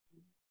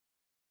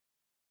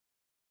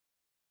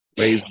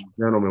Ladies and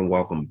gentlemen,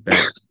 welcome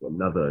back to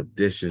another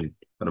edition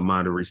of the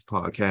Mind of Reese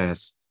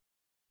podcast.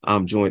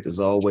 I'm joined as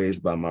always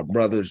by my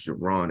brothers,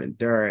 Jerron and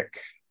Derek.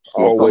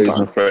 Always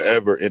and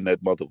forever in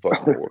that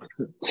motherfucking order.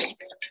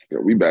 Yeah,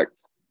 we back.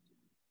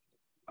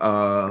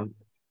 Obviously,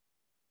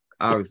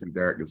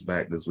 Derek is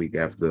back this week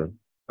after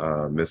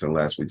missing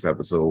last week's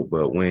episode,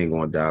 but we ain't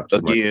gonna dive too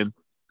Again.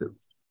 much.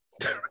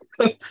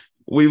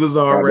 We was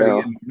already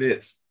in the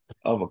midst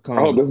of a conversation.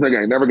 I hope this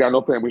nigga ain't never got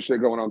no family shit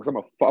going on because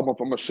I'm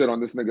gonna shit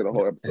on this nigga the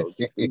whole episode.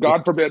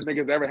 God forbid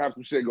niggas ever have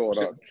some shit going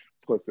on.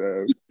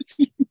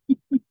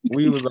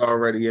 We was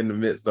already in the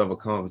midst of a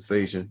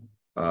conversation.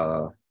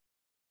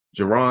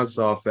 Jerron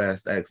saw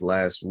Fast X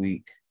last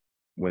week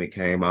when it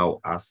came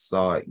out. I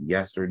saw it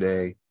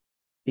yesterday.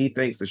 He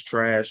thinks it's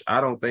trash. I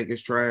don't think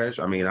it's trash.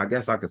 I mean, I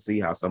guess I could see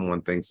how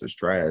someone thinks it's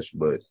trash,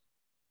 but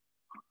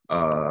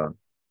I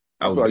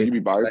was like, you be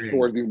biased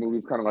towards these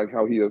movies, kind of like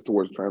how he is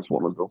towards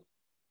Transformers, though.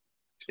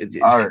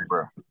 All right,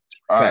 bro.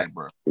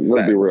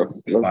 Let's be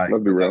real.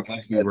 Let's be real.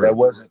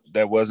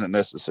 That wasn't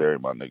necessary,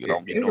 my nigga.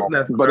 Don't be doing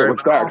that. But it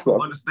was facts. I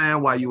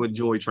understand why you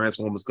enjoy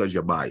Transformers because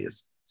you're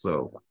biased.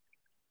 So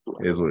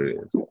it is what it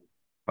is.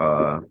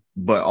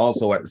 But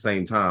also at the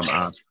same time,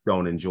 I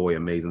don't enjoy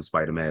Amazing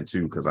Spider-Man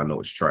 2 because I know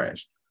it's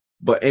trash.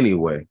 But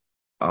anyway,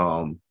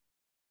 I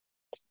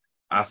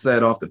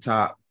said off the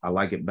top, I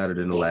like it better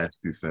than the last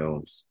few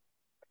films.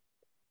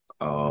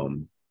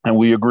 And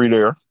we agree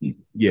there.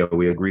 Yeah,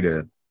 we agree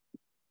there.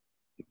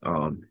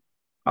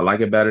 I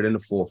like it better than the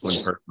fourth one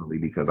personally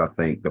because I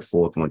think the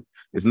fourth one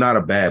is not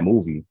a bad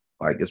movie.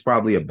 Like, it's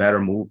probably a better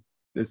movie.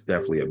 It's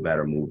definitely a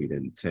better movie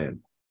than 10.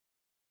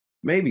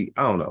 Maybe,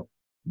 I don't know.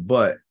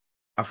 But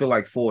I feel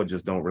like 4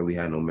 just don't really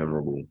have no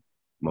memorable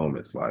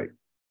moments. Like,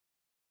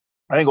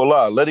 I ain't gonna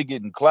lie, Let It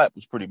Get in Clap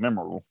was pretty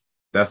memorable.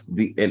 That's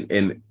the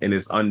and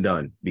it's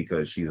undone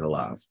because she's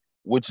alive.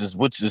 Which is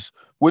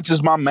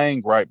my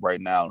main gripe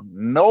right now.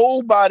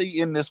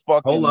 Nobody in this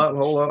fucking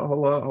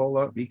Hold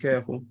up. Be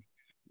careful.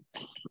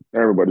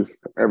 Everybody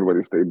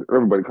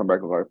come back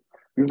to life.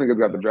 These niggas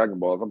got the Dragon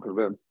Balls. I'm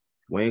convinced.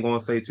 We ain't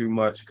gonna say too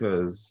much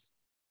because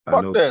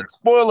fuck that.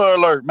 Spoiler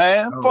alert,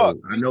 man. Fuck.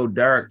 I know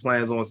Derek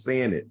plans on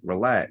seeing it.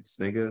 Relax,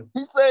 nigga.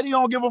 He said he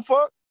don't give a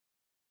fuck.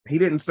 He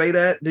didn't say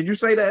that. Did you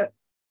say that?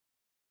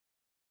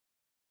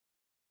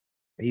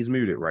 He's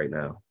muted right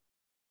now.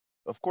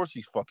 Of course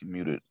he's fucking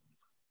muted.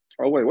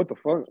 Oh wait, what the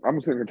fuck?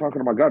 I'm sitting here talking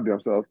to my goddamn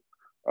self.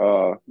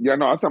 Yeah,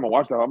 no, I said I'm gonna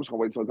watch that. I'm just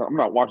gonna wait till I'm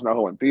not watching that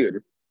whole in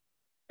theater.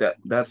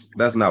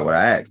 That's not what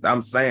I asked.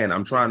 I'm saying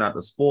I'm trying not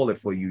to spoil it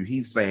for you.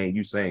 He's saying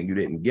you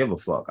didn't give a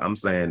fuck. I'm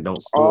saying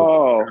don't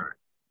spoil it.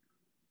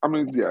 I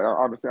mean, yeah,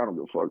 honestly, I don't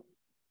give a fuck.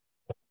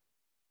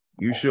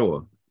 You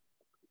sure?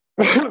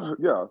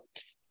 Yeah.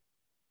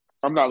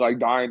 I'm not like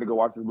dying to go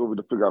watch this movie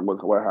to figure out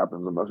what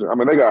happens and shit. I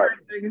mean, they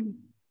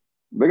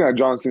got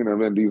John Cena and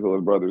Vin Diesel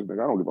as brothers.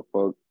 Nigga, I don't give a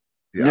fuck.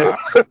 Yeah.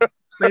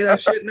 Say that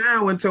shit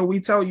now until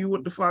we tell you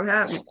what the fuck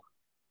happened.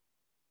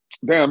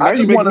 Damn, now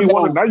you making me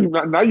want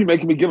to. Now you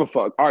making me give a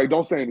fuck. All right,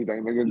 don't say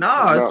anything,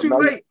 nigga. It's too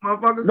late,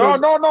 motherfucker. No,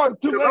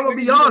 it's too late. I'm gonna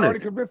be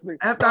honest. Me.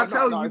 After I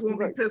tell you, you're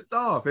gonna be pissed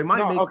off. It might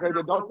make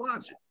you don't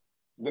watch it.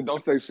 Then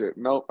don't say shit.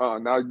 No,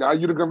 now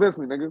you to convince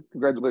me, nigga.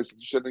 Congratulations.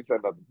 You shouldn't have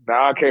said nothing.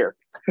 Now I care.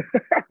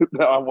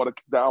 now I want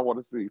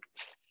to see.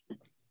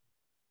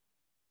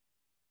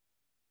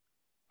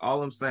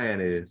 All I'm saying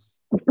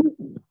is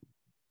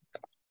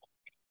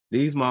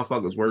these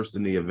motherfuckers worse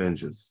than the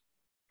Avengers.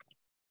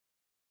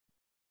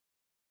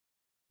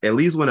 At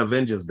least when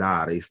Avengers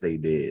die, they stay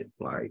dead.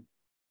 Like,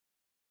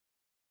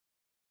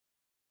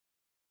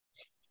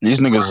 these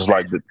niggas is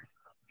like the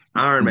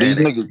Iron Man. These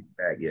niggas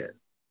back yet.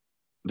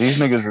 These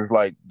niggas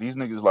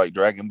like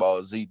Dragon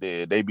Ball Z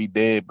dead. They be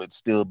dead, but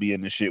still be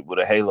in the shit with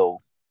a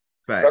halo.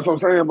 Facts. That's what I'm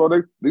saying, bro.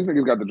 These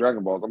niggas got the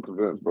Dragon Balls. I'm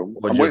convinced, bro.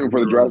 I'm waiting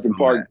for the Jurassic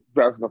Park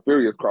Fast and the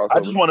Furious crossover. I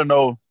just want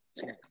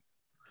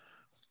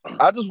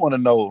to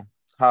know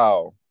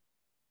how.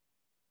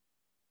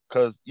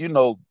 Because, you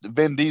know,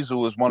 Vin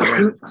Diesel is one of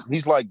them.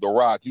 He's like The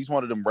Rock. He's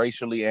one of them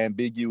racially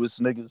ambiguous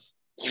niggas.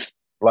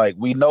 Like,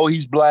 we know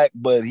he's black,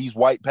 but he's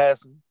white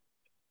passing.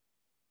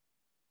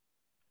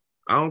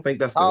 I don't think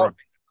that's The Rock.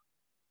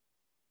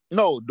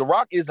 No, The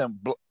Rock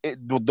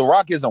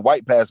isn't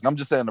white passing. I'm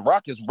just saying The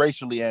Rock is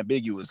racially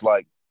ambiguous.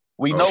 Like,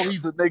 we know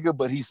he's a nigga,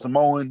 but he's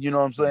Samoan. You know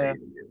what I'm saying?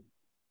 Yeah.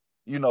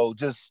 You know,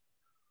 just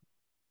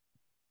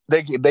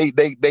they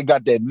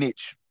got that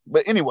niche.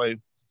 But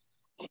anyway,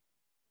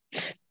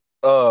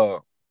 I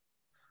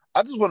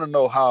just want to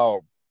know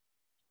how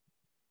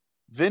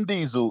Vin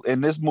Diesel in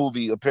this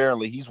movie,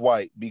 apparently he's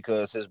white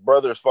because his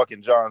brother is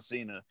fucking John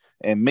Cena,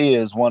 and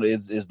Mia is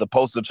the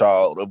poster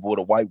child of what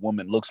a white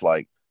woman looks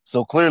like.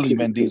 So clearly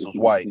Vin Diesel's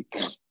white.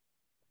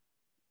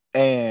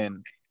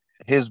 And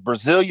his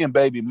Brazilian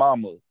baby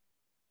mama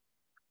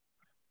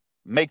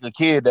make a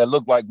kid that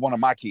looked like one of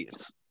my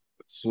kids.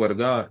 Swear to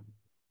God.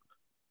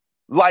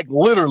 Like,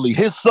 literally,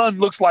 his son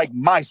looks like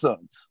my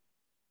son's.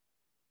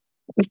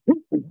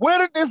 Where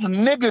did this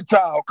nigga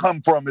child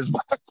come from is my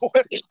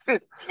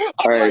question.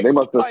 I'm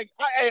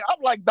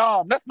like,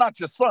 Dom, that's not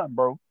your son,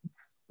 bro.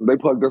 They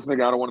plugged this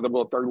nigga out of one of the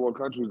little third world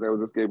countries they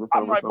was escaping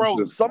from. I'm like, bro,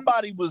 shit.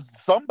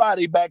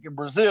 somebody back in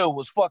Brazil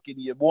was fucking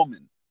your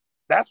woman.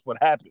 That's what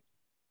happened.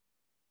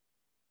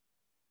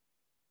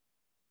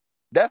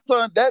 That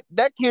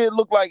kid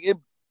looked like it.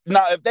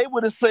 Now, if they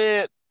would have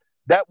said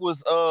that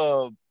was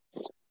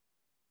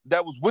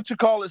what you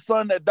call his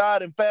son that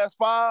died in Fast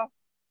Five,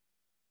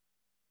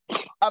 I'd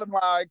have been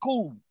like, all right,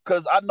 cool,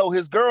 because I know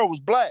his girl was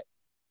black.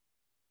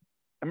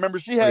 Remember,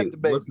 she had the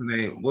baby. What's the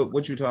name?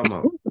 What you talking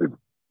about?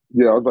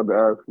 Yeah, I was about to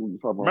ask who you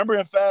talking about. Remember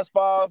in Fast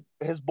Five,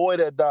 his boy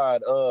that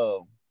died,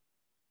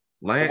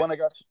 Lance?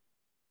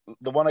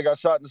 the one that got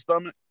shot in the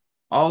stomach.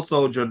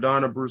 Also,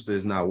 Jordana Brewster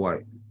is not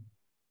white.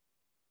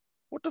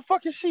 What the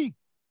fuck is she?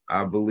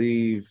 I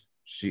believe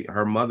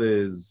her mother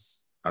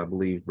is, I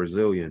believe,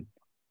 Brazilian.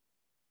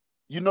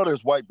 You know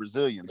there's white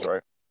Brazilians,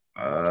 right?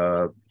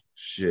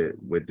 Shit.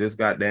 With this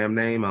goddamn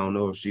name, I don't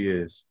know if she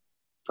is.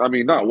 I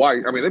mean, not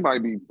white. I mean, they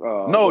might be.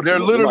 No, they're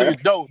literally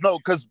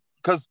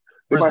because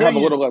they might have a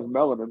little less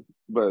melanin,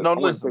 but no, I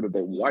wouldn't say that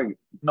they're white.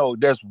 No,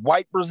 there's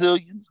white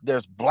Brazilians,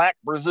 there's black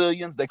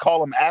Brazilians. They call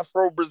them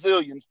Afro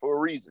Brazilians for a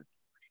reason.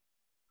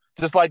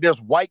 Just like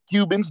there's white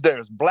Cubans,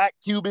 there's black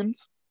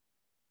Cubans.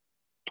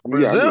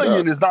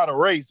 Brazilian is not a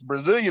race.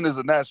 Brazilian is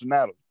a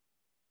nationality.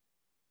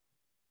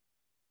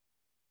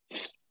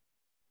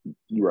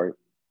 You're right.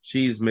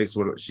 She's mixed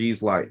with.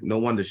 She's like, no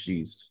wonder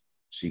she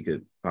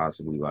could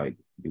possibly like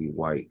be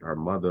white. Her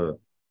mother,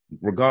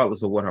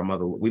 regardless of what her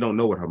mother, we don't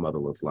know what her mother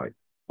looks like.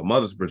 Her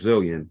mother's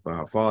Brazilian, but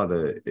her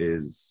father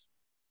is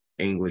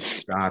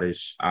English,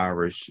 Scottish,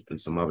 Irish, and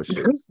some other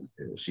shit.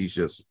 She's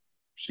just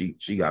she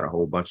got a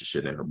whole bunch of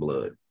shit in her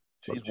blood.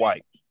 She's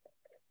white.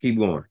 Keep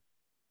going.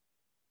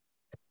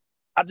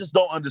 I just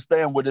don't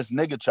understand where this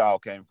nigga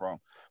child came from.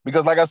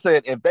 Because like I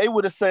said, if they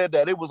would have said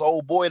that it was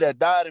old boy that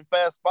died in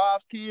Fast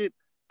Five's kid,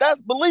 that's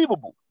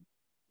believable.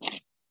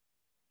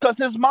 Because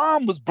his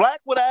mom was black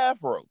with an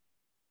afro.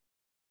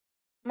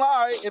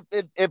 All right,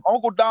 if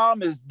Uncle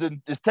Dom is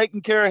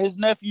taking care of his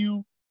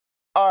nephew,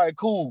 all right,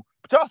 cool.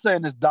 But y'all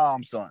saying it's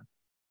Dom's son.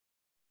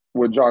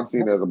 With John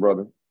Cena as a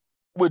brother.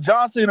 With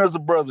John Cena as a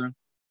brother.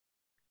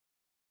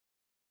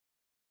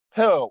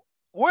 Hell,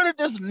 where did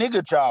this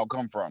nigga child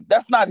come from?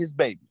 That's not his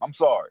baby. I'm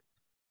sorry.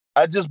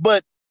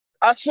 But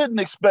I shouldn't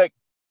expect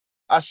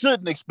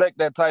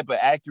that type of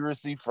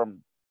accuracy from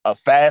a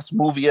Fast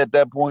movie at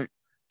that point,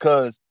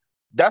 because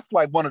that's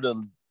like one of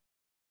the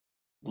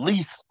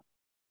least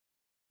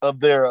of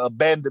their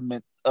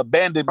abandonment of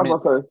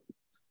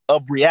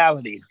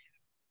reality.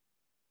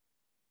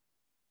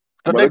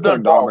 But they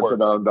turned Dom into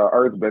the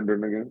Earthbender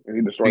nigga, and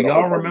he destroyed. Do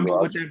y'all remember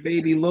what that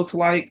baby looks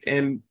like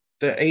in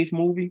the 8th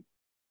movie?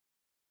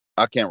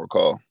 I can't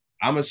recall.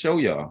 I'm gonna show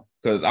y'all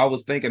because I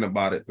was thinking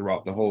about it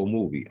throughout the whole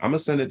movie. I'm gonna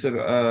send it to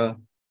the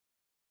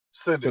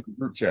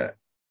group chat.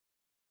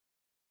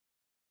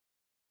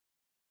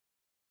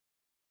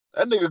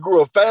 That nigga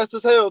grew up fast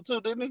as hell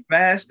too, didn't he?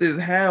 Fast as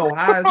hell.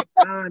 How is he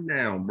 9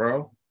 now,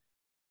 bro?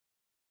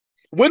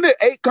 When did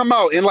 8 come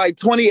out? In like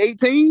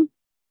 2018?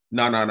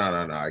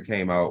 No. It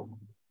came out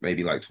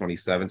maybe like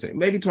 2017,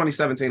 maybe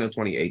 2017 or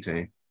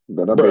 2018.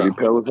 But that baby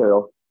pale as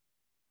hell.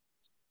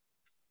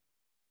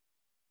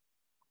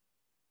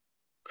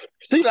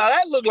 See, now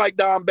that look like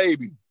Dom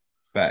Baby.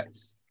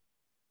 Facts.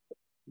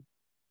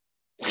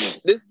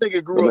 This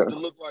nigga grew up to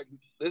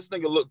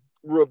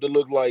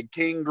look like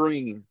King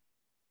Green.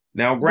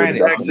 Now,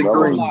 granted,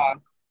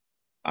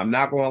 I'm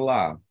not gonna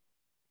lie.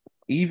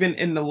 Even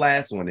in the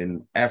last one,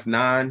 in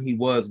F9, he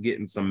was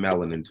getting some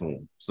melanin to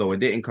him, so it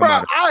didn't come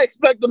out. I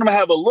expected him to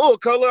have a little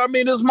color. I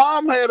mean, his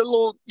mom had a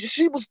little.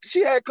 She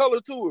had color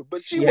to her,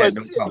 but she had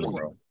no color,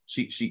 bro.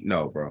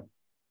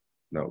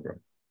 No, bro.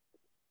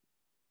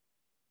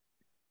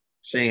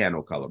 She ain't had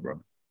no color, bro.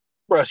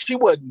 Bro, she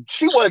wasn't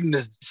even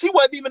as.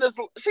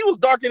 She was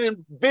darker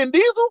than Vin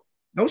Diesel.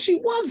 No, she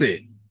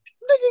wasn't.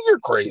 Nigga, you're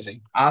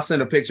crazy. I'll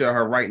send a picture of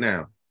her right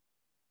now.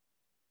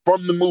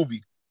 From the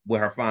movie. With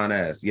her fine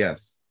ass,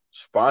 yes.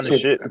 Fine as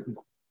shit.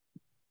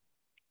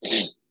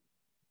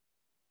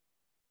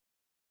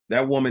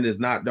 That woman is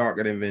not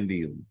darker than Vin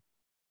Diesel.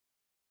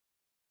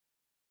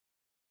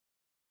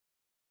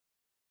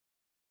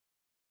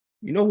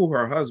 You know who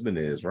her husband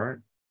is, right?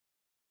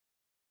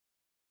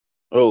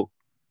 Oh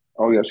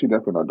yeah, she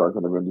definitely not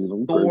darker than Vin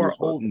Diesel. Thor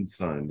Odin's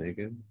son,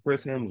 nigga.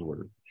 Chris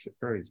Hemsworth. Shit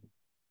crazy.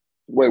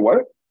 Wait,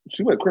 what?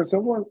 She met Chris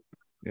Hemsworth?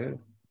 Yeah.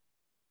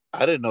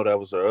 I didn't know that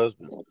was her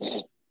husband.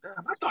 Damn,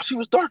 I thought she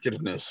was darker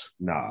than this.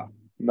 Nah.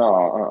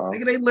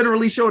 Nigga, they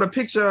literally showed a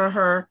picture of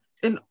her.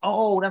 And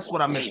that's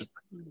what I meant.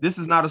 This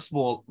is not a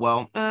spoiler.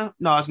 Well,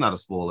 no, it's not a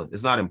spoiler.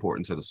 It's not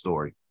important to the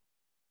story.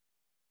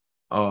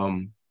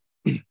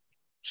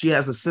 She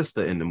has a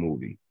sister in the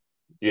movie.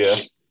 Yeah.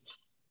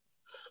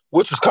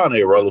 Which was kind of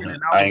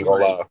irrelevant. I ain't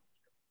gonna lie.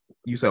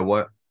 You said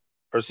what?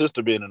 Her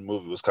sister being in the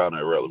movie was kind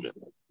of irrelevant.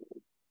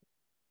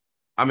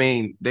 I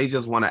mean, they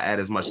just want to add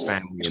as much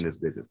family in this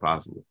bitch as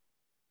possible.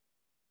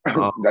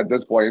 At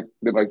this point,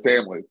 they're like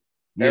family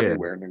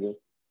everywhere, nigga.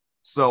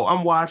 So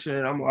I'm watching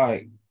it. I'm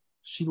like,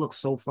 she looks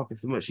so fucking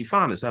familiar. She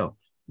fine as hell,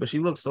 but she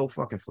looks so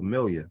fucking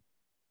familiar.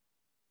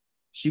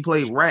 She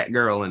played Rat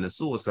Girl in the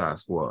Suicide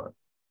Squad.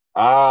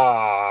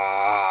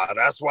 Ah,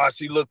 that's why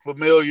she looked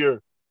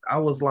familiar. I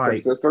was Her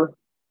like, sister.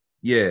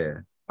 yeah.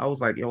 I was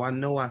like, yo, I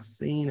know I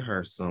seen her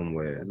I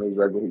somewhere. know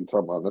exactly who you're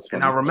talking about. That's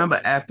And funny. I remember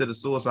after the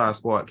Suicide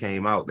Squad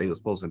came out, they was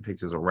posting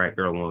pictures of Rat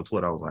Girl on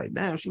Twitter. I was like,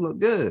 damn, she looked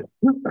good.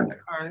 Like,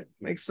 all right,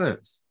 makes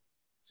sense.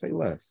 Say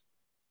less.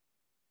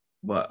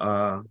 But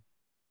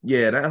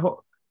yeah, that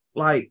whole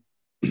like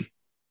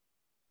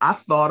I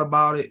thought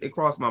about it. It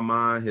crossed my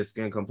mind, his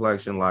skin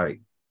complexion,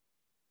 like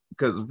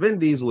because Vin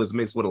Diesel is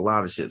mixed with a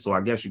lot of shit. So I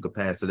guess you could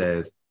pass it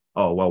as,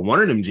 oh, well,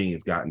 one of them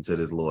genes got into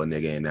this little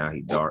nigga and now he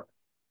dark.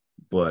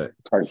 But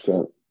Type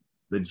shit.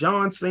 the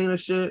John Cena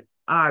shit,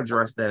 I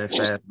addressed that in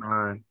Fast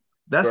 9.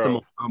 That's the Bro.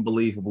 most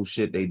unbelievable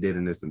shit they did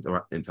in this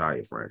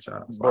entire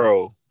franchise. Like,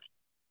 Bro.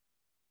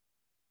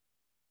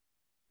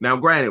 now,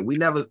 granted, we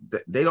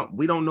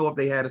don't know if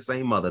they had the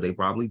same mother. They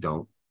probably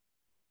don't.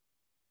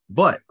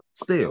 But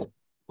still,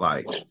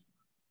 like,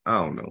 I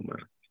don't know,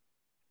 man.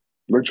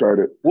 They tried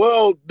it.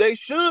 Well, they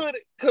should,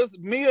 because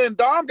Mia and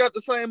Dom got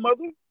the same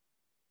mother.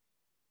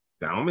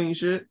 That don't mean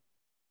shit.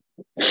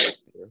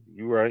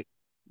 You right.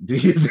 Do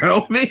you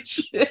don't mean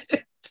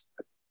shit?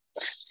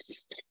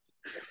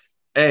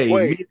 Hey,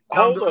 Wait,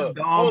 hold up.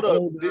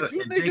 Older, Did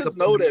you and niggas Jacob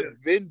know that O'Neill.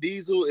 Vin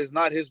Diesel is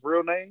not his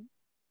real name?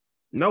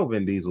 No,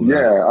 Vin Diesel.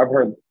 Yeah, Not. I've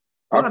heard.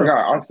 I Why the forgot.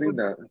 fuck I've seen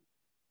that.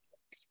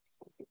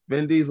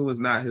 Vin Diesel is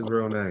not his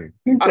real name.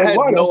 He I said, had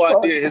 "Why the no fuck?"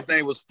 idea his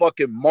name was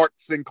fucking Mark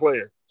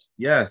Sinclair.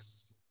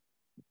 Yes.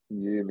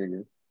 Yeah,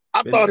 nigga.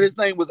 I thought his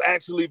name was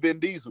actually Vin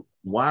Diesel.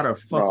 Why the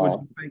fuck would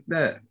you think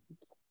that?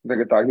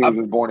 Nigga thought he was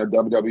just born a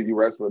WWE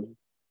wrestler.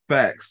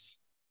 Facts.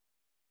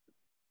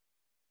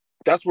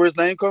 That's where his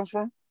name comes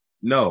from?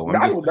 No,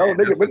 I don't know.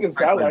 Nigga, make it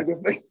sound like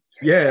this.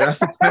 Yeah, that's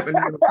the type of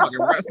nigga fucking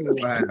wrestler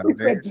will have,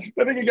 man.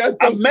 That nigga got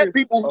so I've met serious.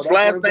 people whose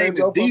last name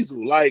is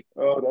Diesel. Like,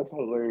 oh, that's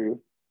hilarious.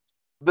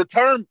 the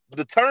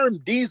term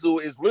Diesel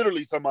is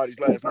literally somebody's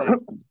last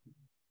name.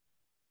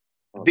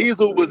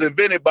 Diesel was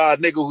invented by a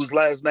nigga whose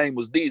last name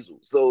was Diesel.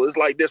 So it's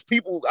like there's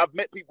people, I've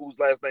met people whose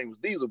last name was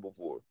Diesel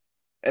before.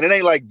 And it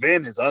ain't like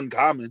Vin is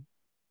uncommon.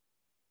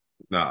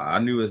 Nah, I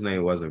knew his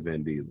name wasn't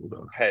Vin Diesel,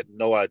 though. I had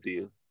no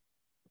idea.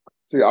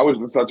 See, I was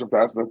in such a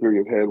Fast and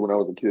Furious head when I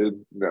was a kid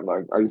that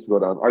like I used to go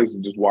down. I used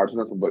to just watch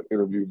nothing but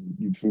interviews,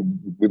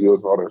 YouTube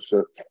videos, all that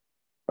shit.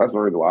 That's the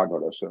reason why I know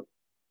that shit.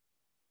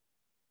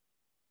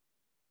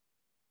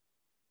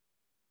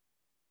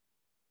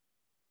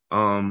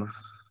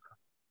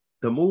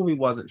 The movie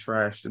wasn't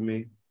trash to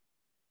me.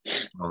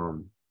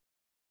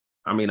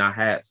 I mean, I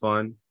had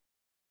fun.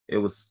 It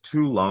was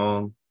too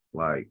long,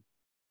 like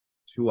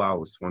 2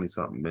 hours, 20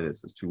 something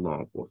minutes is too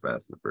long for a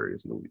Fast and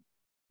Furious movie.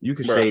 You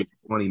could shave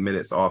 20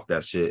 minutes off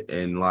that shit.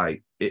 And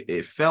like,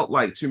 it felt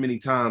like too many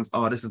times,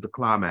 oh, this is the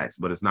climax,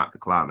 but it's not the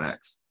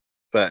climax.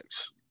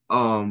 Facts.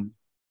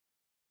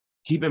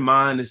 Keep in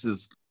mind, this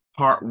is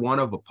part 1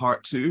 of a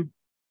part 2.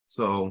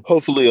 So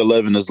hopefully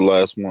 11 is the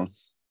last one.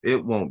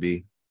 It won't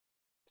be.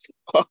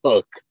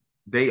 Fuck.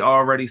 They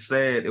already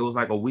said, it was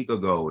like a week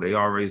ago, they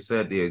already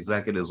said the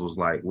executives was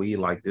like, we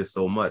like this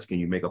so much, can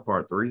you make a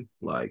part 3?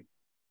 Like,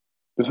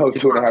 this whole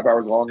 2.5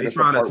 hours long. They're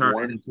trying to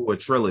turn it into a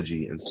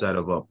trilogy instead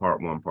of a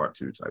part 1, part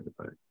 2 type of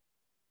thing.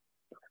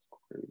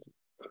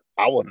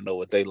 I want to know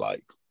what they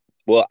like.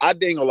 Well, I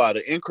didn't gonna lie,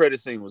 the end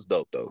credit scene was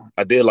dope though.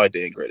 I did like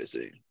the end credit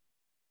scene.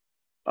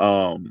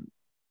 I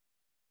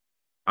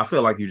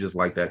feel like you just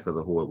like that because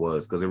of who it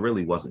was, because it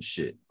really wasn't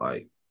shit.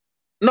 Like,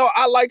 no,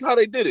 I liked how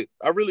they did it.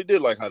 I really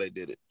did like how they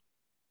did it.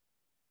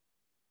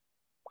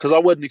 Because I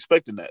wasn't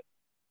expecting that.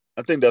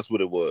 I think that's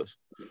what it was.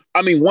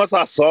 I mean, once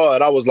I saw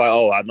it, I was like,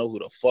 oh, I know who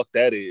the fuck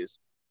that is.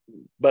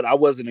 But I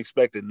wasn't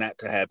expecting that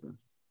to happen.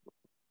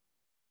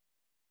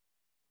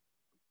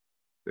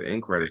 The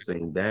end credit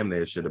scene, damn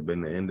near should have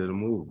been the end of the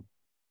movie.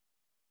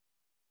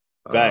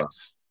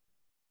 Facts.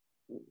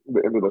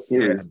 The end of the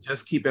series. Yeah,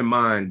 just keep in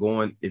mind,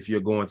 if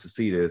you're going to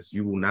see this,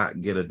 you will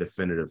not get a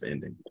definitive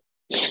ending.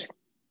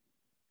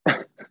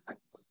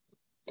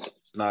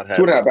 Not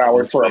happening. 2.5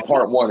 hours for a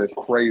part 1 is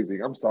crazy.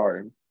 I'm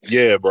sorry.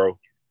 Yeah, bro.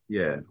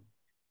 Yeah.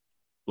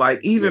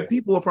 Like, even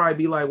people will probably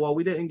be like, well,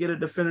 we didn't get a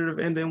definitive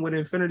ending with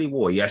Infinity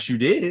War. Yes, you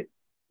did.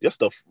 Yes,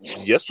 the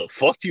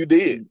fuck you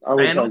did.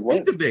 Thanos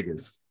beat the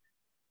biggest.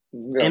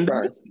 Yeah,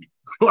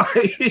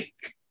 like,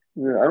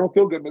 yeah, I don't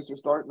feel good, Mr.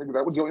 Stark. Nigga,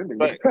 that was your ending.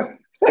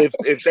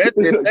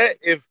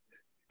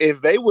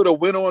 If they would have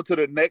went on to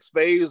the next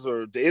phase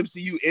or the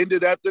MCU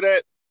ended after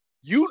that,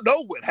 you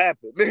know what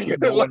happened.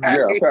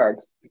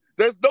 Facts.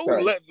 There's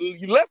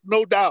you left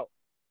no doubt.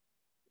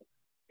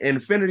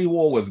 Infinity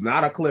War was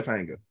not a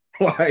cliffhanger.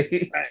 Like,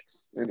 he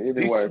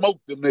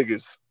smoked them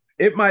niggas.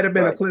 It might have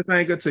been a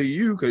cliffhanger to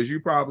you because you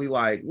probably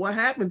like, what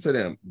happened to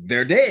them?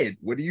 They're dead.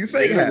 What do you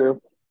think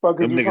happened?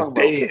 Them niggas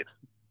dead.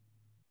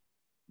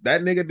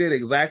 That nigga did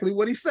exactly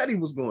what he said he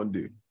was going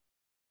to do.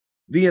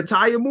 The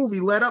entire movie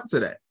led up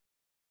to that.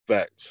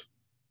 Facts.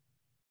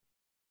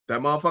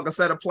 That motherfucker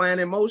set a plan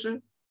in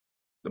motion.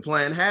 The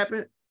plan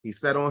happened. He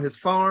sat on his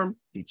farm.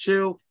 He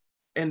chilled.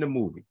 End the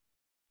movie.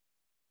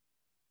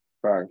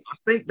 Facts. I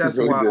think that's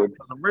He really why did.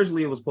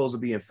 originally it was supposed to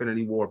be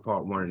Infinity War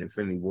Part 1 and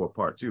Infinity War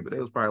Part 2, but they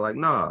was probably like,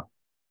 nah,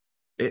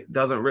 it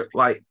doesn't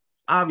like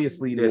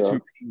obviously they're Yeah.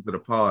 two pieces of the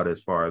pod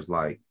as far as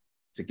like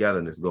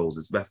togetherness goes.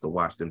 It's best to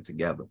watch them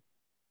together.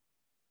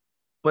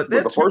 But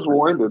But the first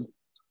war ended.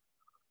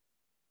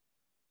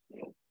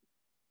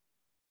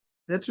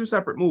 they're two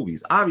separate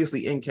movies.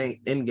 Obviously,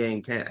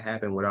 Endgame can't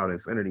happen without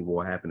Infinity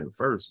War happening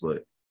first,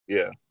 but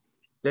Yeah,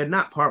 they're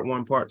not Part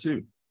 1, Part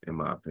 2, in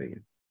my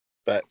opinion.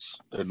 facts.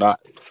 They're not.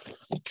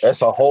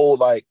 That's a whole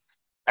like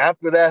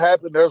after that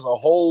happened, there's a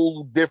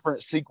whole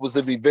different sequence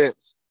of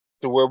events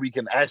to where we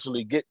can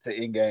actually get to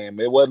Endgame.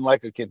 It wasn't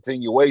like a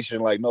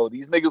continuation. Like, no,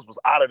 these niggas was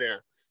out of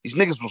there. These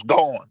niggas was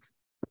gone.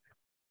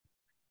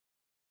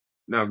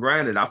 Now,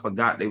 granted, I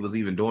forgot they was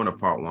even doing a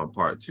Part 1,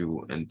 Part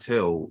 2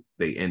 until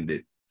they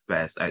ended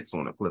Fast X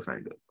on a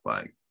cliffhanger.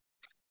 Like,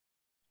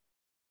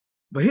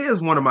 but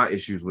here's one of my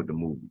issues with the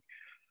movie.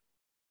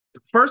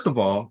 First of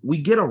all,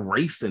 we get a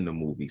race in the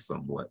movie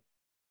somewhat.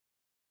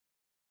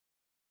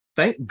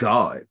 Thank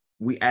God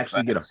we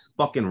actually get a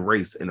fucking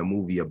race in a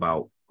movie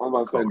about. I'm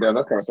about to say, damn,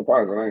 that's kind of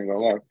surprising. I ain't gonna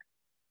lie.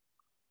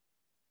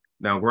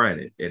 Now,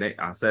 granted, it ain't.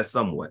 I said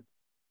somewhat.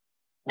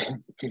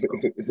 Keep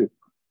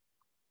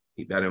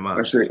that in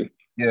mind.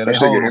 Yeah, that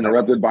shit get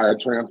interrupted by a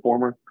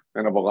transformer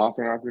and a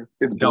velociraptor.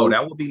 It's no,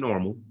 that would be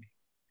normal.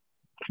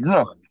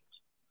 Yeah.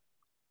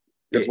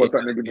 What's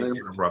that nigga's name?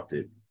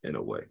 Interrupted in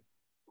a way.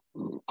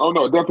 Oh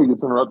no, it definitely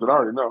gets interrupted. I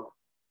already know.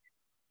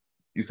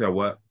 You said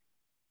what?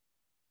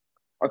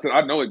 I said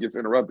I know it gets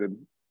interrupted.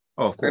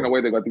 Oh, of course. Ain't no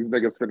way they let these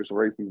niggas finish a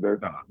race these days.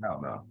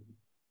 No.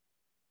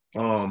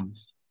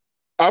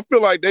 I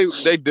feel like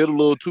they did a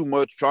little too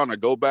much trying to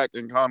go back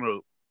and kind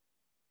of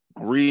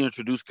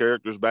reintroduce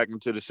characters back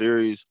into the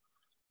series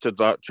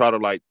to try to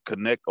like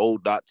connect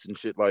old dots and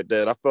shit like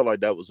that. I felt like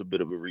that was a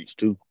bit of a reach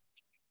too.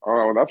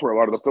 Oh, that's where a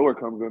lot of the filler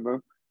comes in,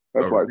 then.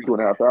 That's why it's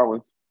 2.5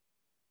 hours.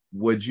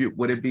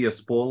 Would it be a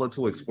spoiler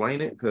to explain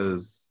it?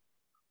 Because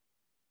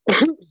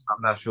I'm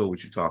not sure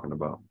what you're talking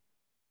about.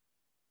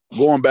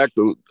 Going back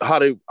to how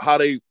they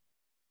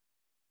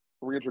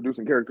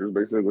reintroducing characters,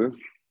 basically.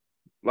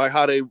 Like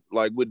how they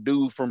like with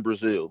dude from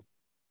Brazil.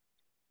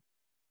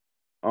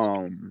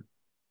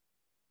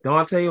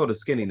 Dante or the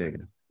skinny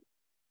nigga?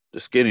 The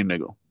skinny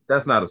nigga.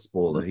 That's not a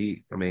spoiler.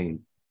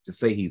 To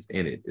say he's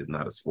in it is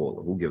not a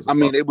spoiler. Who gives a fuck?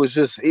 Mean, it was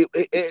just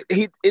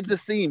it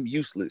just seemed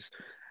useless.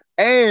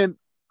 And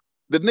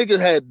the nigga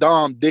had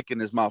Dom dick in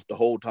his mouth the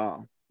whole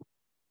time.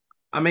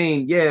 I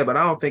mean, yeah, but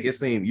I don't think it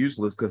seemed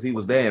useless because he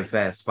was there in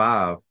Fast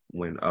 5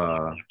 when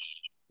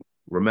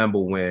remember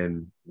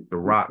when The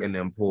Rock and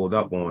them pulled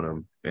up on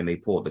him and they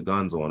pulled the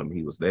guns on him,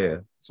 he was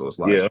there. So it's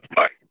like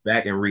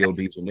back in Rio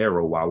de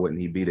Janeiro, why wouldn't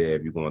he be there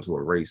if you're going to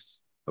a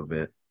race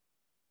event?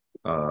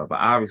 But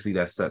obviously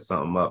that sets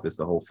something up. It's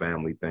the whole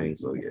family thing.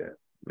 So yeah,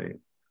 man.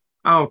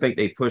 I don't think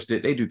they pushed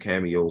it. They do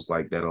cameos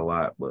like that a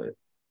lot, but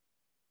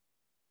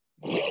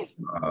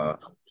I'm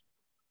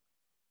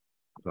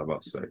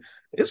about to say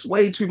it's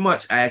way too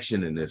much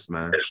action in this,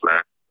 man.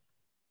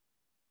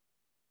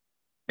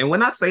 And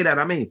when I say that,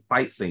 I mean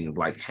fight scenes,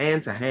 like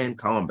hand-to-hand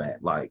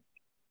combat. Like,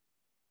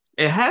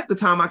 and half the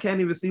time I can't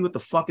even see what the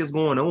fuck is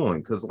going on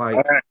because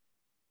like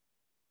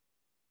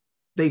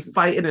they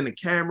fighting and the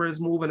camera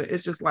is moving.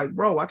 It's just like,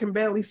 bro, I can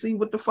barely see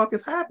what the fuck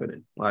is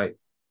happening. Like,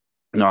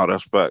 no,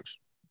 that's facts.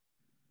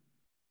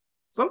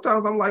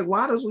 Sometimes I'm like,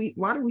 why do we?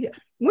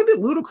 When did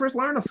Ludacris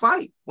learn to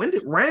fight? When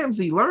did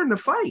Ramsey learn to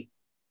fight?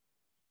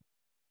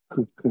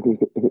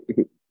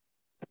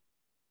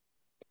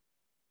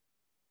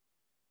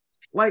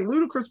 Like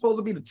Ludacris supposed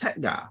to be the tech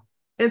guy,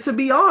 and to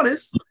be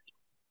honest,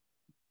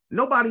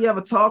 nobody ever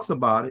talks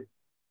about it.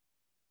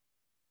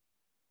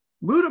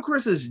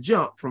 Ludacris's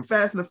jump from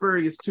Fast and the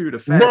Furious 2 to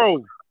Fast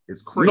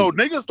is crazy. No,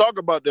 niggas talk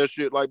about that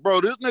shit. Like,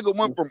 bro, this nigga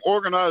went from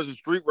organizing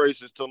street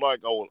races to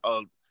like a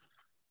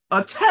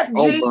tech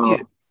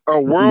genius. A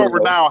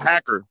world-renowned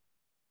hacker.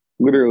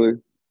 Literally.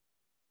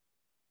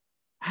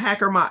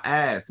 Hacker my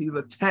ass. He's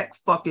a tech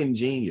fucking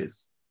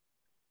genius.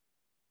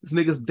 This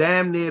nigga's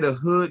damn near the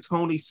hood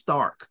Tony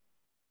Stark.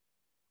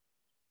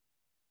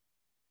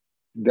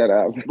 Dead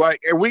ass. Like,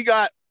 and we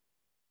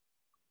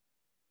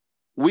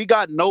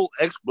got no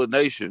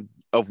explanation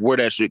of where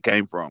that shit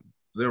came from.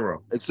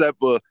 Zero. Except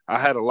for I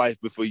had a life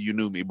before you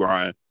knew me,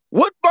 Brian.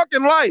 What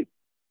fucking life?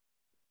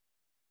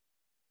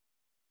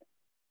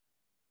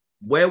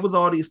 Where was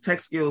all these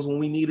tech skills when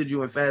we needed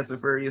you in Fast and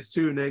Furious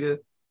 2, nigga?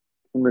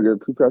 Nigga,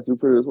 Too Fast, Too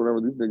Furious,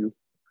 whatever these niggas.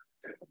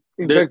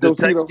 The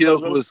tech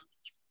skills was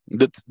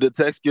the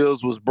tech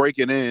skills was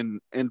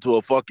breaking into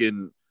a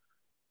fucking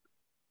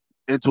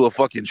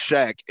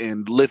shack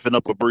and lifting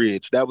up a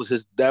bridge. That was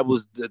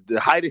the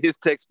height of his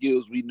tech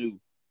skills. We knew.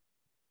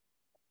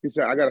 He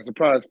said, "I got a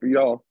surprise for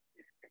y'all."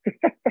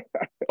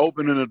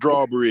 Opening a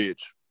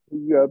drawbridge.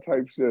 Yeah,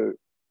 type shit.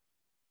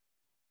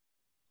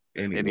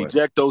 Anyway. And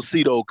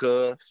ejectocito,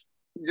 cuz.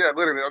 Yeah,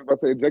 literally. I was about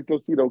to say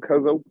ejectocito,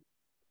 cuzzo.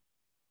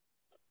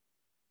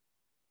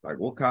 Like,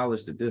 what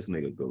college did this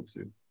nigga go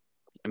to?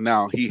 And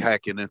now he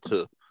hacking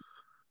into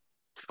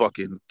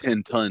fucking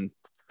 10-ton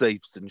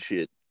safes and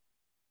shit.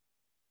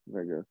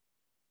 Nigga,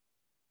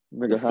 The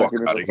nigga fuck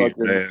hacking out into of here,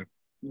 fucking man.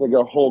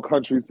 nigga whole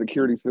country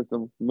security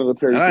system,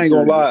 military And I ain't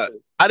gonna security.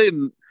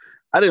 lie,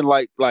 I didn't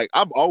like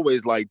I've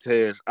always liked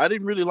Tej. I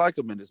didn't really like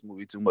him in this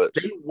movie too much.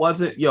 They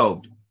wasn't,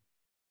 yo,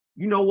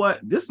 you know what?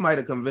 This might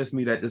have convinced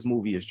me that this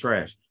movie is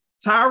trash.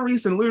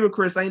 Tyrese and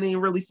Ludacris ain't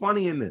even really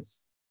funny in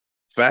this.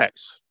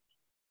 Facts.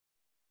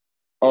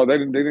 Oh, they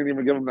didn't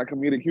even give him that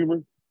comedic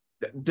humor.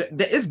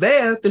 It's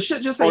there. The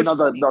shit just Oh, ain't not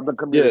funny. the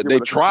comedic Yeah, humor. they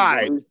the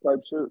tried. type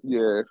shit.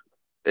 Yeah,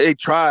 They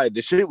tried.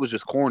 The shit was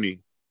just corny.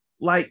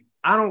 Like,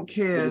 I don't they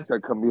care.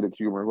 said comedic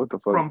humor. What the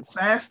fuck? From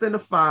Fast and the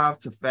 5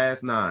 to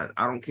Fast 9,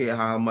 I don't care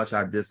how much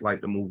I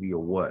dislike the movie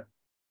or what.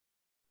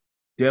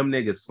 Them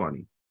niggas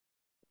funny.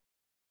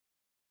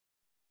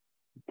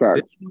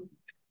 Facts.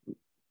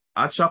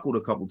 I chuckled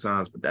a couple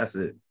times, but that's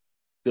it.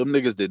 Them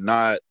niggas did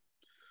not.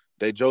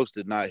 They jokes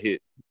did not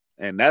hit,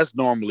 and that's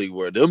normally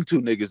where them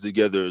two niggas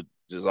together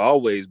just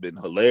always been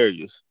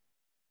hilarious.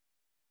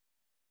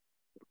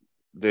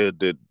 They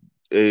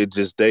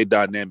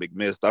dynamic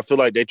missed. I feel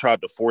like they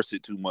tried to force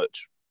it too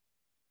much.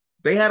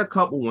 They had a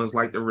couple ones,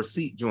 like the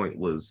receipt joint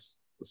was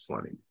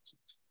funny.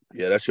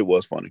 Yeah, that shit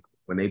was funny.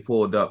 When they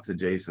pulled up to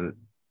Jason,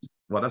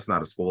 well, that's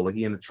not a spoiler.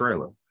 He in the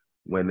trailer.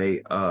 When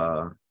they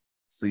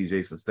see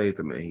Jason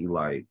Statham and he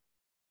like,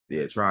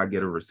 yeah, try to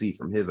get a receipt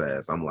from his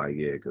ass. I'm like,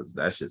 yeah, because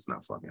that shit's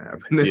not fucking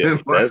happening. Yeah,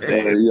 like,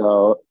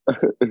 Yo,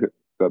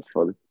 that's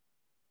funny.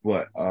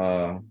 What?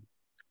 Are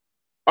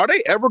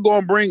they ever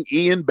gonna bring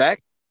Ian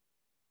back?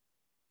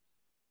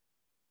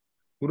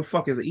 Who the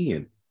fuck is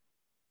Ian?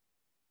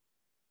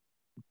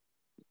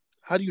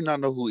 How do you not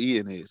know who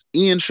Ian is?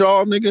 Ian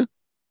Shaw, nigga.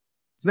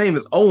 His name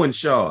is Owen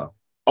Shaw.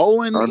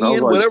 Owen,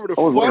 Ian, whatever the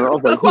fuck. I was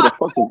like, who the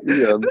fuck is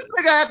Ian? This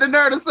nigga had the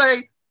nerve to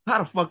say, how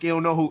the fuck you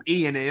don't know who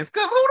Ian is?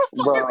 Because who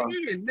the fuck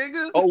is Ian,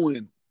 nigga?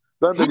 Owen.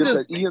 That nigga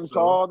said Ian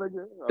Shaw,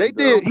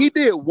 nigga. He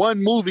did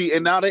one movie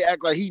and now they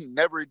act like he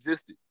never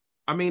existed.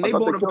 I mean, they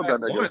brought him back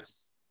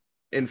once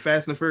in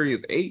Fast and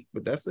Furious 8,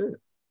 but that's it.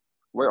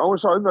 Wait, Owen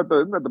Shaw, isn't that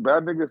the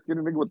bad nigga,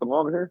 skinny nigga with the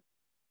long hair?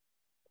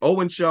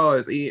 Owen Shaw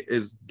is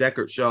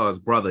Deckard Shaw's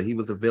brother. He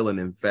was the villain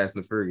in Fast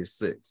and Furious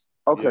 6.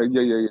 Okay,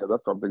 yeah.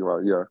 That's what I'm thinking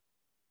about. Yeah.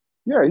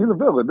 Yeah, he's a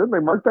villain. Didn't they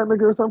mark that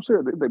nigga or some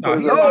shit? They put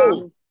his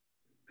ass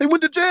he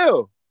went to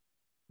jail.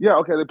 Yeah,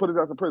 okay, they put his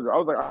ass in prison. I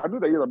was like, I knew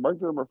they either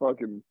marked him or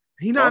fucking.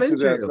 He not in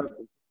jail.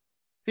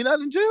 He not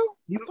in jail?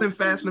 He was in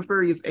Fast and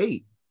Furious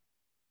 8.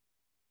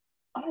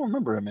 I don't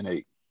remember him in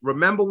 8.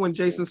 Remember when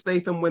Jason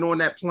Statham went on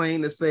that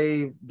plane to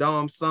save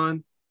Dom's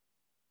son?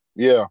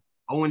 Yeah.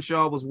 Owen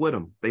Shaw was with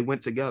him. They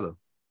went together.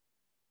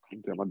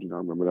 Damn, I do not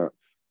remember that.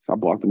 I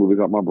blocked the movies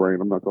out my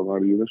brain. I'm not gonna lie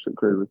to you. That shit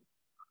crazy.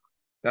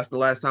 That's the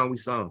last time we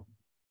saw him.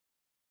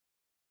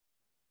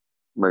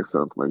 Makes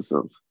sense.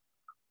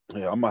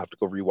 Yeah, I'm gonna have to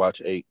go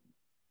rewatch 8.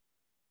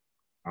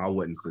 I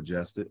wouldn't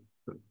suggest it.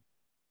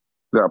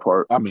 That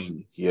part. I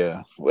mean,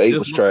 yeah. 8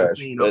 was trash.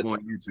 Up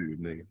on YouTube,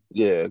 nigga.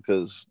 Yeah,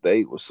 because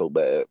 8 was so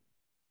bad.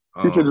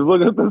 He said, just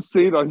look at the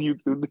scene on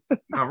YouTube.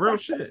 Nah, real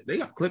shit. They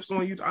got clips on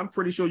YouTube. I'm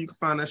pretty sure you can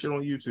find that shit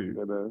on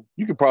YouTube.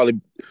 You could probably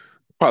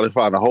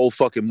find a whole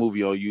fucking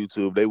movie on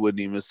YouTube. They wouldn't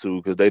even sue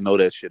because they know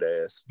that shit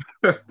ass.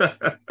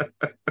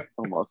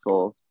 Oh my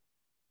soul.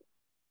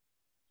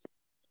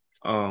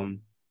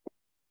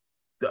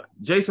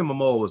 Jason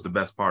Momoa was the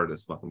best part of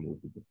this fucking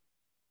movie.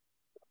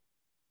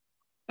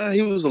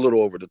 He was a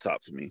little over the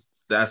top for me.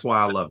 That's why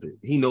I loved it.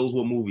 He knows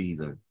what movie he's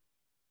in.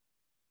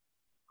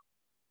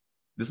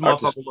 This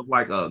motherfucker looked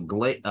like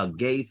a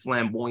gay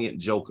flamboyant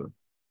Joker.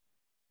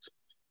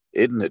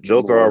 Isn't the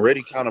Joker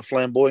already kind of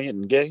flamboyant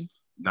and gay?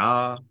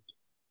 Nah.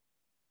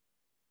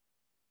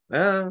 He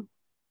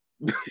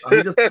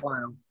just a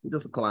clown. He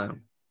just a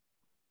clown.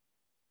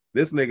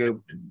 This nigga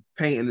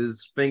painting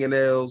his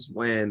fingernails,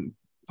 wearing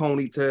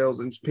ponytails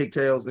and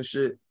pigtails and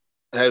shit.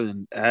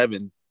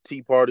 Having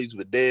tea parties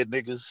with dead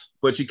niggas.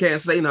 But you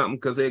can't say nothing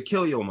because they'll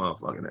kill your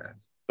motherfucking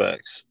ass.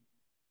 Facts.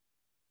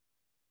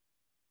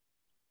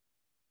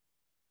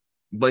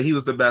 But he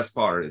was the best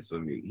part of this for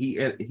me.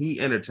 He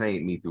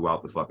entertained me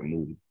throughout the fucking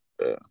movie.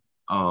 Yeah.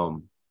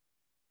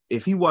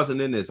 If he wasn't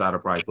in this, I'd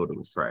have probably thought it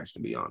was trash, to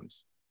be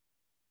honest.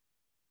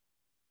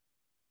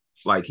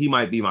 Like, he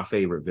might be my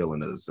favorite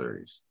villain of the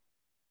series.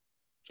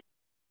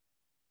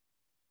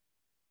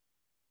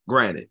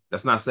 Granted,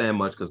 that's not saying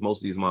much because most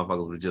of these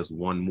motherfuckers were just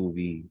one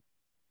movie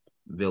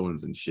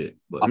villains and shit.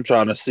 But I'm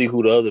trying to see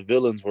who the other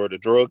villains were. The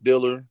drug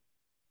dealer.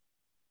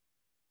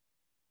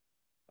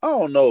 I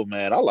don't know,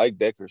 man. I like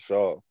Deckard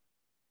Shaw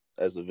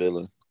as a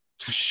villain.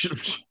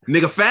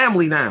 Nigga,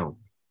 family now.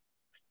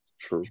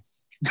 True.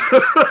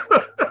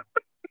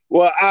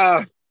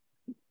 Well,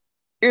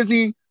 is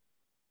he?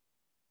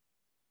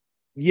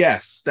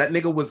 Yes, that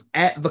nigga was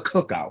at the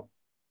cookout.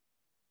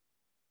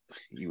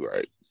 You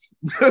right.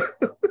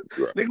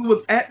 Nigga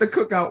was at the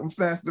cookout in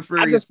Fast and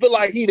Furious. I just feel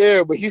like he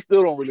there, but he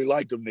still don't really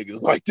like them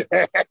niggas like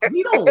that.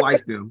 He don't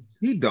like them.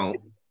 He don't.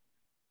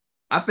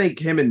 I think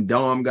him and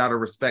Dom got a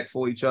respect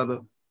for each other,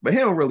 but he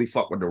don't really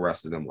fuck with the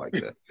rest of them like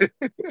that.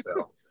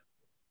 So,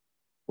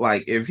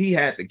 like, if he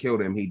had to kill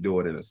them, he'd do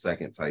it in a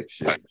second type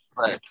shit.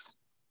 Right.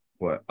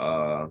 But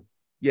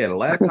Yeah, the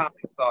last time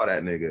I saw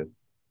that nigga,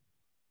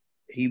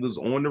 he was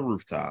on the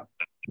rooftop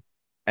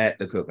at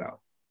the cookout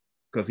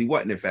because he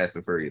wasn't in Fast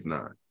and Furious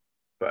 9.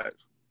 Right.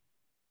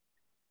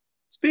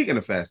 Speaking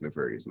of Fast and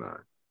Furious 9,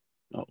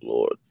 Oh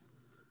Lord.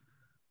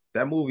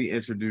 that movie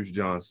introduced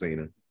John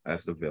Cena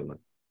as the villain.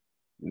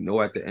 We know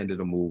at the end of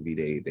the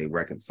movie they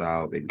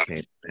reconciled, they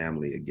became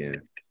family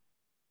again.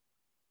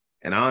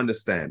 And I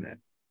understand that.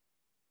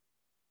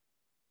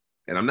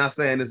 And I'm not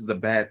saying this is a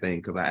bad thing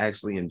because I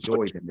actually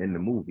enjoyed him in the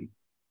movie.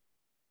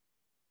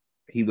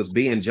 He was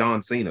being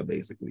John Cena,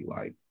 basically,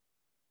 like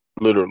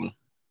Literally.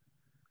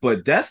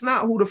 but that's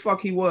not who the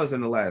fuck he was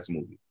in the last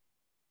movie.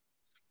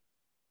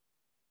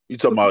 You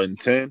talking about in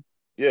 10?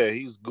 Yeah,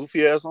 he's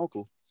goofy ass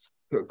uncle.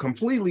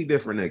 Completely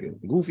different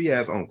nigga, goofy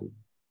ass uncle.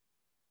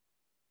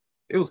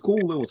 It was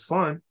cool. It was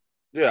fun.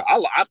 Yeah,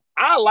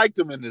 I liked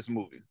him in this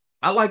movie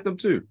I liked him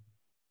too.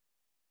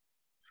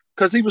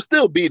 because he was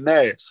still beating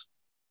ass.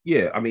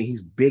 Yeah, I mean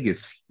he's big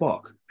as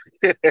fuck,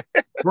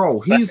 bro.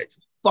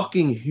 He's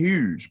fucking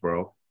huge,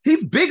 bro.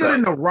 He's bigger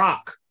than The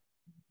Rock.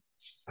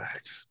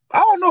 Facts. I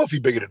don't know if he's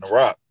bigger than The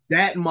Rock.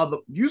 That mother,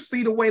 you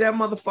see the way that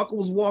motherfucker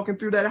was walking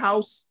through that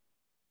house?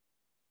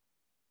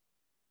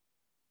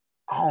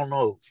 I don't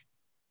know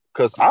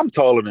because I'm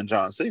taller than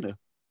John Cena.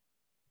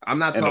 I'm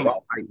not And talking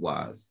about height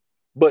wise,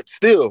 but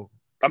still,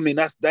 I mean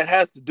that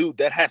has to do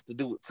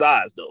with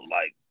size though.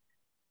 Like,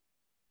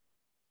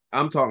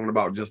 I'm talking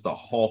about just a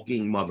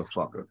hulking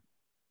motherfucker.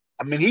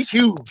 I mean he's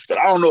huge, but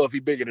I don't know if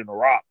he's bigger than The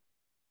Rock.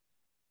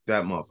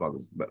 That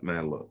motherfucker's, but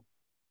man, look.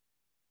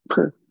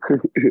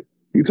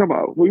 You talking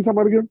about what you talking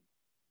about again?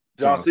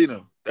 John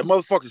Cena. That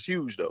motherfucker's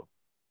huge though.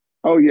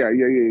 Oh yeah.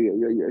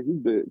 He's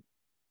big.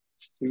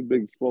 He's a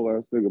big, full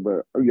ass nigga,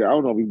 but yeah, I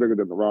don't know if he's bigger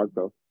than The Rock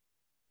though.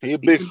 He a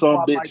big son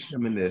I bitch. liked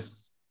him in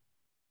this.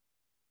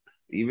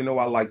 Even though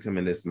I liked him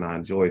in this and I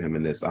enjoyed him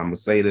in this, I'm gonna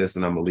say this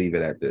and I'm gonna leave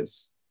it at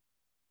this.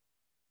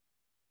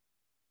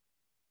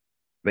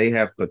 They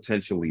have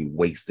potentially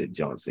wasted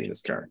John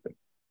Cena's character.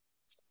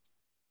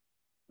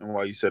 And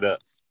why you said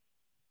that?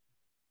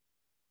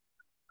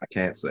 I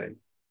can't say.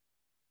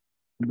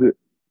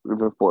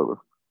 It's a spoiler.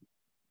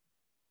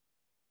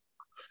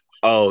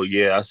 Oh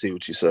yeah, I see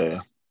what you're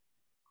saying.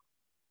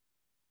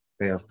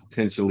 They have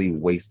potentially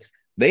wasted.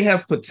 They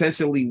have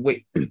potentially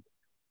wasted.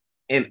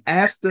 And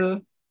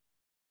after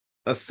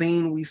a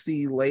scene we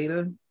see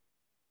later,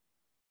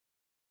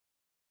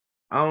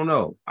 I don't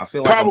know. I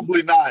feel like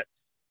Probably not.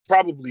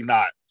 Probably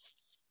not.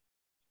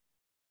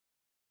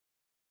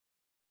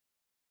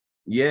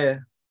 Yeah.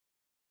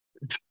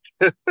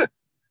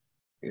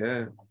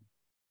 Yeah.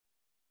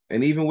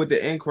 And even with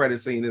the end credit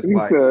scene, it's He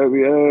like, said,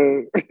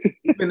 yeah.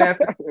 even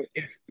after,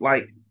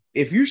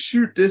 if you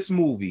shoot this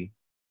movie,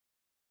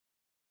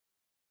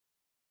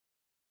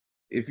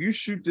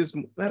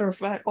 matter of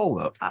fact,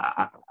 hold up.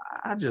 I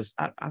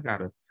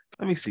gotta,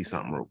 let me see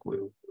something real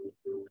quick.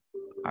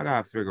 I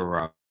gotta figure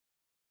out.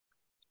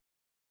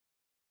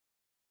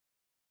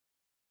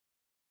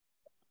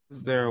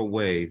 Is there a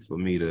way for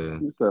me to?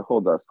 He said,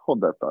 hold that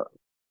thought.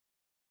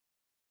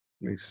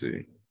 Let me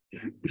see.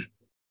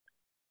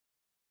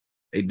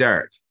 Hey,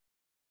 Derek.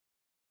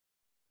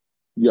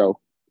 Yo.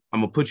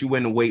 I'm gonna put you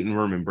in the waiting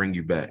room and bring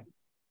you back.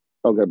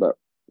 Okay, bet.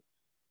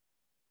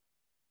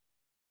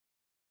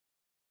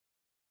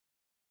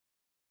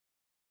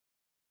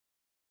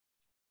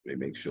 Let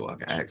me make sure I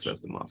can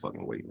access the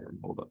motherfucking waiting room.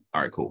 Hold up.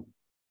 All right, cool.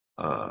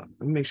 Let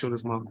me make sure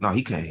this motherfucker. No,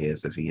 he can't hear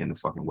us if he in the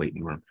fucking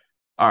waiting room.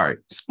 All right.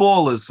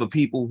 Spoilers for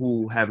people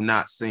who have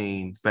not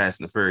seen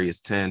Fast and the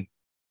Furious 10.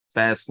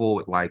 Fast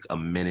forward like a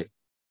minute.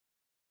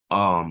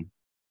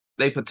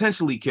 They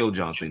potentially killed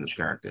John Cena's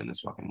character in this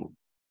fucking movie.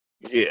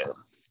 Yeah,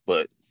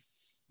 but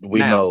we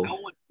know.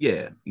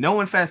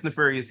 Knowing Fast and the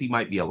Furious, he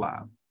might be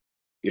alive.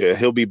 Yeah,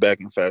 he'll be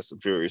back in Fast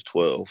and Furious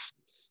 12.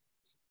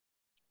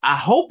 I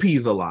hope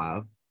he's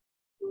alive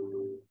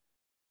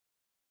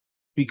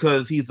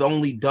because he's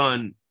only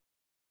done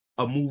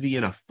a movie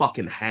and a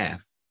fucking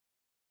half.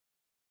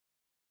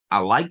 I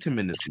liked him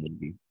in this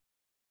movie.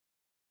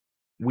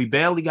 We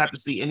barely got to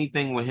see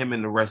anything with him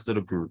and the rest of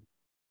the group.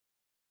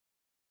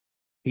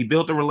 He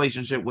built a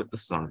relationship with the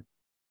son.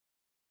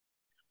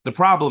 The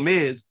problem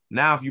is,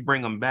 now if you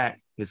bring him back,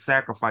 his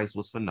sacrifice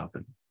was for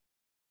nothing.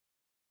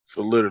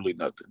 For literally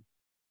nothing.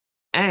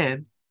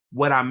 And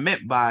what I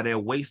meant by they're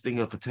wasting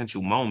a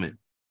potential moment,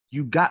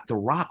 you got The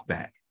Rock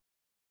back.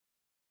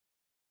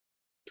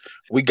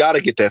 We got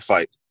to get that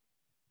fight.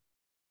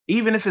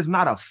 Even if it's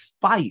not a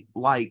fight,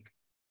 like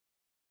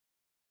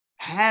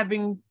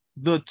having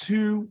the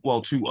two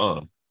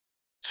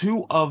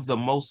of the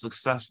most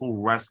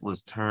successful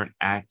wrestlers turned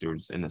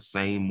actors in the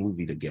same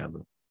movie together.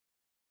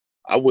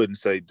 I wouldn't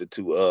say the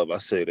two of. I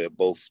say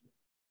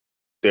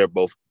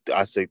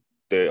I say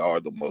they are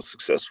the most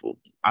successful.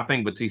 I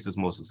think Batista's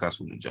more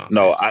successful than John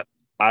Cena. No,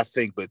 I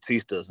think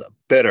Batista's a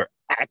better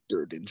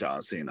actor than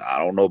John Cena. I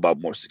don't know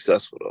about more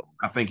successful though.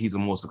 I think he's a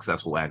more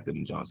successful actor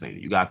than John Cena.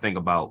 You gotta think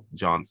about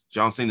John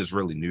Cena's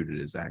really new to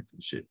this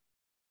acting shit.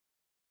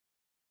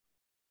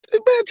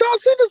 Man, John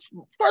Cena's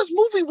first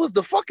movie was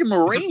the fucking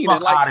Marine. Get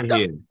the fuck out of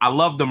here. I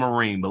love the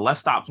Marine, but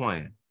let's stop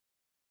playing.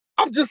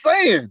 I'm just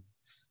saying.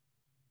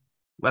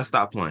 Let's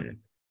stop playing.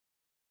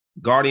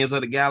 Guardians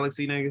of the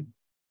Galaxy, nigga.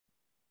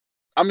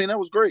 I mean, that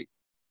was great.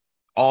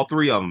 All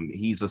three of them,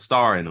 he's a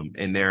star in them,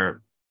 and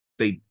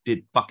they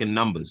did fucking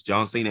numbers.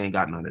 John Cena ain't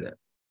got none of that.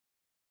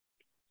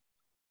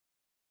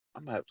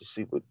 I'm gonna have to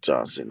see what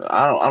John Cena.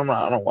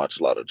 I don't watch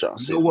a lot of John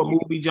Cena. You know what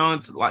movie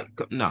John like?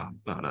 No.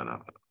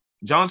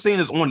 John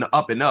Cena's on the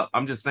up and up.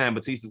 I'm just saying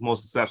Batista's more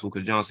successful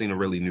because John Cena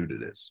really new to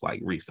this, like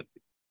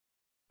recently,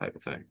 type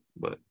of thing.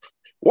 But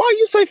why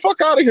you say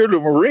fuck out of here, the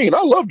Marine?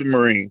 I love the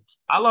Marine.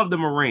 I love the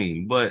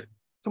Marine, but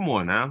come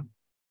on now.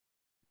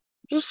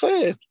 Just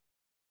saying.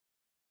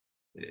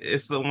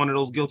 It's one of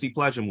those guilty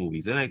pleasure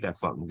movies. It ain't that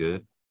fucking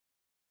good.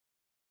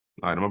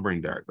 All right, I'm gonna bring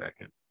Derek back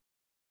in.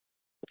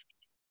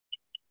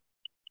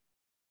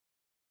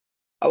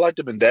 I liked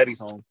him in Daddy's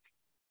Home.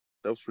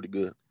 That was pretty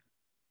good.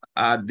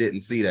 I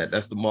didn't see that.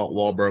 That's the Mark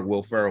Wahlberg,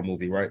 Will Ferrell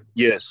movie, right?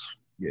 Yes.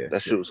 Yeah.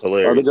 That shit was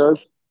hilarious. Other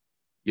guys?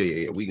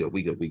 Yeah. We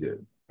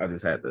good. I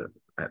just had to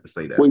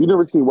say that. Wait, you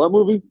never seen what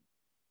movie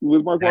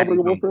with Mark Wahlberg and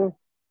Will Home. Ferrell?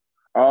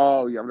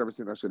 Oh yeah, I've never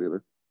seen that shit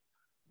either.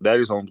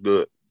 Daddy's Home's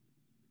good.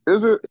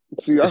 Is it?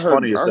 See, It's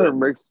funny as I heard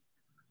mixed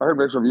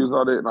reviews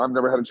on it, and I've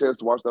never had a chance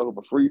to watch that whole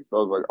for free. So I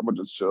was like, I'm gonna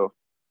just chill.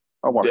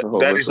 I'll watch the whole.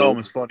 Daddy's Home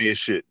is funny as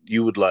shit.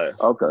 You would laugh.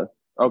 Okay.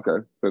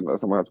 So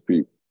that's I'm gonna have to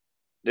peep.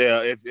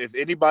 Yeah, if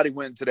anybody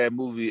went into that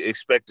movie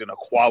expecting a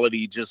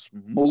quality just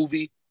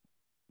movie.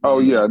 Oh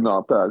yeah,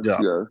 no, facts.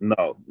 Yeah.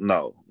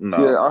 No.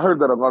 Yeah, I heard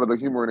that a lot of the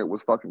humor in it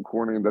was fucking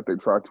corny and that they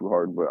tried too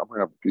hard, but I'm gonna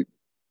have to peep.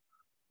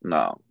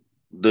 No.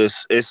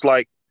 It's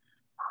like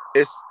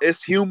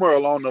it's humor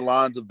along the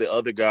lines of the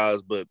other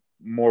guys, but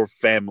more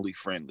family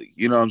friendly.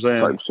 You know what I'm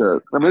saying? Type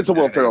shit. I mean, it's a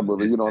Will Ferrell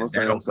movie. You know what I'm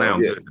saying? That don't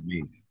sound good to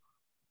me.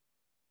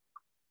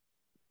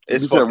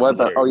 It's you said what?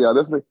 Oh hilarious. yeah,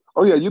 this thing.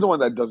 Oh yeah, you're the one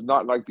that does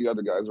not like the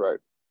other guys, right?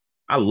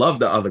 I love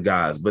the other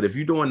guys, but if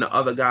you're doing the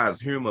other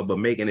guys' humor but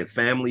making it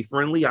family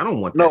friendly, I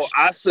don't want that. No,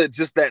 I said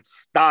just that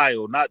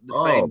style, not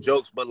the same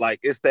jokes, but like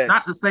it's that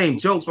not the same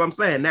jokes, but I'm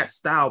saying that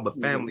style, but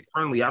family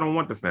friendly. I don't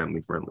want the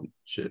family friendly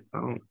shit. I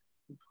don't.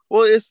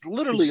 Well, it's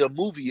literally a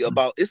movie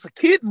about it's a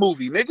kid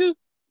movie, nigga.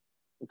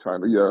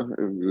 Kind of, yeah.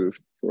 It's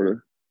sort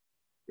of.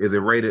 Is it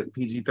rated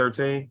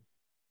PG-13?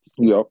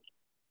 Yep.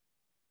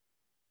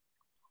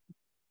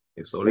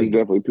 If so, It's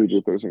definitely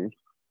PG-13.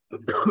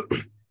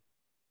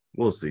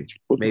 We'll see.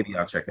 Maybe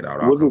I'll check it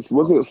out.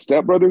 Was it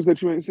Step Brothers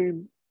that you ain't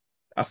seen?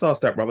 I saw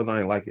Step Brothers. I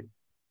ain't like it.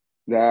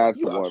 That's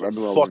you the one. I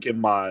know fucking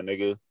mind,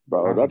 nigga.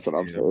 Bro, that's what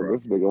I'm saying. Bro.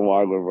 This nigga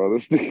Wilder, bro.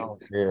 This nigga.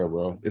 Yeah,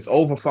 bro. It's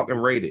over fucking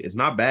rated. It's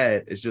not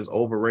bad. It's just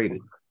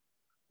overrated.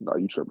 No,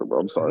 you tripping, bro.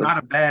 I'm sorry. It's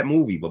not a bad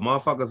movie, but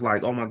motherfuckers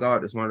like, oh my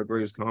God, it's one of the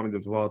greatest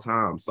comedies of all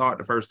time. Saw it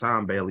the first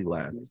time, barely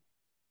laughed.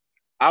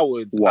 I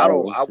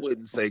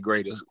wouldn't say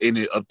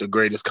any of the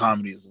greatest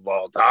comedies of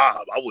all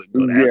time. I wouldn't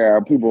go that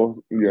far.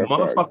 People. Yeah,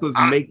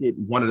 motherfuckers make it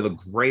one of the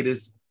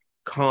greatest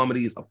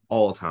comedies of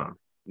all time.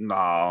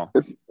 No.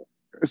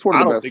 It's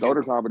one of the best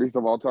stoner comedies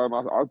of all time.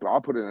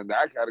 I'll put it in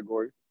that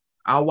category.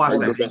 I'll watch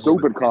that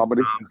stupid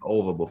comedy 10 times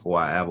over before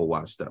I ever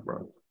watch Step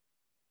Brothers.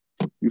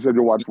 You said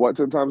you'll watch what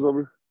 10 times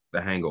over? The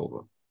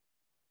Hangover.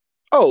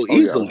 Oh,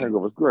 easily. Yeah,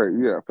 Hangover's great.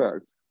 Yeah,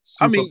 facts.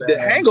 I mean, The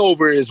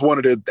Hangover is one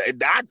of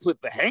I'd put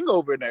The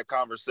Hangover in that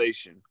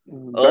conversation.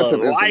 That's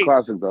an instant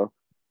classic, though.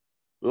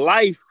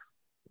 Life.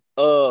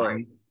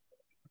 I'd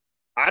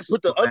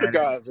put the other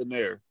guys in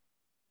there.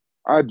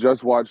 I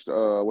just watched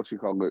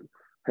Hangover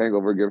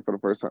again for the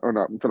first time, or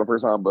not for the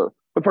first time, but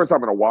the first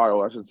time in a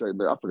while, I should say.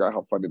 I forgot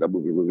how funny that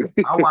movie was.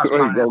 I watched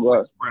Pineapple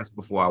Express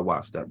before I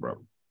watched that, bro.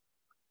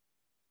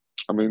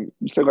 I mean,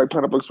 you say like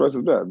Pineapple Express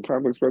is bad.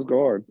 Pineapple Express go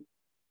hard.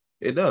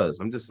 It does.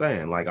 I'm just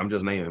saying, like, I'm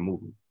just naming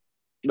movies.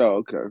 No,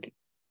 okay.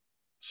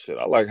 Shit,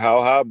 I like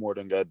How High more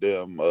than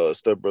goddamn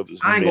Step Brothers.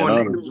 I ain't going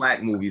to name the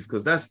black movies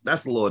because that's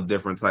a little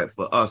different type.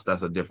 For us,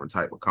 that's a different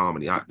type of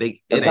comedy. How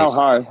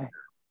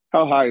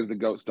High is the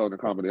GOAT stoner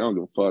comedy. I don't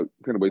give a fuck.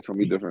 Can't wait till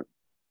me different.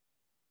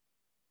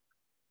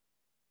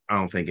 I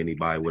don't think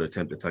anybody would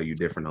attempt to tell you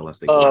different unless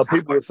they.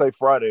 People would say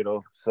Friday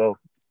though. So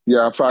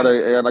yeah,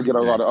 Friday, and I get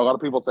a lot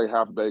of people say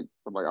Half Baked.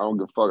 I'm like, I don't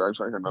give a fuck. I ain't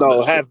trying to hear nothing.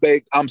 No, Half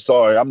Baked. I'm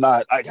sorry, I'm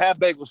not. Like Half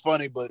Baked was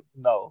funny, but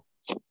no,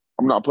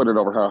 I'm not putting it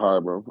over How High,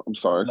 bro. I'm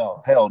sorry.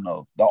 No, hell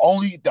no. The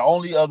only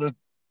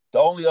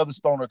other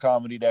stoner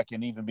comedy that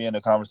can even be in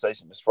the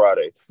conversation is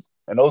Friday,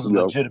 and those are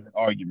legitimate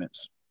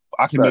arguments.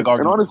 I can make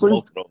arguments. And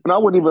honestly, and I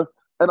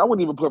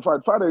wouldn't even put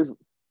Fridays.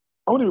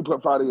 I wouldn't even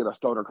put Friday in a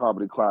stoner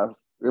comedy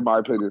class, in my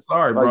opinion.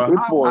 Sorry, like,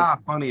 bro. How High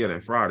funnier than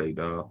Friday,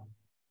 dog?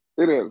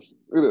 It is.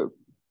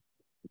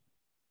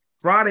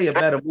 Friday a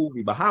better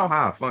movie, but How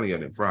High funnier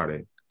than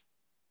Friday?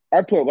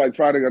 I put like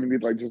Friday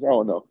underneath, like just I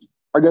don't know.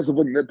 I guess if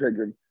we're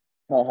nitpicking,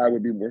 How High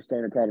would be more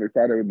stoner comedy.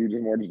 Friday would be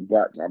just more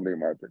black comedy, in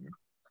my opinion.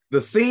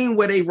 The scene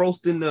where they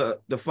roasting the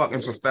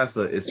fucking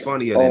professor is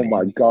funnier. Oh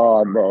my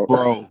god,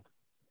 bro!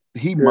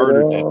 He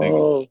murdered that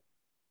nigga.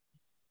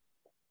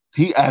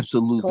 He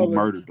absolutely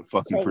murdered the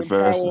fucking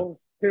professor. Powell,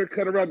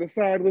 haircut around the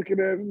side, looking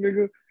at this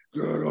nigga.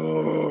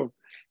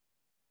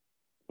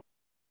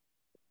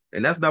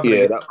 And that's nothing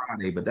against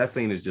Friday, but that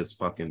scene is just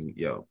fucking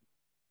Yeah.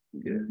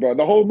 But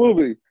the whole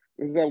movie,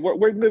 Is that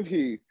where live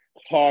he?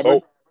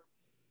 Harvard, Oh,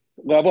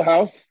 Level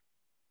House,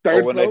 or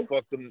third when they floor,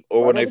 fucked them, or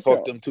right when on they the fucked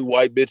couch. them two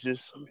white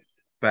bitches,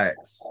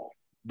 Facts.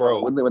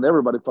 bro. When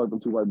everybody fucked them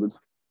two white bitches.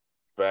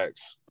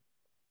 Facts.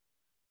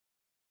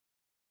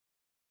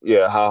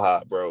 Yeah,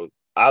 haha, bro.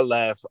 I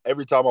laugh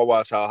every time I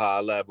watch haha.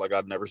 I laugh like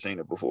I've never seen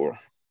it before.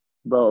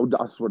 Bro,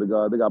 I swear to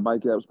God, they got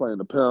Mike Epps playing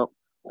the pimp.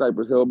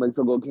 Cypress Hill makes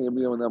a little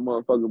cameo in that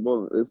motherfucking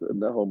book.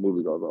 That whole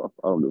movie goes off.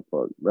 I don't give a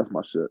fuck. That's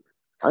my shit.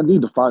 I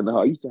need to find the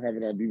hell. I used to have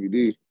it on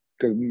DVD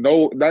because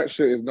no, that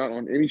shit is not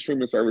on any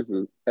streaming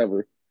services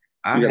ever.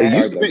 I You It gotta had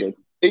used find to that be. bitch.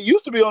 It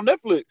used to be on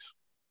Netflix.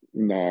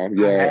 Nah, I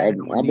yeah, had it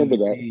I on remember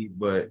that. DVD,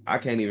 but I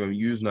can't even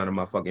use none of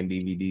my fucking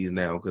DVDs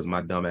now because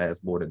my dumb ass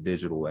bought a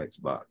digital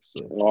Xbox.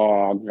 So.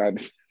 Oh God.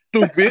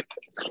 Stupid.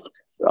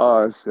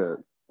 Oh shit.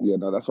 Yeah,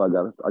 no, that's why I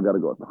gotta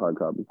go with the hard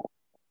copy.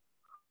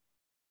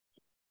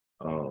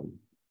 Um,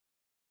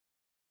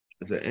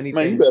 is there Man, you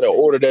anything? better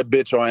order that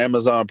bitch on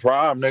Amazon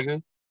Prime,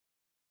 nigga.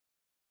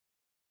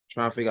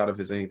 Trying to figure out if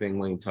there's anything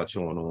we can touch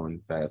on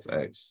Fast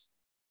X.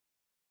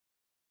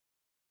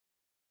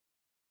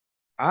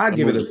 I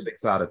give it a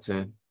 6 out of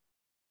 10.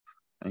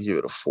 I give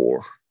it a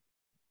 4.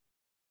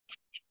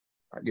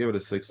 I give it a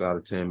 6 out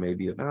of 10,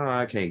 maybe. No,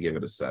 I can't give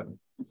it a 7.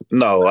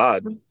 No,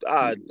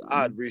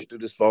 I'd reach to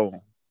this phone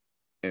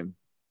and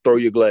throw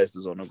your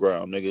glasses on the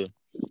ground, nigga.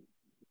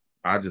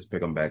 I just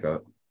pick them back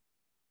up.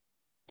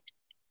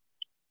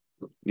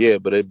 Yeah,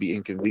 but it'd be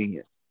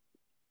inconvenient.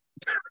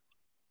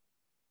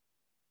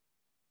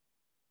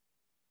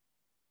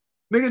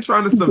 Nigga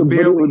trying to But it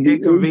severely would be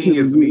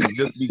inconvenience me inconvenient.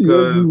 just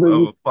because of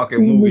a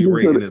fucking movie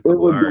rating is It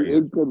would be hilarious.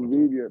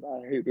 inconvenient.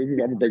 I hate this. I'm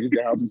gonna break into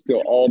your house and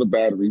steal all the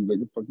batteries.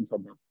 Nigga, fuck you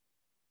talking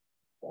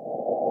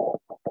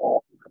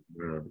about?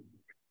 Yeah.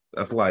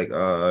 That's like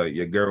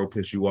your girl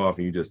piss you off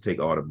and you just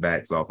take all the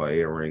backs off her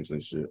earrings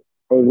and shit.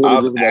 I was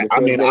literally just about to I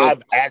say, mean, man.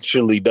 I've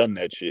actually done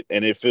that shit,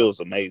 and it feels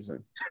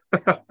amazing.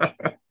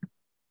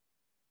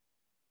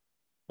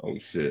 Oh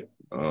shit.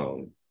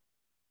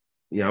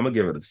 Yeah, I'm gonna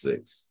give it a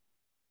 6.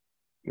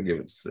 I'm gonna give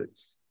it a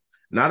 6.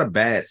 Not a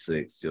bad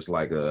 6, just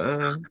like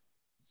a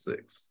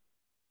 6.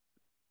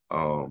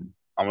 I'm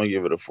gonna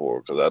give it a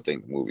 4 because I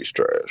think the movie's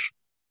trash.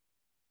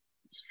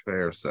 It's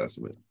fair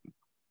assessment.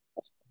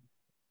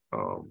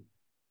 The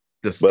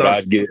But stunt,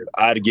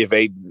 I'd give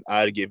 8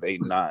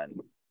 9,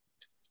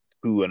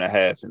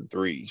 2.5, and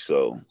 3.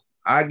 So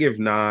I give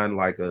 9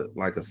 like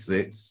a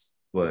 6,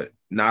 but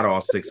not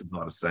all 6s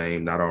are the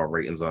same. Not all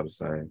ratings are the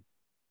same.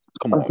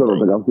 come I on, still don't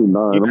bro. think I've seen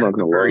nine. I'm not Fast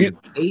gonna and lie. Furious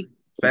 8.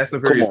 Fast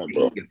and Come Furious on, 8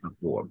 bro. gets a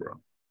 4, bro.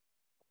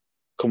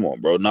 Come on,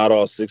 bro. Not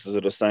all 6s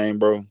are the same,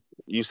 bro.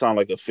 You sound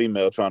like a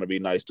female trying to be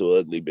nice to an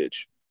ugly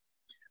bitch.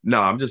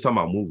 No, I'm just talking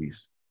about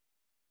movies.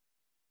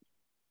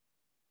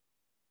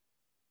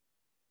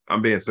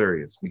 I'm being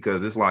serious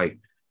because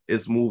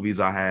it's movies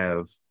I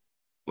have.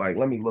 Like,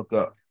 let me look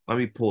up. Let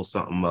me pull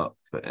something up.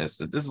 For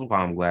instance, this is why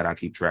I'm glad I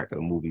keep track of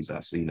the movies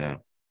I see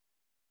now,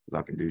 because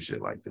I can do shit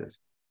like this.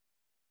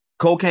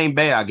 Cocaine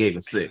Bear, I gave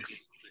a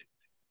 6,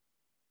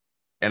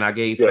 and I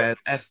gave Yeah.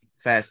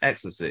 Fast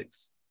X a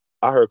 6.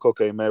 I heard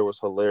Cocaine Bear was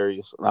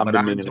hilarious. I've But been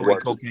I meaning to enjoy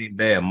watch it. Cocaine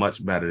Bear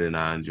much better than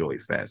I enjoy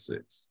Fast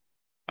 6.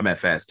 I'm at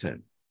Fast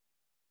 10.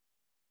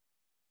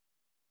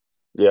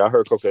 Yeah, I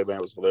heard Cocaine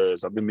Bear was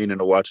hilarious. I've been meaning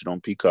to watch it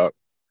on Peacock.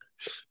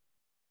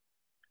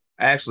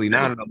 Actually,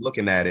 now that I'm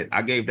looking at it,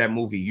 I gave that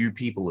movie You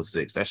People a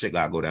 6. That shit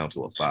gotta go down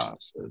to a 5.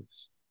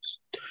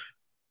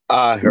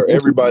 I heard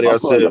everybody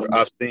I've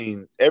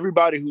seen,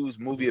 everybody whose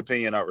movie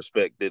opinion I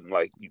respect didn't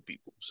like You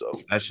People.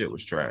 So That shit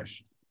was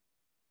trash.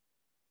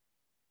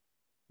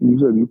 You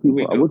said you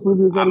people. Which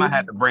movie is that? I might Again?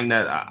 have to bring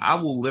that. I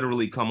will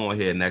literally come on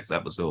here next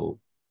episode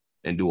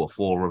and do a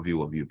full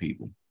review of You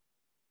People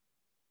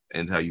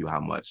and tell you how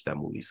much that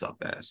movie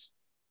sucked ass.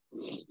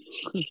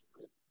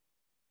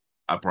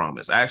 I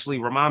promise. Actually,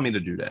 remind me to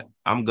do that.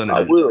 I'm gonna.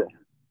 I will.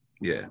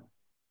 Yeah,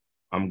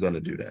 I'm gonna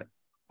do that.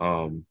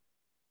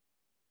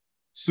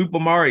 Super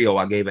Mario,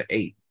 I gave it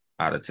 8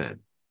 out of 10.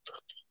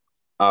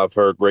 I've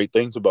heard great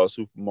things about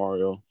Super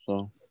Mario.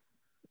 So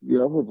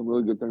Yeah, I've heard some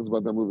really good things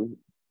about that movie.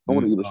 I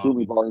want to get a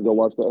streaming volume and go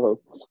watch that.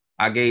 Huh?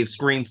 I gave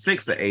Scream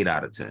 6 an 8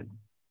 out of 10.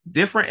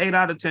 Different 8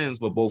 out of 10s,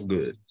 but both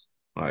good.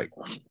 Like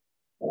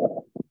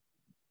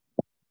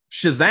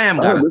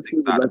Shazam got a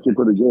 6 out of 10.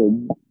 Pretty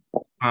good.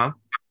 Huh?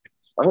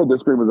 I heard this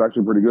Scream was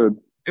actually pretty good.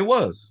 It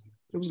was.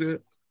 It was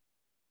good.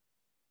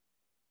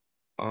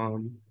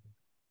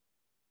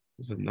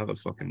 It's another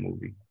fucking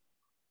movie.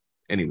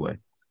 Anyway,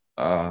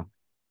 yeah,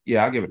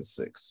 I'll give it a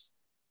 6.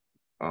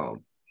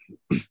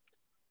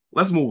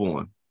 Let's move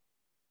on.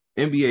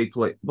 NBA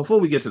play before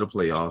we get to the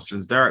playoffs,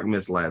 since Derek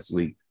missed last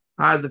week.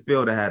 How does it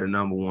feel to have the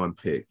number 1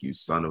 pick, you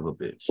son of a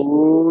bitch?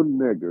 Oh,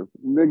 niggas.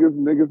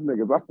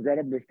 I forgot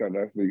I missed that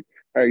last week.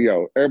 Hey,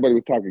 yo, everybody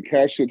was talking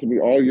cash shit to me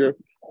all year.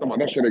 Come on,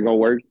 that shit ain't gonna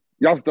work.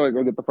 Y'all still ain't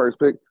gonna get the first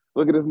pick.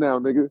 Look at us now,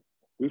 nigga.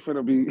 We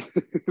finna be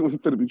we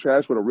finna be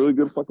trash with a really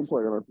good fucking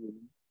player on our team.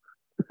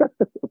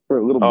 For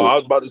a little bit. I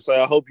was about to say,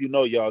 I hope you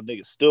know y'all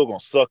niggas still gonna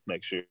suck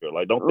next year.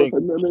 Like, don't think.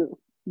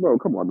 No,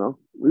 come on now.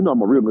 You know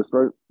I'm a realist,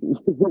 right? You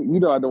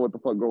know I know what the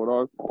fuck going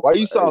on. Why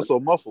you sound so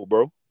muffled,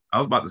 bro? I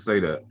was about to say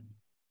that.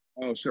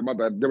 Oh shit, my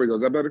bad. There we go.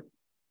 Is that better?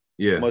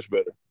 Yeah. Much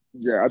better.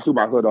 Yeah, I threw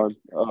my hood on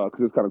because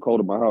it's kind of cold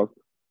in my house.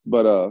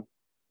 But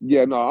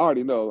yeah, no, I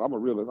already know. I'm a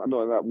realist. I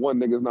know that one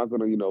nigga's not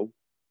gonna,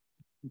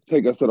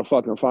 take us to the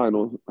fucking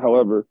finals.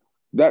 However,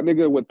 that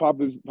nigga with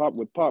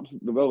Pop's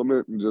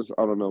development and just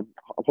I don't know.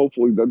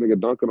 Hopefully that nigga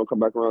Duncan will come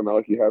back around now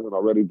like he hasn't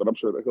already. But I'm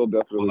sure that he'll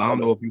definitely. Well, I don't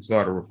know if you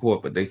saw the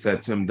report, but they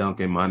said Tim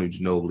Duncan, Manu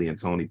Ginobili, and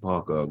Tony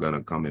Parker are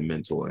gonna come and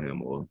mentor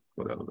him or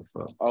whatever the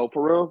fuck. Oh,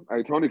 for real?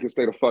 Hey, Tony can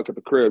stay the fuck at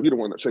the crib. He the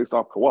one that chased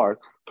off Kawhi,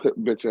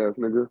 bitch ass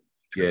nigga.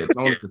 Yeah,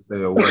 Tony can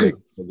stay away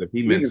because if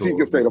he He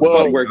can stay the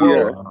Well, fuck where he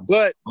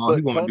at. all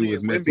he but want to do Tony is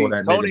and mentor Wemby,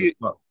 that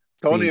nigga.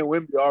 Tony and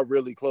Wemby are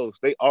really close.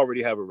 They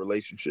already have a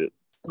relationship.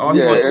 All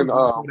he want to Yeah, do and is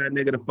mentor that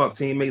nigga to fuck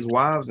teammates'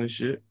 wives and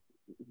shit.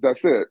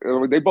 that's it. I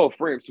mean, they both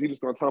friends, so he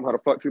just gonna tell them how to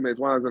fuck teammates'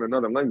 wives in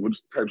another language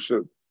type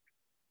shit.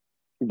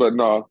 But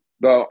no,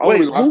 the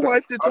only Wait, who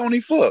wife did Tony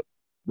fuck?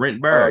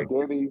 Brent Barry.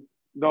 Danny.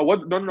 No,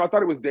 no. I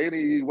thought it was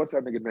Danny. What's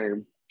that nigga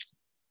name?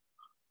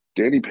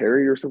 Danny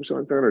Perry or some shit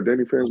like that, or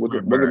Danny Perry? Was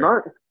it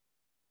not?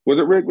 Was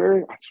it Rick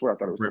Barry? I swear I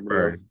thought it was Brent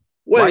somebody else. Barry.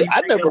 Wait,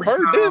 I never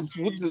heard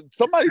this.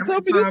 Somebody tell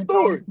me this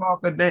story.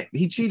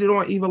 He cheated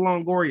on Eva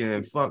Longoria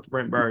and fucked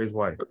Brent Barry's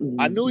wife.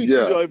 I knew he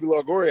cheated on Eva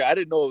Longoria. I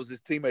didn't know it was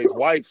his teammate's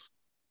wife.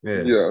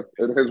 Yeah.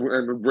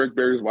 And Brent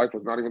Barry's wife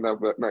was not even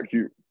that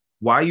cute.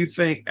 Why you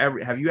think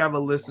have you ever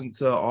listened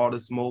to All the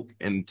Smoke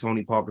and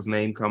Tony Parker's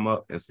name come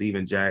up and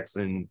Steven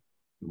Jackson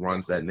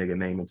runs that nigga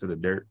name into the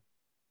dirt?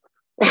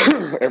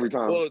 Every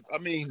time. Well, I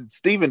mean,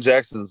 Steven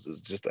Jackson's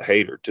is just a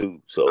hater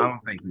too. So I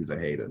don't think he's a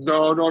hater.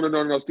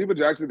 No. Steven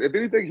Jackson, if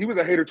anything, he was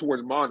a hater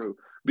towards Manu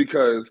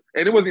because,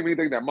 and it wasn't even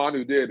anything that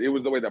Manu did. It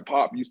was the way that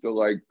Pop used to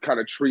like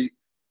kind of treat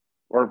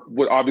or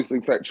would obviously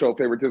show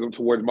favoritism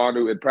towards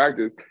Manu in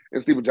practice.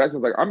 And Steven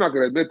Jackson's like, I'm not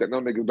going to admit that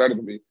no nigga's better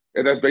than me.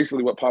 And that's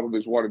basically what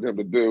Popovich wanted him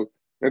to do.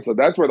 And so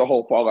that's where the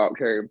whole fallout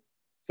came.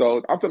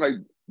 So I feel like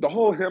the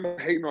whole him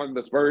hating on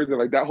the Spurs and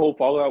like that whole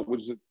fallout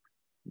was just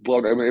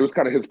blown. I mean, it was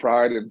kind of his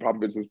pride and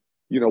Popovich's,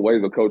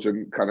 ways of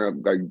coaching kind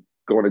of like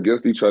going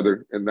against each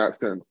other in that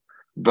sense.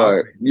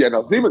 But yeah,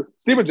 no,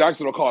 Steven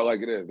Jackson will call it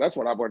like it is. That's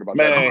what I've learned about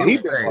that. One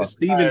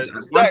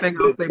thing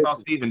I'll say about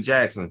Steven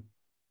Jackson,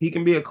 he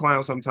can be a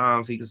clown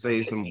sometimes. He can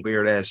say some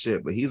weird ass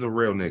shit, but he's a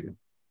real nigga.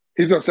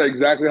 He's gonna say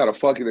exactly how the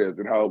fuck it is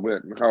and how it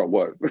went and how it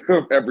was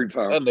every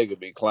time. That nigga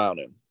be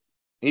clowning.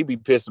 He be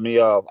pissing me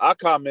off. I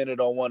commented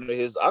on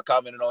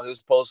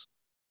his posts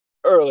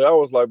earlier. I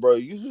was like, bro,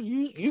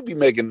 you be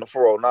making the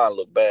 409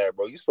 look bad,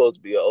 bro. You supposed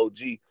to be an OG.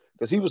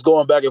 Because he was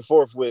going back and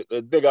forth with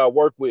a nigga I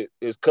work with,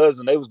 his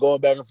cousin. They was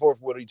going back and forth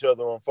with each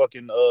other on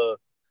fucking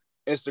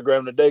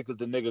Instagram today because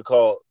the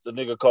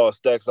nigga called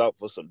Stacks out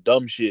for some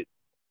dumb shit.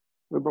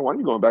 Bro, why are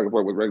you going back and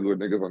forth with regular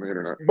niggas on the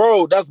internet?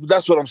 Bro,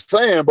 that's what I'm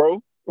saying,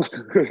 bro.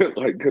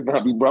 Like, could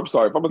not be, bro. I'm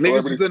sorry. If I'm a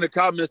niggas was in the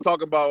comments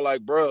talking about,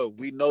 like, bro,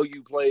 we know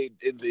you played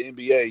in the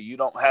NBA. You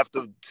don't have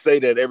to say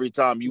that every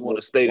time you want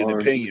to state an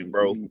opinion,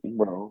 bro.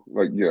 Bro,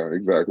 like, yeah,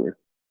 exactly.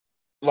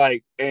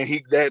 Like, and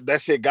that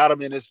shit got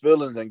him in his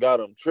feelings and got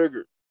him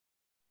triggered.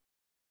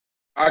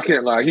 I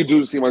can't lie. He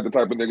do seem like the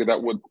type of nigga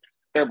that would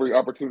every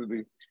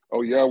opportunity.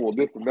 Oh yeah, well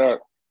this and that.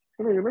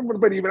 I mean,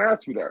 nobody even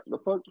asked you that. The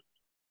fuck.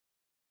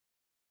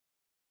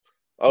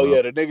 Oh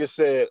yeah, the nigga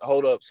said,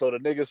 hold up. So the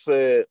nigga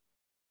said,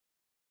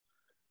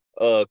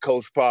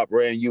 Coach Pop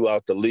ran you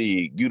out the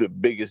league. You the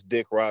biggest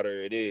dick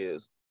rider it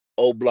is.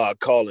 O-Block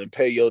calling,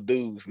 pay your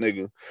dues,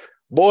 nigga.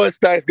 Boy,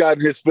 Stacks got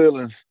in his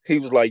feelings. He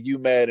was like, you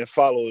mad and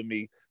following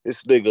me.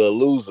 This nigga a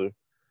loser.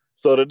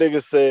 So the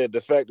nigga said,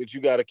 the fact that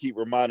you got to keep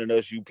reminding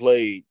us you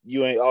played,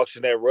 you ain't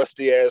auctioned that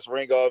rusty-ass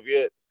ring off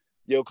yet.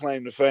 Your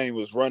claim to fame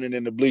was running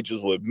in the bleachers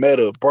with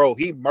Meta. Bro,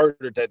 he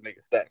murdered that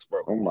nigga Stacks,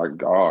 bro. Oh, my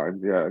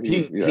God. Yeah.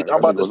 I'm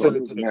about to send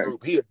it to the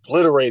group. He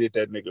obliterated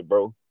that nigga,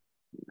 bro.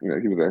 Yeah,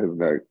 he was at his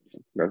neck.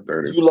 That's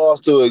dirty. You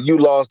lost to a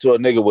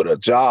nigga with a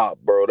job,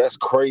 bro. That's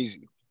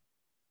crazy.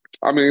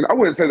 I mean, I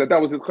wouldn't say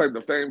that was his claim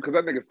to fame because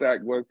that nigga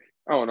Stack was,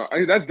 I don't know. I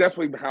mean, that's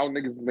definitely how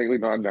niggas mainly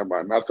know. Never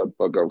mind. Not shut the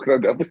fuck up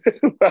because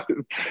that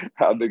is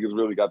how niggas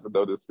really got to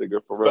know this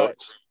nigga for real.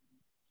 But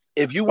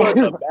if you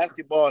wasn't a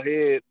basketball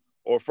head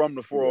or from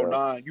the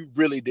 409, you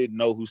really didn't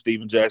know who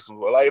Steven Jackson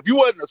was. Like, if you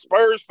wasn't a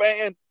Spurs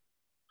fan,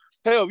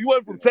 hell, if you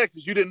wasn't from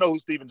Texas, you didn't know who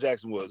Steven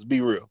Jackson was.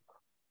 Be real.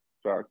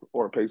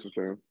 Or a Pacers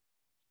fan.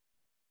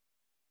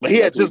 But he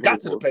had just got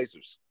to the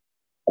Pacers.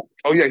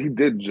 Oh, yeah, he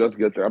did just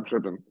get there. I'm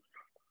tripping.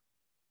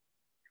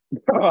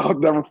 I'll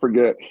never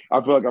forget.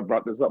 I feel like I've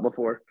brought this up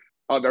before.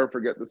 I'll never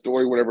forget the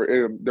story.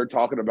 Whenever they're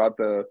talking about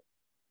the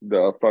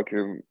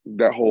fucking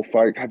that whole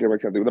fight. God damn, I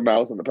can't do the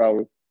mouse and the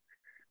palace.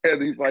 And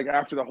he's like,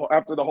 after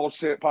the whole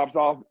shit pops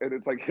off, and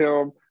it's like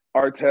him,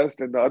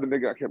 Artest, and the other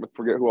nigga. I can't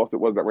forget who else it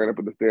was that ran up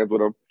in the stands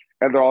with him.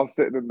 And they're all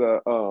sitting in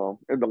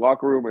the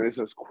locker room, and it's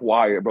just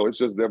quiet, bro. It's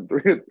just them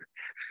three.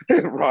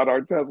 And Ron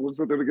Artest was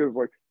sitting there again. It's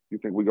like, you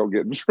think we gonna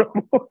get in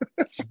trouble?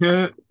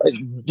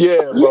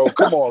 Yeah, bro.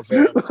 Come on,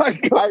 fam.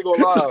 Like, I ain't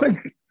gonna lie.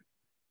 Like,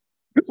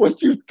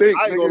 what you think?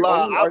 I ain't gonna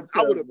lie.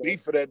 I would have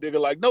beefed for that nigga.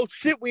 Like, no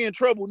shit, we in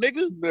trouble,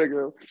 nigga.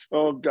 Nigga.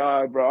 Oh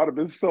God, bro. I'd have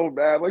been so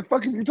mad. Like,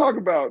 fuck is you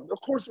talking about?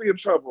 Of course we in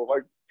trouble.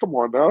 Like, Come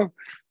on now.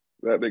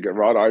 That nigga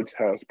Rod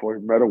Artest, boy,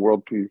 meta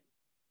world peace.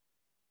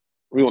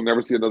 We will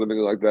never see another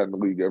nigga like that in the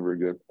league ever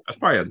again. That's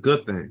probably a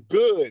good thing.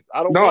 Good.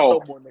 I don't want No,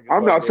 no more niggas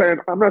I'm like not that. saying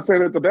I'm not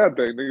saying it's a bad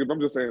thing, nigga. I'm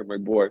just saying,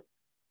 like, boy,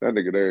 that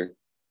nigga there.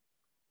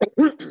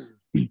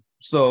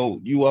 So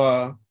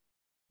you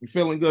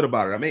feeling good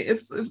about it? I mean,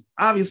 it's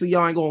obviously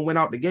y'all ain't gonna win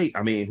out the gate.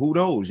 I mean, who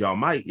knows? Y'all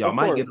might get a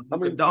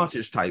Luka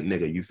Doncic type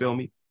nigga. You feel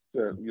me?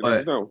 Yeah, you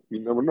never know. You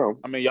never know.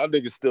 I mean, y'all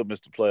niggas still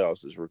missed the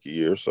playoffs this rookie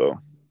year, so.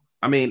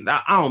 I mean,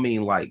 I don't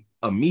mean like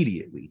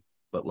immediately,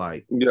 but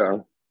like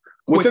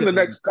within the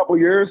next couple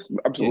years,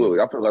 absolutely.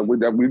 Yeah. I feel like we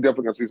definitely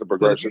gonna see some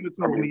progression. But if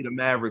you told me the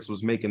Mavericks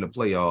was making the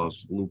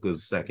playoffs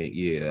Luka's second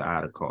year,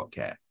 I'd have called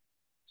cap.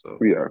 So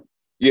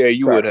yeah,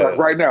 you would have.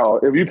 Right now,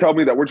 if you tell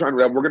me that we're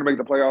gonna make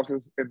the playoffs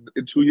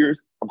in 2 years,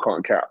 I'm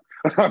calling cap.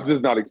 I'm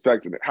just not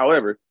expecting it.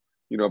 However,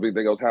 if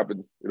anything else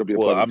happens, it'll be a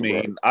pleasant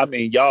surprise. I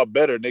mean, y'all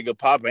better, nigga.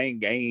 Pop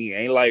ain't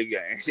like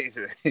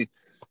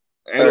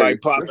like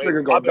Pop ain't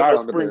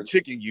no spring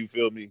chicken. You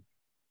feel me?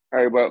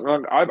 Hey, but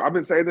I've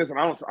been saying this, and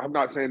I'm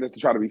not saying this to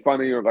try to be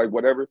funny or like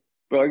whatever.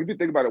 But like, if you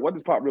think about it, what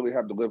does Pop really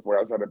have to live for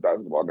outside of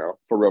basketball now?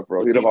 For real.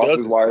 He'd have lost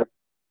his wife.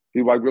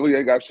 He like really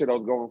ain't got shit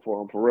else going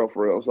for him. For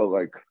real. So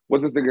like,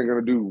 what's this nigga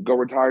gonna do? Go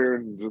retire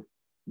and just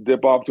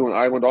dip off to an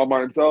island all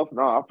by himself?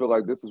 No, I feel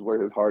like this is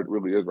where his heart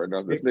really is right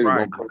now. This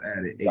nigga probably just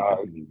added 8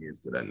 to 10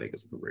 years to that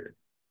nigga's career.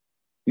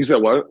 You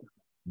said what?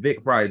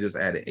 Vic probably just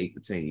added 8 to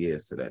 10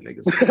 years to that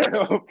nigga's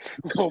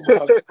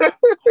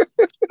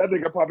That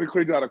nigga probably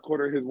cleaned out a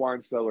quarter of his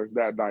wine cellar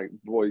that night.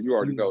 Boy, you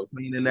already know.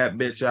 Cleaning that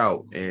bitch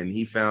out, and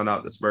he found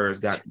out the Spurs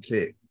got the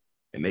pick,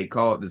 and they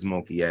called this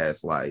monkey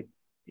ass like,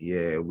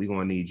 yeah, we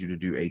gonna need you to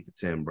do 8 to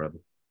 10, brother.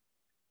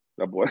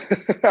 That boy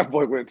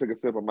went and took a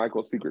sip of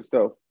Michael's secret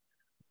stuff.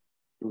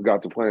 He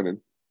got to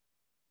planning.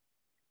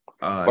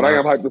 But I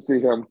am hyped to see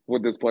him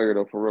with this player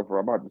though, for real.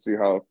 I'm hyped to see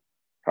how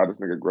this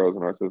nigga grows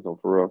in our system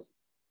for real.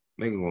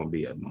 Nigga gonna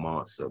be a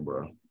monster,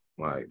 bro.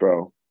 Like,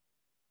 bro,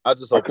 I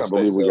can't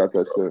believe we got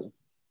that shit.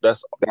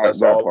 That's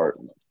that all part.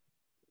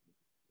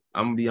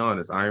 I'm gonna be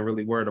honest. I ain't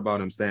really worried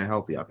about him staying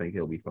healthy. I think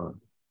he'll be fine.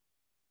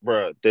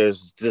 Bro,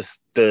 there's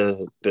just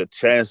the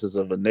chances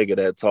of a nigga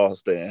that tall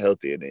staying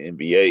healthy in the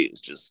NBA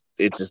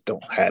it just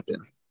don't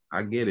happen.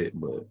 I get it,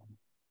 but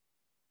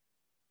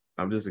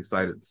I'm just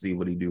excited to see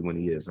what he do when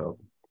he is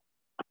healthy.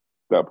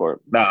 That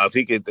part. Now, if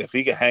he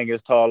could hang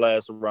his tall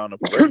ass around the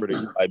perimeter,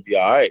 he might be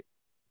all right.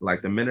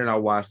 Like the minute I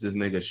watch this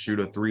nigga shoot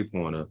a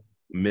 3-pointer,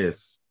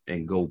 miss,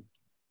 and go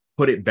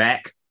put it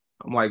back,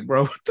 I'm like,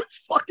 bro, what the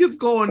fuck is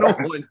going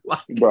on?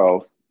 Like,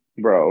 bro,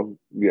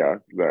 yeah,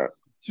 that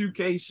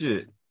 2K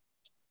shit.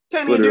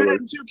 Can't even do that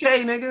in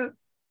 2K, nigga.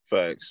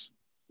 Facts.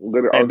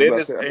 And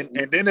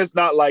then it's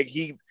not like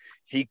he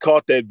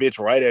caught that bitch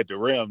right at the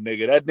rim,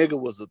 nigga. That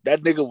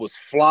nigga was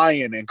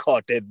flying and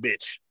caught that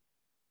bitch.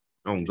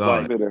 Oh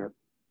God. Like,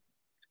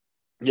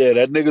 yeah,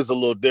 that nigga's a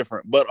little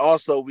different. But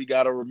also we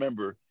gotta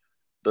remember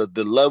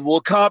the level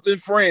of comp in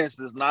France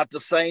is not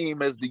the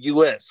same as the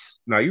US.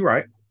 No, you're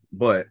right.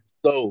 But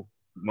so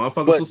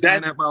motherfuckers was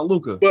saying that about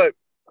Luka. But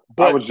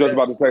I was just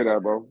about to say that,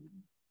 bro.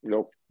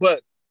 Nope.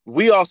 But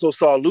we also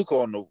saw Luka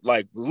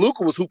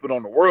Luka was hooping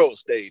on the world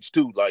stage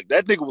too. Like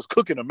that nigga was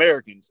cooking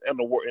Americans in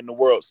the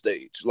world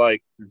stage.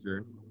 Like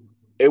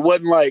it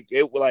wasn't like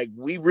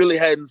we really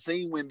hadn't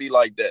seen Wemby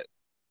like that.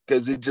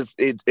 Because it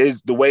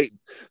is the way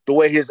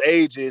his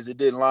age is, it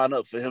didn't line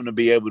up for him to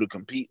be able to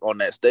compete on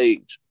that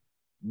stage.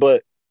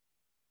 But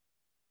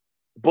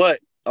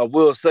I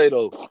will say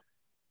though,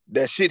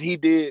 that shit he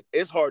did,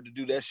 it's hard to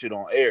do that shit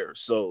on air.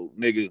 So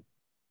nigga,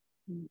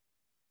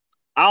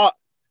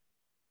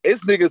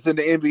 it's niggas in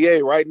the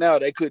NBA right now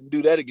that couldn't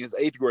do that against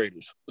 8th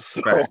graders.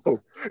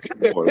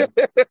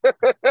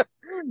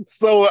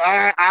 So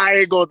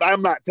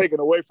I'm not taking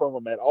away from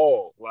him at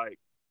all. Like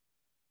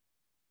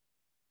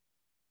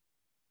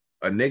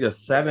a nigga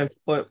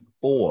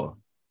 7'4",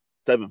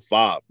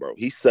 7'5", bro.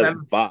 He's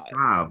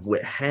 7'5"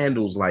 with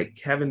handles like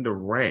Kevin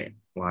Durant.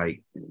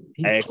 Like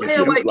he's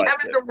playing like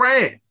Kevin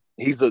Durant.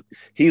 He's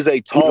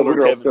a taller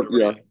Kevin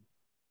Durant.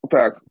 Yeah.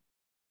 Facts.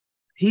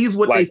 He's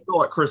what they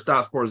thought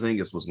Kristaps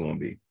Porzingis was going to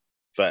be.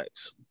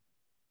 Facts.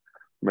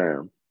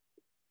 Man.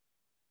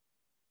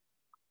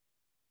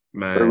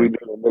 Man,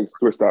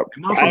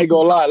 I ain't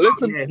gonna lie.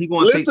 Listen, he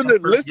gonna take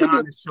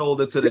his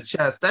shoulder to the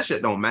chest. That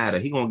shit don't matter.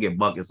 He gonna get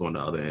buckets on the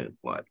other end.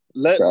 Like,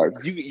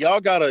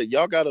 y'all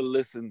gotta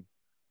listen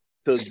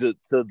to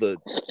the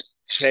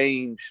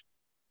change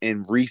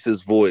in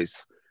Reese's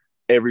voice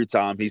every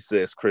time he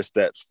says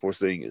Kristaps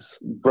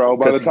Porzingis. Bro,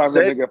 by the time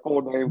that nigga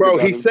full name, bro,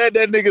 he said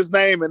that nigga's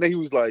name and then he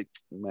was like,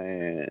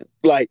 man,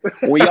 like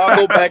when y'all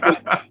go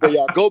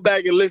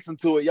back and listen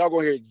to it, y'all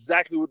gonna hear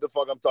exactly what the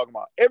fuck I'm talking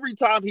about. Every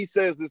time he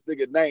says this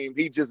nigga name,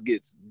 he just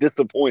gets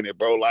disappointed,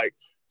 bro. Like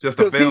just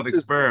a failed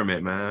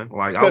experiment, man.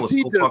 Like I was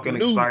so fucking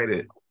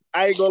excited.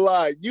 I ain't gonna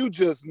lie, you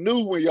just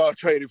knew when y'all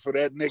traded for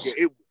that nigga,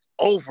 it was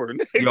over.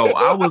 Nigga. Yo,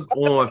 I was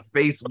on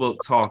Facebook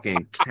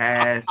talking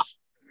cash.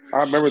 I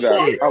remember that.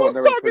 I would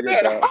never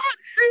forget that. Hot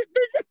shit,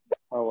 nigga.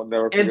 I will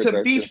never And forget to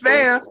that be shit.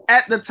 fair,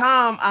 at the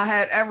time, I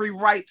had every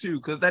right to,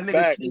 because that nigga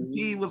Fact.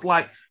 KP was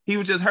like, he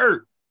was just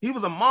hurt. He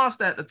was a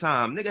monster at the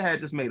time. Nigga had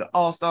just made an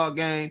all-star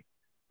game.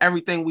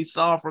 Everything we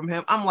saw from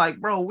him. I'm like,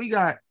 bro, we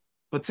got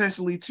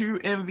potentially 2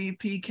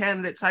 MVP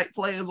candidate type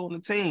players on the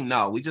team.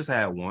 No, we just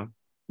had one.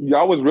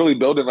 Y'all was really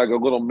building like a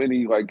little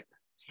mini like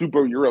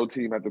super Euro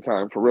team at the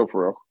time, for real,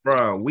 for real.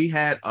 Bro, we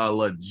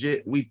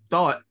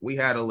thought we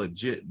had a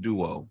legit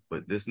duo,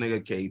 but this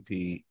nigga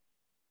KP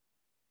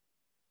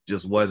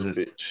just wasn't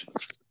Bitch.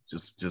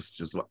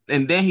 just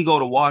and then he go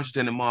to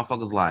Washington and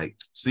motherfuckers like,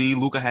 see,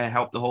 Luka had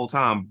helped the whole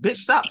time. Bitch,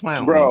 stop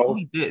playing with me. No,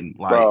 he didn't.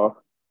 Like, bro,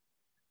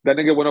 that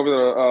nigga went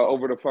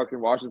over the fucking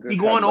Washington. He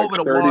going over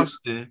to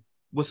Washington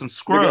with some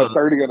scrubs.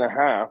 30 and a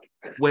half.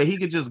 Where he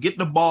could just get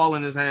the ball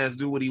in his hands,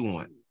 do what he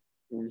want.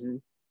 Mm-hmm.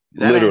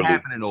 That ain't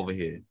happening over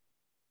here.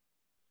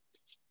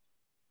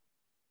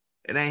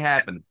 It ain't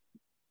happening.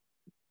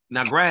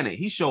 Now, granted,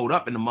 he showed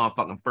up in the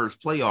motherfucking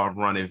first playoff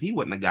run. If he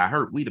wouldn't have got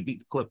hurt, we'd have beat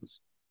the Clippers.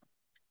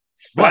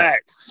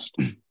 Facts.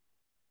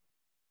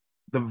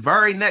 The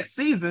very next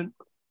season,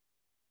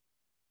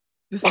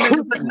 this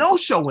nigga's a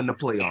no-show in the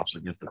playoffs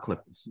against the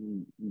Clippers.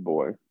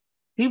 Boy.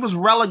 He was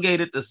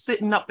relegated to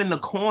sitting up in the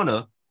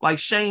corner like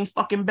Shane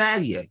fucking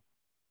Battier.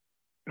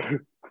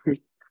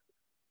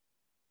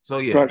 So,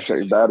 yeah. Not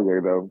Shane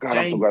Battier, though. God,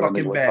 I'm so Shane glad that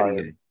fucking nigga Battier.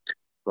 retired.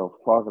 So,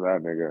 fuck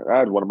that nigga.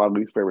 That's one of my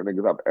least favorite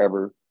niggas I've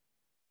ever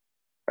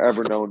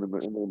known in the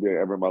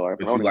NBA ever in my life.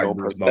 But I don't you like even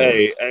know Bruce him Bowen.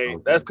 Hey, Okay.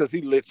 that's because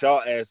he lit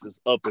y'all asses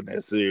up in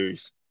that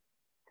series.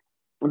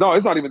 No,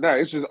 it's not even that.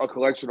 It's just a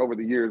collection over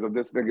the years of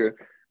this nigga.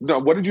 No,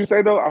 what did you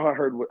say though? I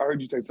heard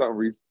you say something,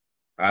 Reese.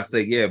 I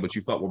say yeah, but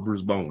you fuck with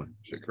Bruce Bowen.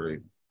 Shit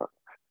crazy.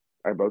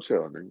 Hey, bro,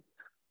 chill, nigga.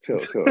 Chill.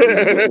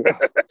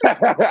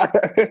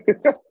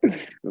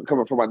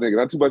 Coming from my nigga.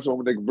 Not too much on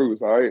my nigga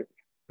Bruce, all right?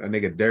 That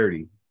nigga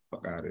dirty.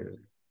 Fuck out of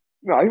here.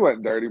 No, he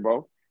wasn't dirty,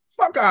 bro.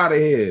 Fuck out of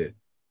here.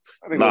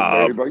 I think he was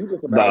dirty, bro. You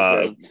just some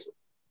ass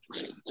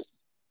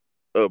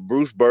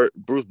Bruce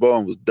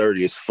Bowen was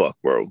dirty as fuck,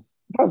 bro.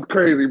 That's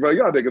crazy, bro.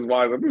 Y'all niggas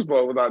wild. Bruce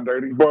Bowen was not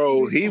dirty.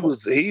 Bro, he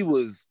was dirtier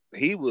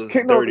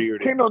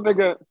than no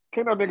nigga.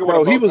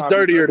 Bro, he was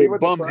dirtier than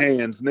bum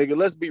hands, nigga.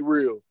 Let's be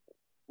real.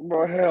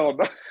 Bro, hell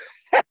no.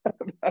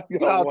 You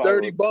know how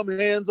dirty bum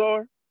hands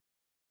are?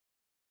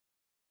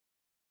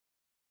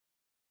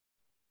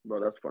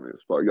 Bro, that's funny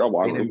as fuck. Y'all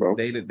wild, bro.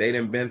 They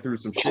done been through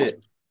some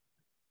shit.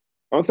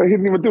 I'm saying he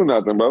didn't even do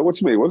nothing, bro. What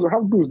you mean?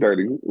 How Bruce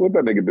dirty? What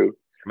that nigga do?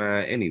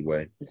 Man,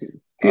 anyway.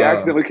 He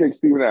accidentally kicked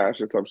Steve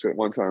Nash or some shit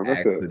one time.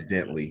 That's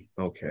accidentally.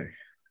 It. Okay.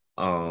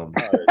 All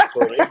right, so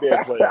the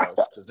NBA playoffs,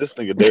 because this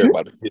nigga there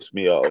about to piss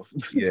me off.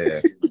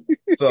 Yeah.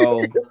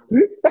 So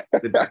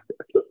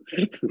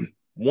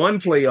one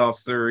playoff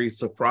series,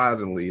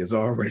 surprisingly, is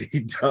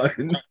already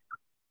done.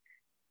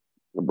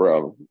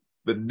 Bro.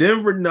 The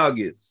Denver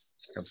Nuggets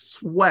have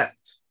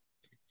swept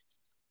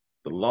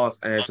the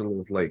Los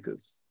Angeles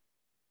Lakers.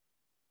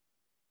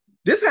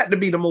 This had to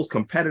be the most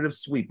competitive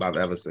sweep I've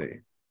ever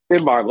seen.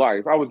 In my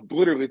life. I was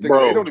literally thinking,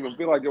 it don't even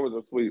feel like it was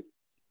a sweep.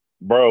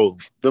 Bro,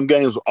 them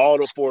games, all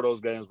the 4 of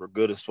those games were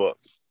good as fuck.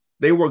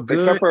 They were good.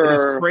 Except for, and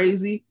it's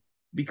crazy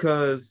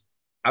because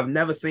I've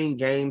never seen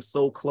games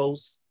so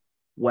close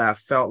where I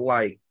felt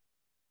like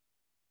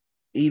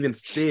even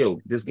still,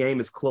 this game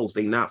is close.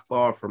 They're not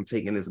far from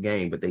taking this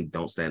game, but they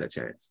don't stand a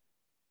chance.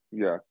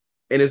 Yeah.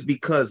 And it's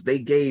because they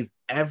gave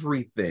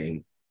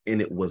everything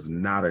and it was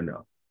not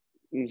enough.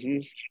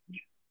 Mm-hmm.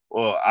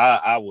 Well,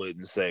 I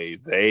wouldn't say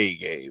they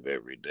gave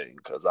everything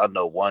because I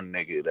know one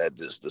nigga that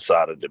just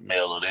decided to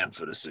mail it in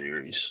for the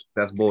series.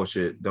 That's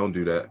bullshit. Don't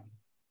do that.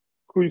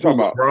 Who you talking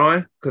about?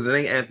 LeBron? Because it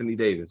ain't Anthony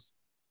Davis.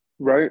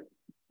 Right?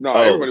 No,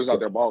 everybody was out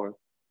there balling.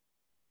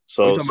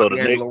 So the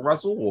D'Angelo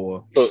Russell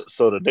or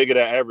so the nigga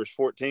that averaged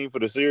 14 for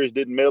the series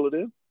didn't mail it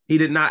in? He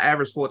did not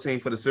average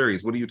 14 for the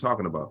series. What are you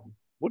talking about?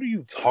 What are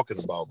you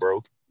talking about,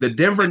 bro? The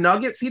Denver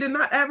Nuggets, he did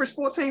not average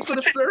 14 for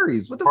the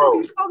series. What the fuck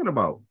are you talking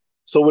about?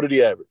 So what did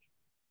he average?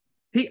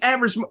 He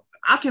averaged,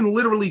 I can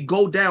literally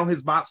go down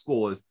his box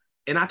scores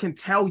and I can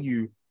tell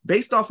you,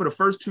 based off of the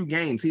first 2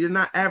 games, he did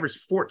not average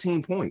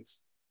 14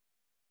 points.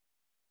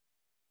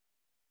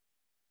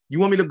 You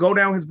want me to go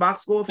down his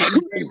box score for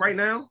each game right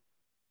now?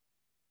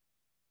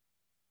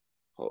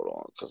 Hold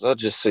on, because I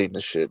just seen the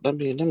shit. Let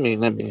me.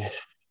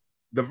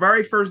 The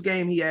very first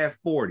game, he had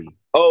 40.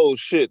 Oh,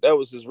 shit. That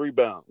was his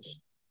rebounds.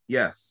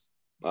 Yes.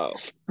 Oh.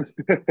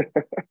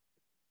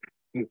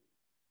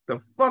 The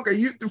fuck are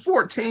you?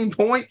 14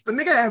 points? The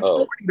nigga had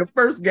 40 the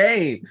first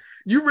game.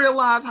 You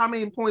realize how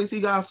many points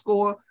he got to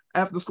score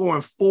after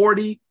scoring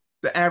 40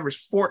 to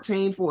average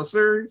 14 for a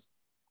series?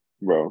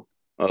 Bro.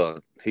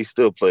 He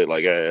still played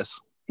like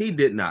ass. He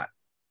did not.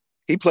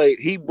 He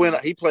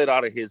played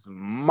out of his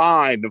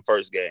mind the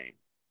first game.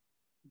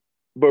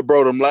 But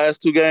bro, them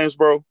last 2 games,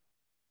 bro.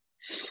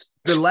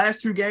 The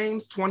last 2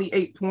 games,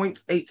 28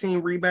 points,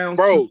 18 rebounds.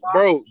 Bro.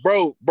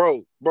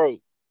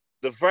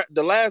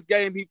 The last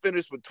game he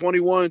finished with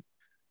 21.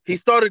 He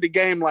started the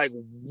game like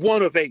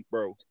 1 of 8,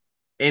 bro.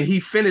 And he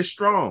finished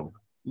strong.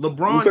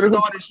 LeBron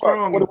started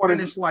strong and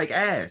finished like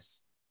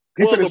ass.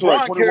 He Well, finished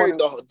what, 21?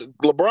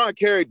 LeBron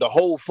carried the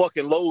whole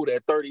fucking load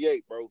at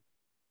 38, bro.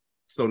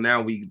 So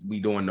now we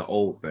doing the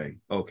old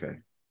thing. Okay.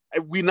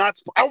 Are we not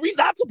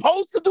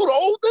supposed to do the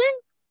old thing?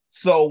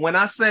 So when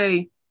I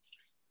say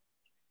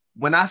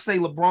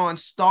LeBron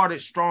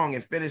started strong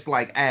and finished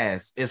like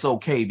ass, it's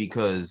okay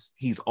because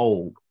he's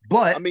old.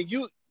 But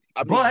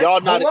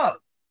y'all not.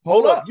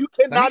 Hold up. You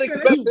cannot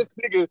expect this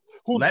nigga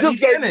who just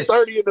gave you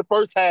 30 in the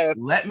first half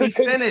to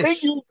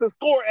continue to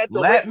score at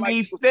the rate like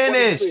he was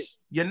 26.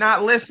 You're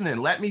not listening.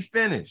 Let me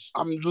finish.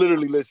 I'm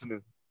literally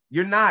listening.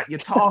 You're not. You're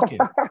talking.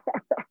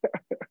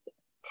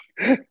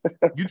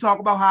 You talk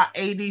about how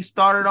AD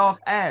started off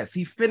ass.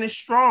 He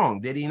finished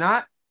strong, did he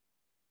not?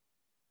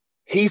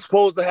 He's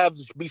supposed to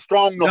be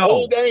strong the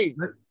whole game.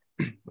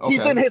 Okay. He's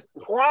in his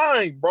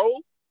prime, bro.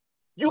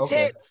 You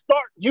can't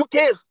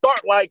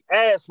start like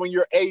ass when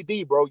you're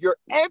AD, bro. You're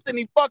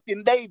Anthony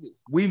fucking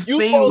Davis. We've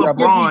seen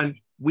LeBron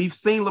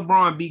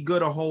be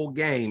good a whole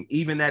game,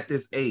 even at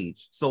this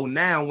age. So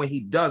now when he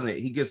doesn't,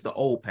 he gets the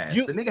old pass.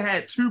 The nigga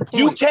had 2 points.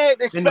 You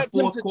can't expect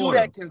him to quarter. do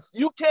that.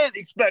 You can't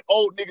expect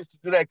old niggas to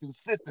do that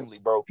consistently,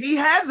 bro. He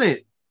hasn't.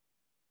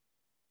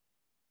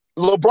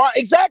 LeBron,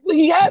 exactly.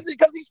 He hasn't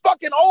because he's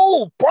fucking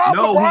old.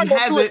 LeBron he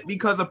hasn't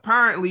because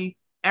apparently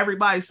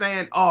everybody's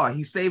saying, oh,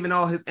 he's saving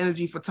all his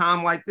energy for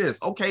time like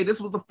this. Okay, this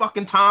was a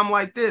fucking time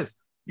like this.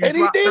 You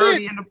dropped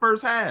 30 in the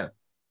first half.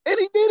 And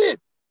he did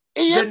it.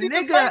 He emptied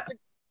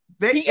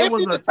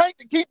the tank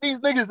to keep these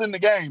niggas in the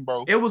game,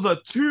 bro. It was a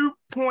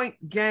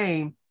 2-point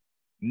game,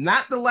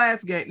 not the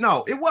last game.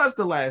 No, it was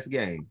the last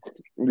game.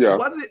 Yeah.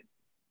 Was it?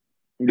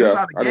 Yeah. It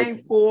was either game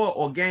 4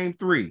 or game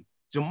 3.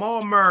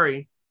 Jamal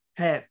Murray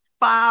had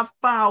 5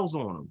 fouls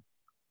on him.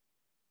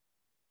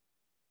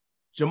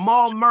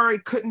 Jamal Murray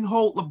couldn't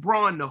hold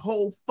LeBron the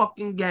whole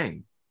fucking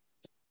game.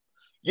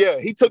 Yeah,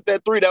 he took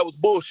that 3. That was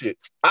bullshit.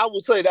 I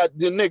would say that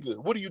the nigga,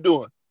 what are you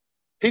doing?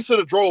 He should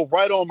have drove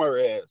right on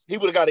Murray's ass. He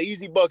would have got an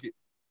easy bucket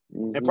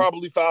and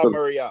probably fouled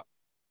Murray out.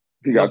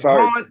 He got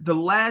LeBron, tired. The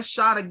last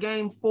shot of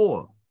game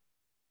 4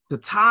 to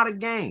tie the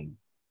game,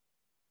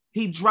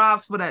 he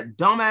drives for that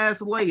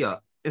dumbass layup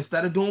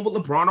instead of doing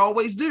what LeBron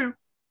always do,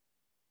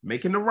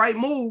 making the right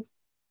move.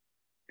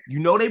 You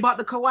know they about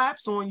to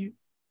collapse on you.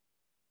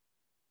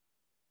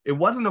 It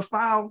wasn't a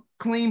foul,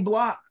 clean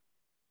block.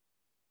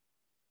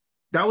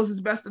 That was his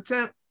best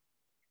attempt.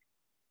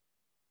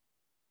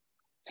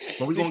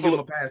 But we're going to give him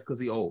a pass because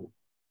he's old.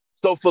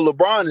 So for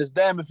LeBron, it's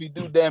damn if he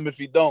do, damn if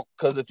he don't.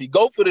 Because if he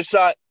go for the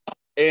shot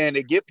and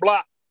it get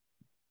blocked,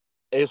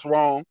 it's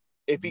wrong.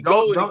 If he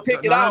go and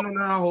pick it out.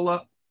 No, hold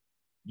up.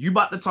 You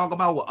about to talk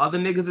about what other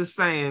niggas is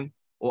saying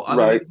or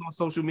other niggas on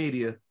social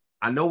media.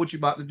 I know what you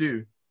about to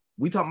do.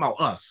 We talking about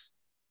us.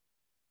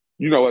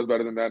 You know what's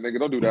better than that, nigga.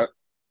 Don't do that.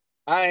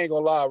 I ain't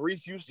gonna lie,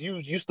 Reese.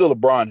 You still a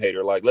Bron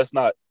hater. Like, let's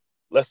not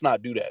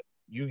do that.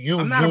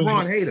 I'm not a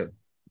Bron hater.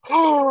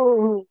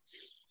 You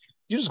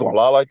just gonna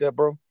lie like that,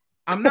 bro?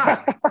 I'm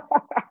not.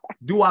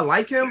 Do I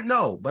like him?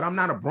 No, but I'm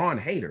not a Bron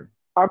hater.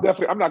 I'm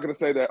not gonna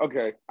say that.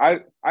 Okay,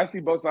 I see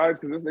both sides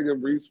because this nigga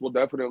Reese will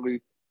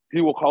definitely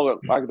will call it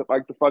like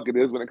the fuck it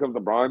is when it comes to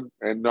Bron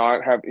and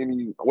not have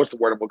any what's the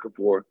word I'm looking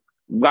for?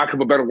 Lack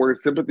of a better word,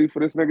 sympathy for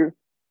this nigga.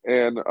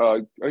 And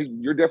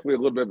you're definitely a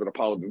little bit of an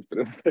apologist for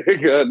this thing.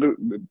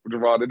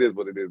 Jerron, it is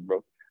what it is,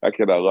 bro. I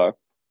cannot lie.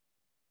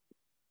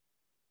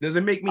 Does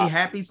it make me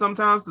happy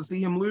sometimes to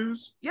see him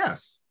lose?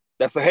 Yes.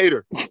 That's a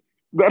hater.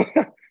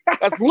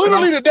 That's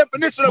literally the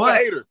definition of a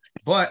hater.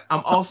 But I'm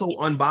also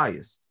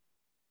unbiased.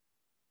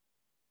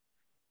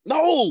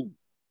 No.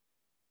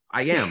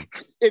 I am.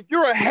 If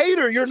you're a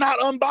hater, you're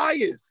not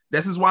unbiased.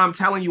 This is why I'm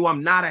telling you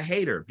I'm not a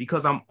hater,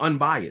 because I'm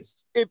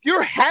unbiased. If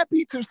you're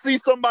happy to see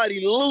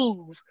somebody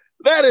lose,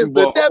 that is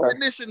the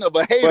definition of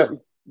a hater.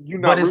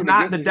 But it's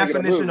not the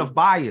definition of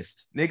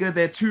biased, nigga.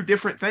 They're two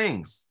different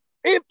things.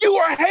 If you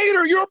are a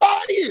hater, you're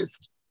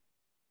biased.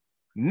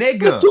 Nigga.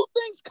 The two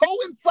things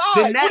coincide.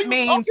 Then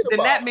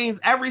that means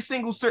every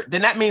single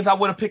then that means I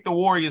would have picked the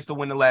Warriors to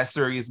win the last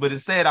series, but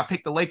instead I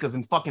picked the Lakers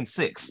in fucking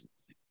 6.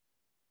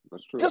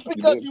 That's true. Just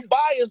because you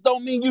biased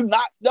don't mean you're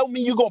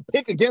gonna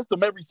pick against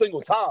them every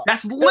single time.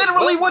 That's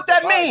literally what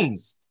that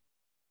means.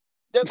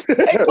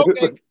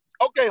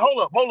 Okay,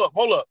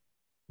 hold up.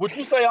 Would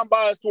you say I'm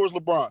biased towards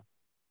LeBron?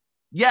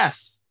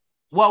 Yes.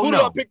 Well, Who no.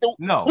 Did I pick to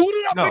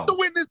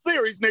win this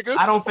series, nigga?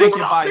 I don't think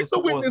you're biased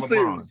towards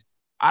LeBron.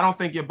 I don't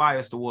think you're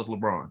biased towards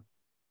LeBron.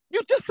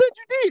 You just said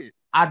you did.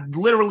 I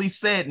literally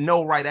said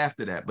no right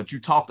after that, but you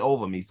talked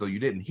over me, so you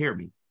didn't hear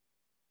me.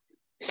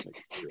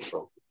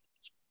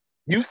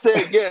 You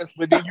said yes,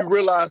 but then you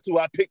realized who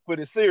I picked for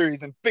the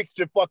series and fixed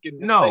your fucking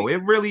mistake. No,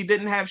 it really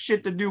didn't have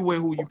shit to do with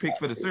who you picked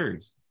for the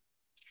series.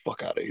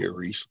 Fuck out of here,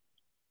 Reese.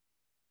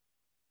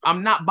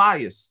 I'm not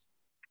biased.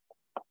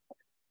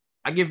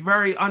 I give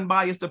very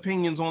unbiased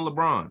opinions on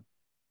LeBron.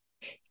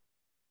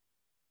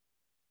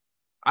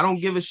 I don't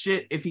give a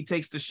shit if he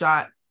takes the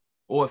shot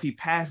or if he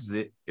passes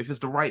it. If it's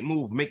the right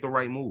move, make the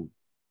right move.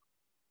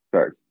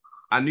 Thanks.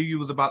 I knew you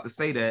was about to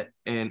say that,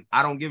 and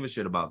I don't give a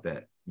shit about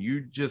that.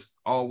 You just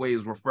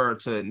always refer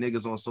to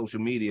niggas on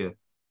social media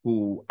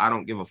who I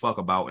don't give a fuck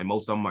about, and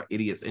most of them are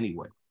idiots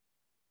anyway.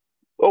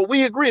 Oh,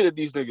 we agree that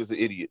these niggas are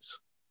idiots.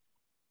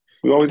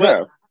 We always But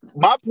have.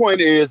 my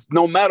point is,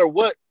 no matter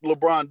what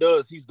LeBron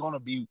does, he's gonna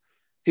be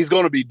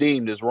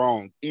deemed as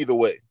wrong either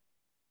way.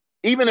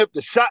 Even if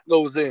the shot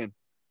goes in,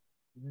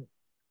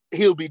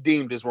 he'll be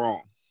deemed as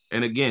wrong.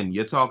 And again,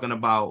 you're talking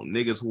about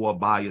niggas who are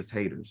biased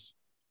haters.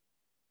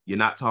 You're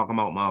not talking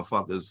about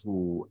motherfuckers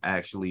who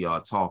actually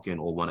are talking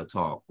or want to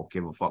talk or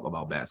give a fuck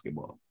about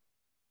basketball.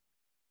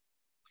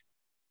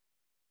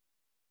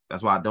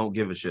 That's why I don't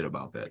give a shit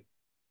about that.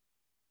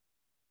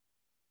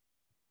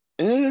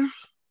 Yeah.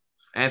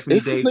 Anthony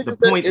Davis.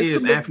 The point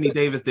is, Anthony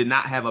Davis did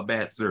not have a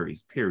bad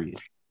series. Period.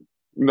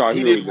 No,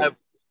 he didn't have.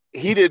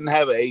 He didn't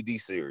have an AD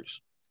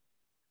series.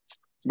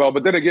 Well,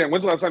 but then again,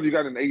 when's the last time you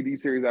got an AD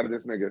series out of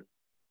this nigga?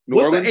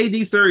 What's the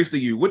AD series to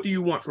you? What do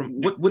you want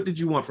from what did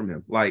you want from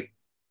him? Like,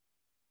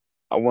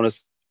 I want to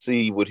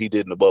see what he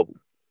did in the bubble.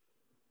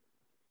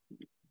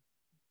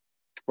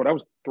 Well, that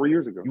was 3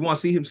 years ago. You want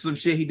to see him some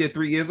shit he did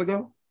 3 years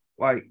ago?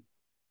 Like,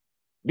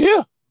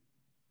 yeah.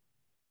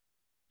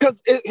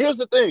 Because here's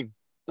the thing.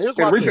 In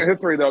recent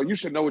history, though, you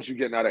should know what you're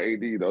getting out of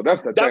AD, though.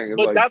 That's the thing.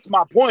 But that's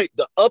my point.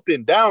 The up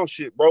and down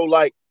shit, bro.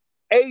 Like,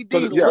 AD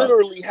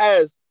literally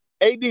has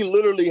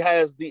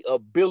the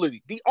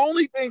ability. The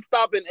only thing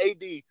stopping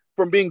AD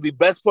from being the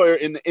best player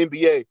in the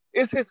NBA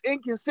is his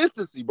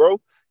inconsistency, bro.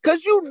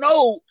 Because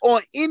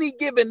on any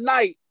given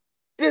night,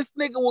 this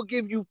nigga will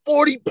give you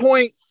 40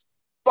 points,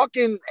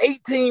 fucking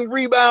 18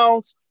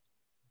 rebounds,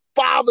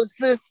 5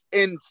 assists,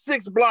 and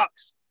 6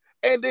 blocks.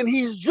 And then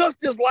he's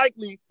just as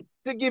likely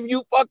to give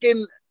you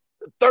fucking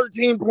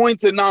 13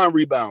 points and 9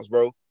 rebounds,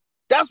 bro.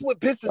 That's what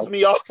pisses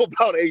me off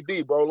about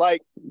AD, bro.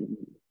 Like,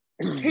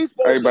 he's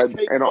supposed to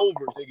take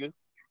over, nigga.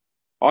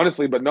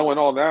 Honestly, but knowing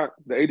all that,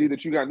 the AD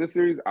that you got in this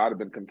series, I'd have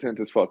been content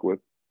as fuck with.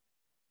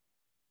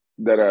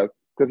 That ass.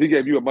 Because he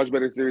gave you a much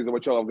better series than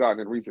what y'all have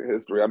gotten in recent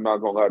history. I'm not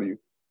going to lie to you.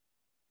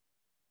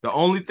 The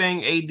only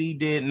thing AD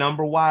did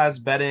number-wise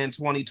better in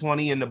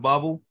 2020 in the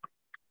bubble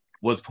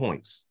was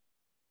points.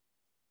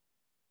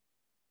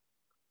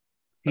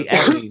 He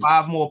averaged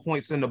 5 more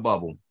points in the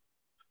bubble.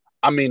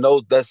 I mean,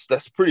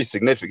 that's pretty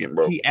significant,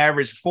 bro. He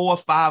averaged 4 or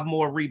 5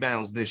 more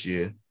rebounds this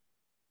year.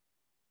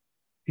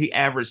 He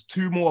averaged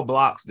 2 more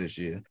blocks this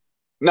year.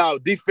 Now,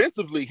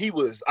 defensively, he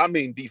was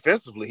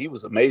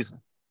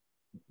amazing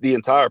the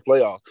entire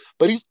playoffs.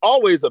 But he's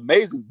always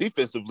amazing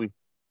defensively.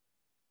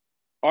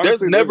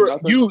 Honestly,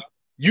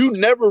 you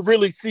never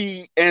really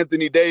see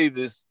Anthony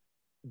Davis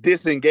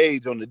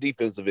disengage on the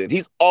defensive end.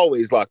 He's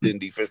always locked in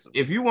defensively.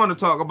 If you want to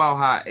talk about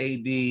how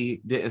AD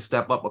didn't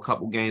step up a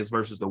couple games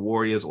versus the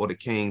Warriors or the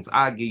Kings,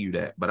 I give you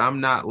that. But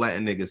I'm not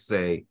letting niggas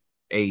say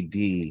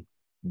AD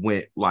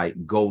went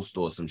like ghost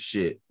or some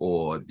shit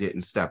or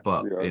didn't step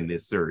up in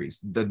this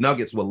series. The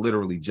Nuggets were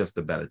literally just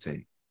the better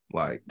team.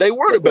 Like, they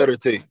were the better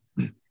team.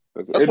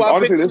 That's why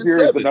honestly this year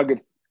is the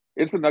Nuggets.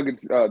 It's the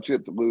Nuggets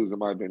chip to lose, in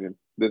my opinion.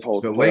 This whole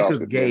the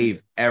Lakers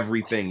gave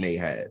everything they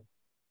had.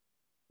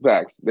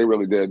 Facts, they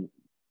really did.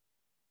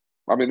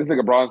 I mean, this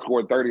nigga Braun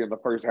scored 30 in the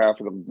first half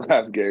of the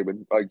last game,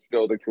 and like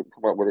still they could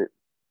come up with it.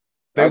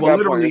 They were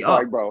literally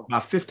up by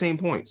 15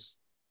 points.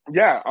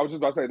 Yeah, I was just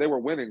about to say they were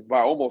winning by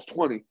almost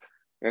 20.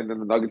 And then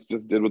the Nuggets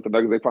just did what the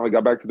Nuggets. They finally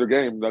got back to their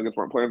game. The Nuggets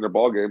weren't playing their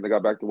ball game. They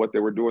got back to what they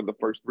were doing the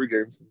first 3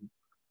 games.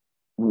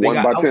 They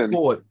got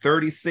outscored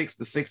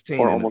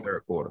 36-16 in the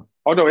third quarter.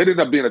 Oh no, it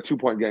ended up being a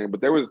 2-point game.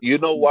 But there was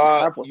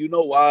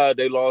why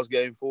they lost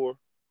game 4?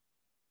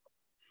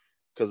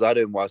 Because I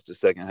didn't watch the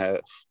second half.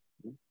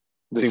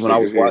 See, when I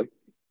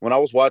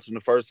was watching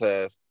the first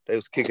half, they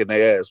was kicking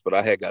their ass, but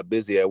I had got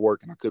busy at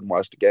work and I couldn't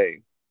watch the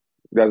game.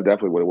 That's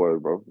definitely what it was,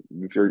 bro.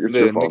 It's your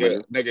fault,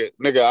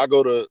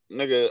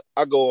 nigga.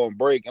 I go on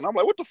break and I'm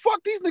like, what the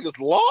fuck? These niggas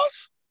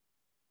lost?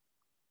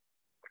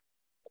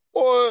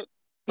 Or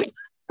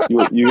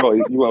you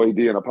owe AD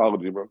an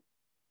apology, bro.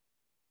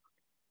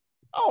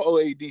 I don't owe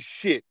AD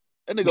shit.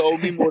 That nigga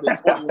owed me more than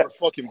 21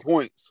 fucking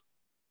points.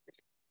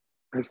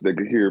 This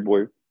nigga here,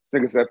 boy.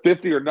 This nigga said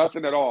 50 or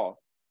nothing at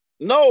all.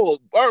 No,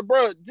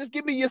 bro, just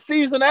give me your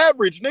season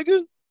average,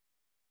 nigga.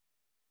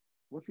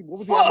 What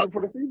was he having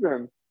for the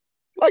season?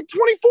 Like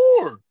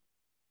 24.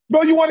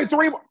 Bro, you wanted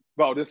 3 more.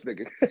 Bro, this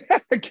nigga.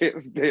 I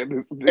can't stand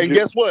this nigga. And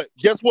guess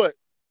what?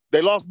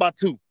 They lost by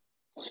 2.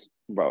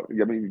 Bro,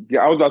 I mean,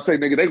 I was about to say,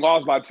 nigga, they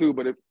lost by 2,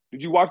 but did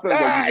you watch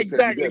that?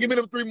 Exactly. Give me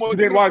them 3 more. You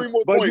didn't watch,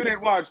 but you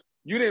didn't watch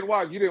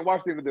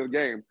the end of the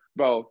game,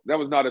 bro. That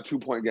was not a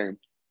 2-point game.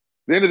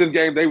 The end of this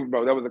game, that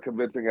was a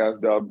convincing ass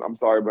dub. I'm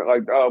sorry, but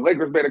like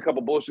Lakers made a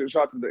couple bullshit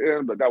shots at the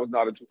end, but that was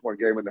not a 2-point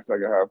game in the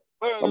second half.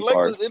 The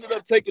Lakers ended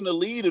up taking the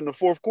lead in the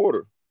fourth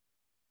quarter.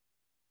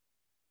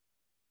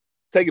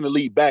 Taking the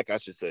lead back, I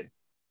should say.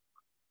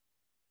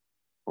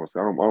 I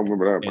don't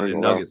remember that. And the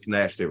Nuggets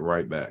snatched it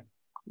right back.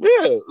 Yeah,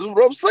 that's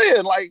what I'm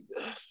saying. Like,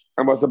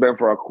 that must have been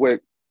for a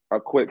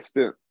quick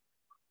stint.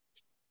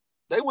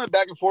 They went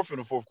back and forth in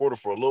the fourth quarter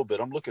for a little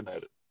bit. I'm looking at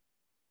it.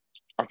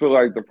 I feel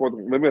like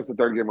maybe that's the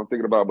third game I'm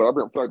thinking about, but I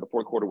feel like the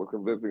fourth quarter was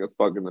convincing as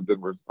fuck in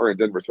Denver's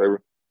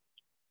favor.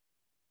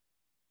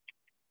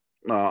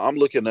 No, I'm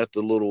looking at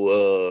the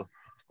little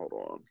hold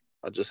on.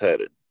 I just had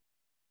it.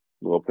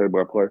 Little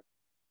play-by-play.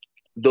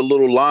 the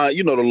little line,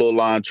 the little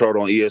line chart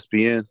on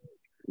ESPN.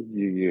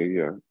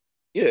 Yeah.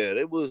 Yeah,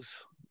 it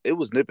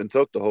was nip and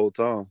tuck the whole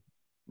time,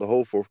 the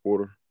whole fourth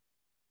quarter.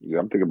 Yeah,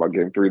 I'm thinking about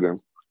game 3 then.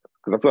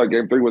 Because I feel like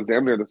game 3 was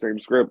damn near the same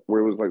script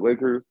where it was like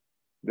Lakers,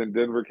 then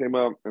Denver came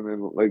out, and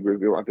then Lakers,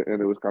 at the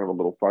end, it was kind of a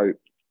little fight.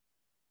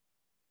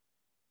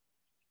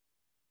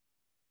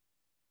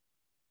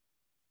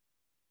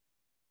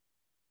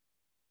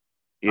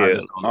 Yeah,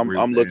 don't I'm agree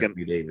with I'm the looking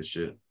Anthony Davis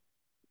shit.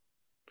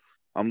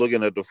 I'm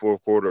looking at the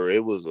fourth quarter.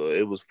 It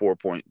was 4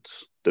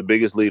 points. The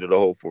biggest lead of the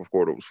whole fourth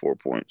quarter was 4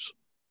 points.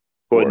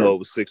 Wait, no, it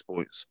was 6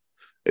 points.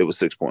 It was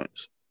 6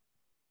 points.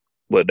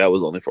 But that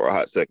was only for a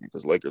hot second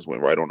because Lakers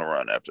went right on the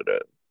run after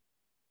that.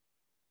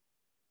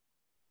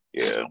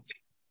 Yeah.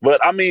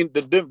 But I mean,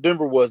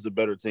 Denver was the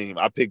better team.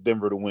 I picked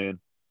Denver to win.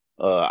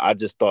 I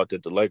just thought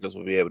that the Lakers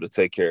would be able to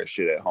take care of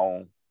shit at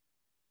home.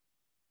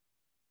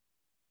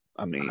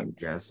 I mean,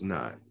 guess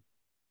not.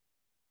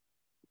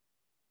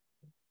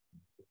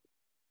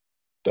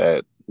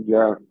 That.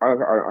 Yeah, I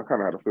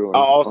kind of had a feeling. I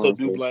also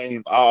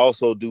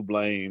do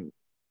blame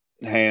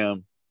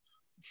Ham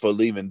for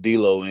leaving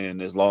D'Lo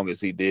in as long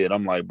as he did.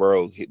 I'm like,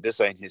 bro, this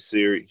ain't his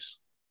series.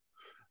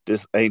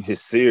 This ain't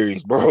his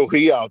series, bro.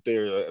 He out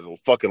there a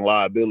fucking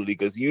liability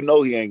because he ain't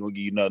gonna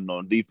give you nothing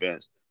on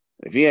defense.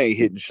 If he ain't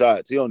hitting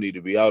shots, he don't need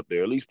to be out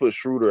there. At least put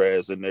Schroeder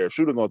ass in there. If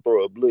Schroeder gonna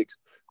throw up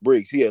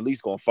bricks, he at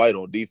least gonna fight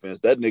on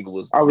defense. That nigga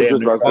was I was damn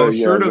just near about to Oh, say,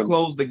 sure yeah, to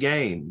close the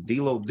game.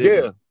 D'Lo yeah,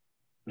 didn't.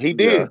 he yeah,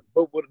 did.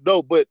 But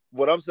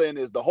what I'm saying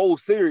is the whole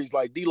series,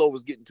 like D'Lo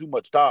was getting too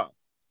much time.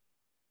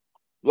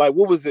 Like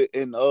what was it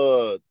in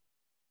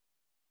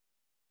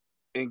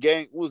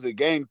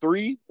game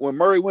 3 when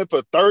Murray went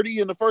for 30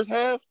 in the first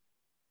half?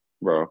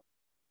 bro.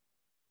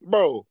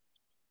 Bro,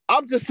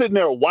 I'm just sitting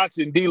there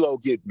watching D'Lo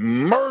get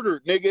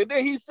murdered, nigga. And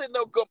then he's sitting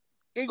there,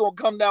 he gonna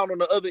come down on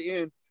the other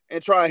end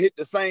and try and hit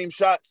the same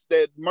shots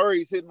that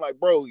Murray's hitting. Like,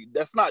 bro,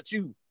 that's not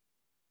you.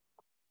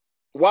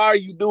 Why are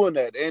you doing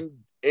that?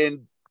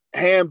 And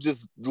Ham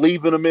just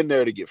leaving him in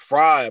there to get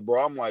fried,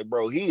 bro. I'm like,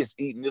 bro, he is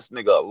eating this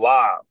nigga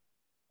alive.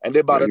 And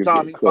then by Yeah, the he was time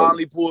getting he cooked.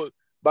 finally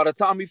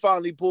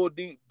pulled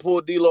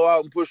D'Lo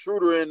out and put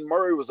Schroeder in,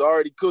 Murray was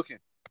already cooking.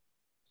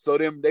 So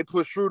then they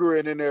put Schroeder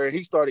in there, and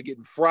he started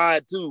getting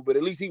fried too. But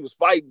at least he was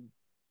fighting.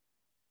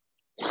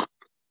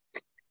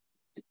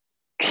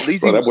 At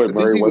least Bro, that boy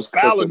Murray he was was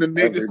fouling cooking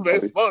the niggas, man.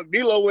 everybody, Fuck,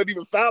 D'Lo wasn't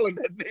even fouling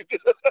that nigga.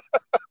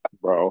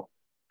 bro.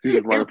 He was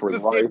He running was for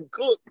his just life, getting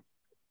cooked.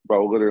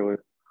 bro. Literally,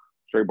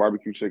 straight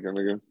barbecue chicken,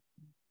 nigga.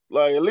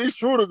 Like at least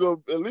Schroeder gonna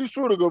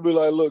be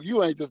like, look,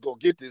 you ain't just gonna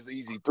get this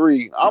easy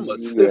 3. I'm gonna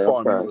stiff Yeah,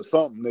 arm you or facts,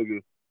 something,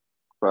 nigga.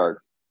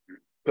 facts.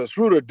 Because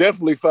Schroeder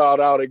definitely fouled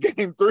out in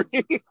game 3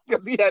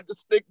 because he had to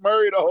stick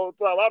Murray the whole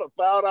time. I'd have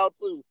fouled out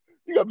too.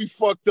 You gotta be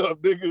fucked up,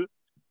 nigga.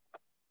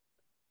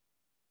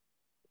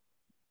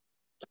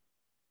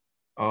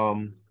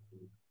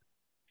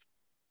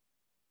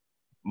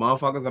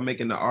 Motherfuckers are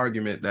making the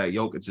argument that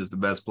Jokic is the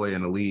best player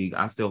in the league.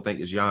 I still think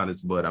it's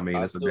Giannis, but I mean,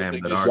 I it's a still damn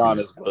think good it's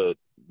argument. Giannis,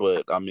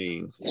 but I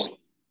mean,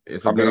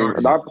 It's a I good mean,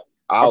 and argument.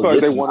 I I'll feel like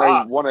they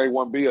listen. 1A,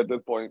 1B at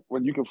this point.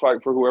 When you can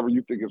fight for whoever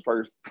you think is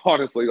first,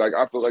 honestly, like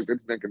I feel like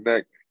it's neck and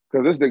neck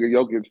because this nigga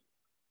Jokic,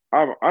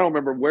 I don't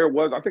remember where it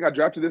was. I think I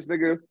drafted this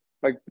nigga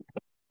like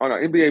on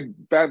an NBA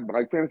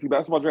fantasy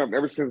basketball draft. And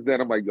ever since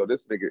then, I'm like, yo,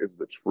 this nigga is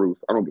the truth.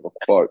 I don't give a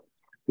fuck.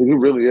 He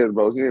really is,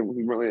 bro. He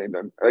really ain't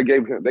done. They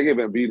gave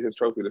Embiid his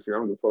trophy this year. I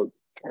don't give a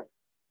fuck.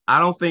 I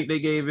don't think they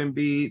gave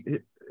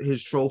Embiid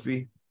his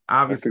trophy.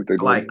 I Obviously, think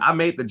they like did. I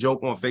made the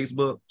joke on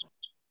Facebook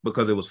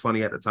because it was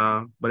funny at the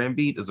time, but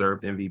Embiid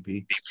deserved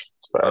MVP.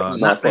 Nah, Not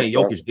fuck saying that.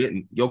 Jokic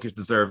didn't. Jokic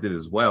deserved it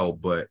as well,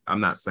 but I'm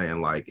not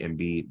saying like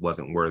Embiid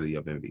wasn't worthy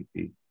of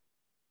MVP.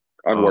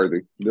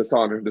 Unworthy.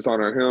 Dishonor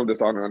on him.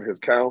 Dishonor on his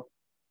cow.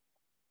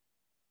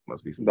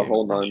 Must be some The Game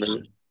whole of Thrones 9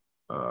 minutes.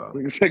 shit. Uh,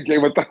 You said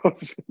Game of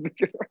Thrones.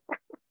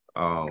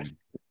 um,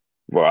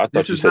 Bro, I this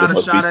thought you is said it not a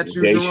must be shot some at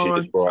you, gay shit, Deron.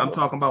 I'm bro.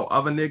 talking about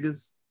other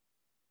niggas.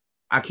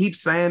 I keep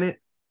saying it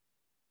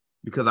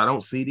because I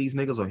don't see these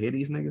niggas or hear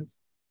these niggas.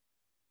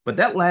 But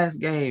that last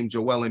game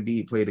Joel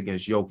Embiid played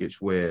against Jokic,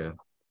 where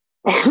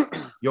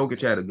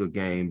Jokic had a good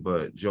game,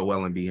 but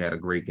Joel Embiid had a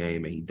great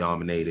game and he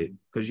dominated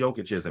because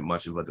Jokic isn't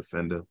much of a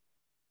defender.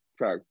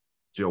 Facts.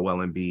 Joel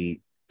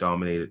Embiid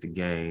dominated the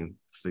game,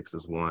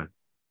 6-1.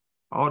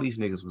 All these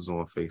niggas was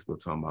on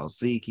Facebook talking about,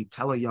 see, keep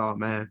telling y'all,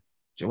 man,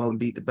 Joel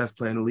Embiid the best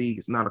player in the league.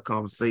 It's not a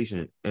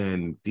conversation.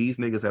 And these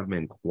niggas have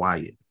been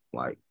quiet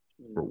like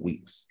for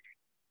weeks.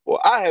 Well,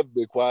 I haven't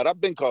been quiet.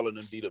 I've been calling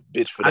Embiid a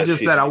bitch for I that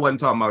just shit. said I wasn't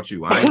talking about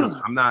you.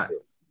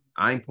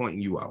 I ain't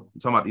pointing you out. I'm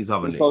talking about these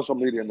other The niggas. social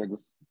media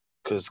niggas.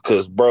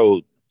 Cause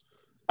bro,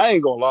 I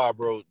ain't gonna lie,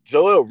 bro.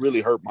 Joel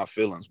really hurt my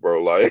feelings,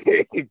 bro. Like,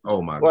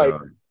 Oh my like,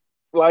 God.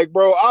 like,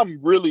 bro, I'm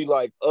really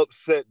like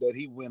upset that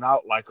he went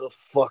out like a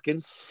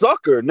fucking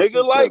sucker, nigga.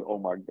 Said, Like, oh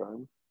my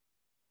God.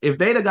 If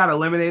they'd have got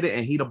eliminated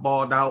and he'd have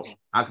balled out,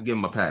 I could give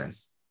him a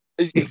pass.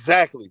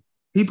 exactly.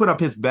 He put up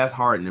his best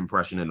Harden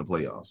impression in the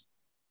playoffs.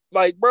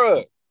 Like,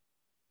 bro,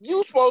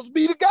 you supposed to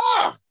be the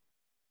guy.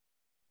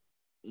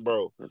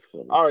 bro. That's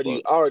funny I as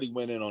fuck. already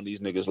went in on these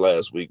niggas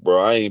last week, bro.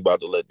 I ain't about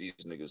to let these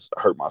niggas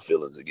hurt my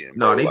feelings again,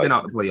 No, bro. they've been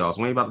Like, out the playoffs.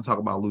 We ain't about to talk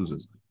about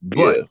losers. But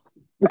yeah.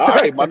 All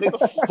right, my nigga.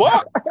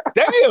 Fuck.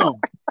 Damn.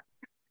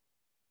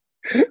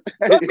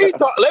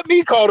 Let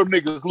me call them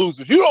niggas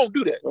losers. You don't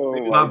do that. Oh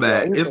my my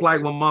bad. God. It's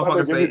like when My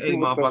motherfuckers nigga say, hit hey, you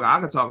with the motherfucker, I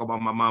can talk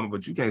about my mama,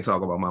 but you can't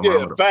talk about my Yeah,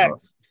 mama.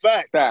 facts.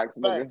 facts,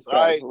 nigga. All Facts,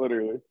 right.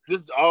 literally.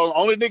 This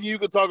only nigga you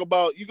could talk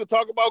about. You could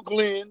talk about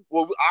Glenn.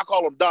 Well, I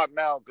call him Doc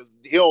now because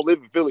he don't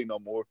live in Philly no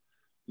more.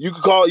 You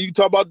can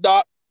talk about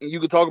Doc, and you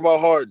can talk about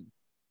Harden.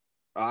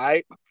 All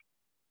right.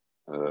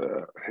 I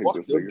hate Fuck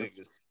this them nigga.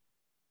 niggas.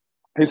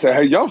 He said,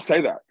 "Hey, y'all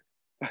say that."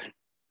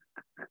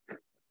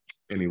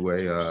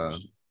 Anyway,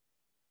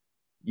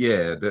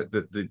 yeah,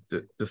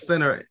 the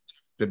center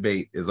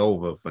debate is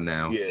over for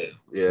now. Yeah,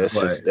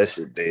 that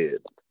shit dead.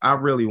 I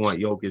really want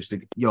Jokic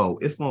to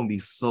it's gonna be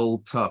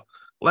so tough.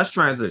 Let's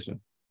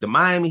transition. The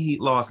Miami Heat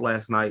lost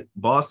last night.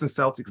 Boston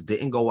Celtics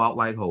didn't go out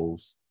like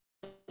hoes.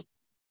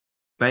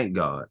 Thank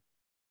God.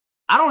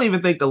 I don't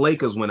even think the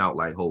Lakers went out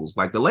like hoes.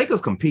 Like the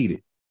Lakers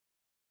competed.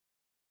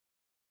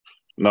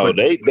 No,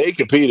 they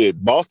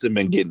competed. Boston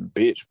been getting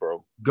bitch,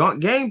 bro.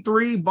 Game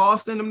 3,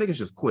 Boston, them niggas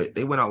just quit.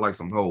 They went out like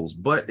some hoes,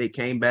 but they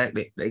came back.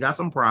 They got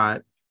some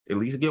pride. At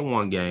least get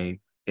one game,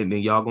 and then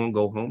y'all gonna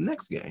go home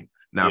next game.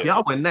 Now, if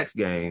y'all win next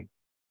game,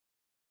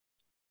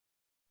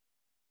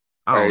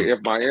 Hey, if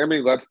Miami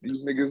lets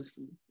these niggas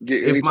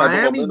get any if type of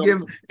Miami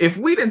momentum, if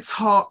we done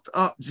talked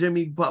up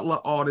Jimmy Butler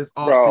all this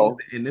bro,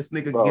 offseason and this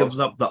nigga gives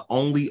up the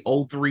only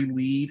 0-3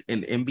 lead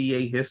in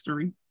NBA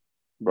history,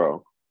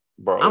 bro,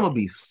 I'm gonna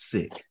be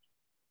sick.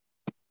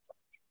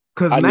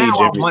 Because I now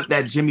I want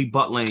that Jimmy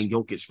Butler and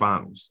Jokic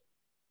finals.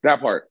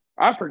 That part.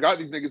 I forgot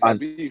these niggas had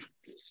beef.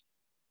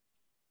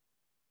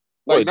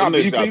 Like, wait, not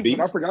beef, got beef?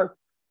 but I forgot.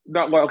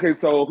 Not like, okay,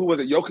 so who was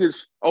it?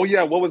 Jokic? Oh,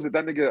 yeah, what was it?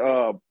 That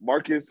nigga,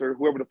 Marcus or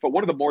whoever the fuck,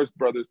 one of the Morris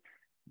brothers,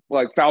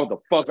 like, fouled the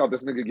fuck out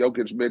this nigga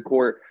Jokic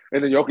midcourt.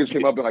 And then Jokic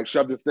came up and, like,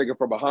 shoved this nigga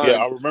from behind.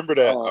 Yeah, I remember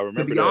that.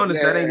 To be honest,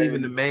 that ain't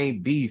even the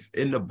main beef.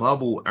 In the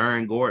bubble,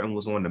 Aaron Gordon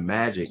was on the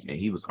Magic and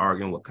he was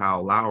arguing with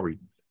Kyle Lowry.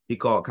 He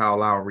called Kyle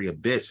Lowry a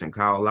bitch, and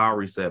Kyle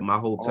Lowry said, my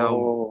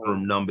hotel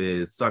room number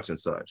is such and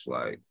such.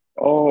 Like,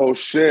 oh,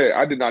 shit.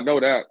 I did not know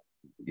that.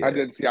 Yeah. I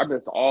didn't see. I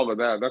missed all of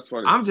that. That's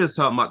funny. I'm just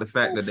talking about the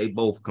fact that they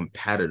both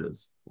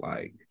competitors.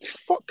 Like,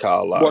 fuck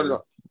Kyle Lowry.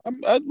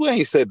 We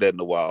ain't said that in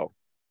a while.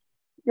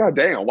 God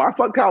damn, why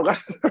fuck Kyle Lowry?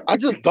 I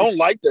just don't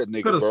like that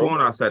nigga, Could have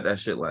sworn I said that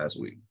shit last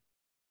week.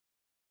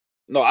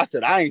 No, I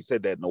said I ain't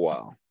said that in a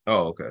while.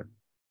 Oh, okay.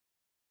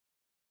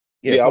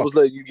 Yeah, I was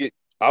letting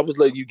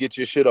you get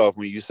your shit off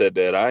when you said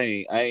that.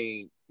 I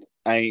ain't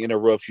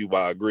interrupt you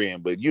by agreeing,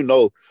 but you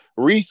know,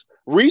 Reese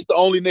the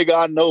only nigga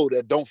I know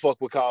that don't fuck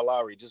with Kyle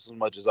Lowry just as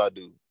much as I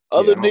do.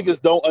 Other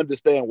niggas don't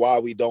understand why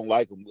we don't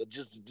like him.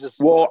 Just.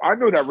 Well, I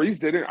know that Reese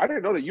didn't. I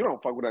didn't know that you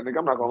don't fuck with that nigga.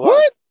 I'm not gonna lie.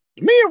 What?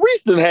 Me and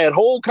Reese done had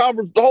whole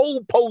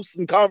posts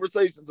and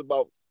conversations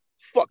about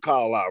fuck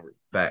Kyle Lowry.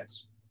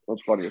 Facts.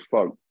 That's funny as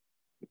fuck.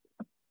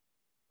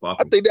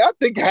 I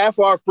think half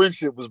our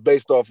friendship was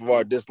based off of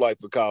our dislike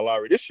for Kyle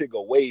Lowry. This shit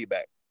go way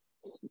back.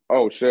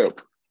 Oh shit.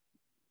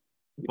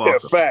 Yeah,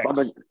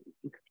 facts.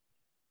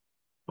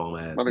 Bum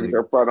ass. My niggas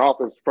are front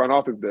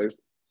office days.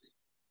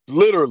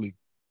 Literally.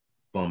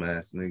 Bum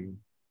ass nigga.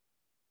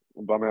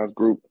 Bum ass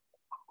group.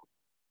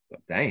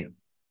 Damn.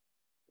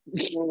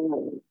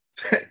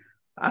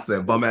 I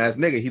said bum ass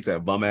nigga. He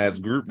said bum ass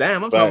group.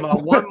 Damn, I'm talking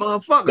about one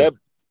motherfucker. That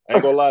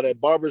ain't gonna lie, that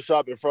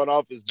barbershop in front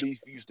office beef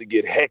used to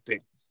get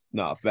hectic.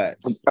 Nah,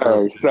 facts.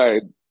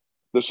 Say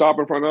the shop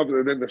in front office,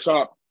 and then the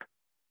shop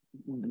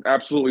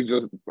absolutely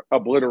just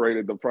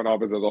obliterated the front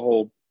office as a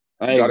whole.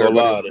 I ain't gonna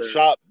lie,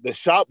 the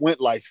shop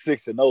went like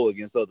 6-0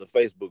 against other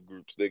Facebook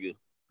groups, nigga.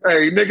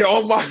 Hey, nigga,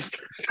 on my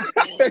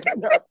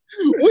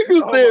we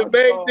used to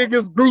invade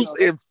niggas groups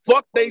and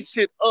fuck they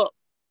shit up.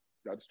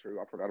 That's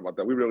true. I forgot about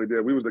that. We really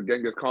did. We was the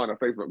Genghis Khan of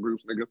Facebook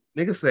groups, nigga.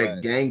 Nigga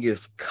said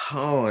Genghis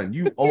Khan.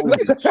 You old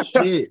as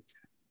shit.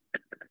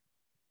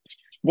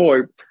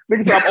 Boy,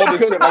 niggas said I'm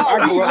old as shit. Like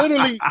I grew up.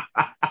 Literally,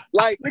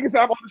 like niggas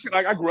said I'm old as shit.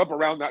 Like I grew up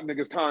around that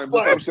nigga's time.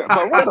 Like, shit.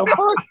 Like, what the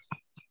fuck?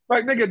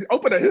 Like, nigga,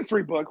 open a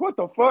history book. What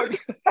the fuck?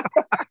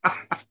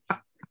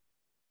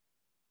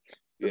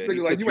 This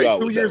nigga like, you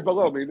ain't 2 years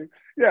below me. Nigga.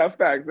 Yeah,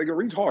 facts. Nigga,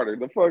 reach harder.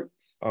 The fuck?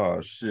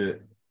 Oh,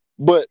 shit.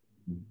 But,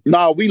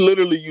 nah, we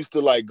literally used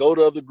to, like, go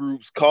to other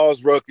groups,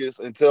 cause ruckus,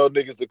 and tell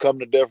niggas to come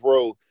to death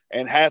row.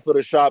 And half of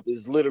the shop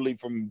is literally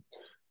from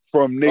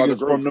niggas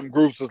from them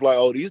groups. It's like,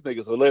 oh, these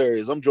niggas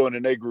hilarious. I'm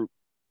joining their group.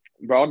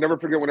 But I'll never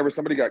forget whenever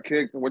somebody got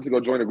kicked and went to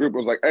go join a group. It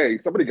was like, hey,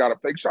 somebody got a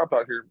fake shop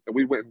out here. And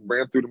we went and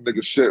ran through them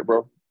niggas shit,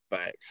 bro.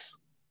 Facts.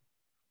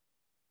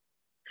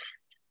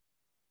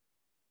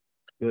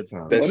 Good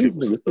time. That shit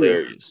was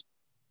hilarious.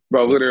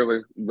 Bro,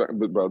 literally. But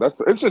bro,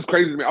 it's just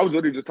crazy to me. I was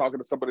literally just talking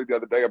to somebody the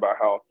other day about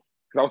how,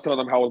 because I was telling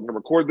them how I was going to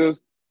record this.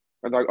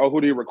 And like, oh,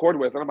 who do you record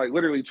with? And I'm like,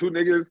 literally 2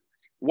 niggas.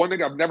 One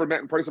nigga I've never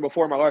met in person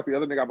before in my life. The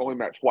other nigga I've only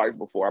met twice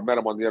before. I met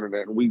him on the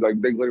internet. And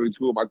they literally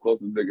 2 of my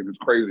closest niggas. It's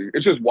crazy.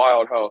 It's just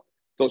wild how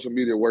social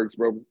media works,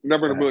 bro.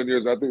 Never in a million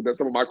years I think that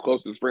some of my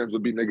closest friends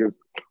would be niggas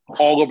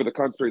all over the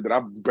country that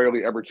I've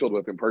barely ever chilled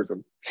with in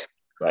person.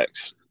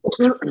 Facts.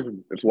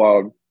 It's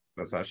wild.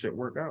 That's how shit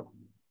work out.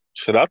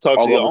 Should I talk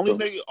to All you?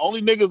 over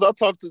Only niggas I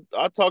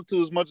talk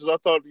to as much as I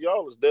talk to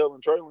y'all is Dale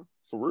and Traylon.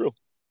 For real.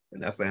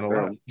 And that's saying a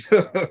lot.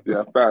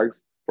 Yeah,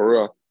 facts. For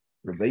real.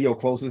 Because they your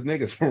closest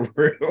niggas for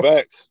real.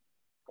 Facts.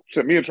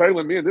 Shit, me and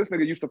this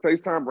nigga used to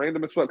FaceTime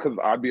random as fuck because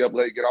I'd be up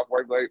late, get off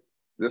work late.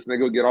 This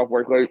nigga would get off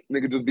work late.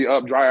 Nigga just be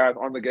up, dry eyes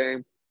on the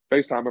game,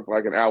 FaceTiming for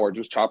like an hour,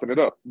 just chopping it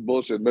up.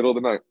 Bullshit, middle of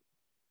the night.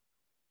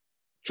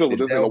 Chill with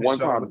this nigga one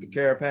time. With the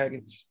care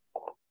package?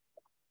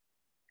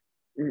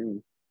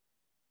 Mm-mm.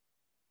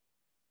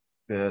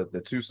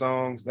 The 2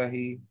 songs that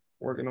he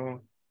working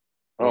on?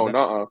 Oh,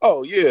 no.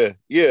 Oh,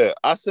 yeah.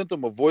 I sent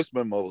him a voice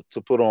memo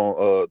to put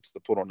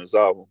on his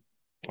album.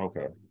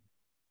 Okay.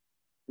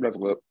 That's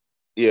lit.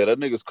 Yeah, that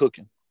nigga's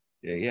cooking.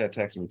 Yeah, he had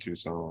texted me 2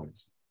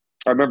 songs.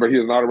 I remember he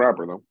is not a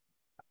rapper though.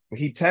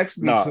 He texted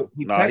me.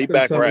 He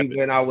texted to me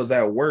when I was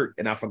at work,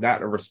 and I forgot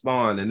to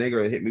respond. The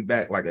nigga hit me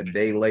back like a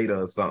day later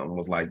or something.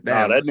 Was like,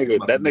 "Damn, that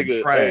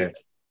nigga trash."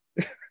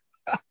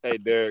 Hey,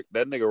 Derek,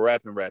 that nigga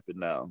rapping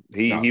now.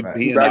 He back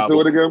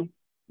to it again.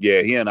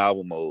 Yeah, he in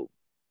album mode.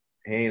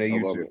 He ain't a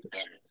YouTuber.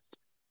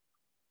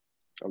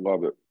 I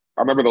love it.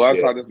 I remember the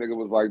last time this nigga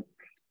was like,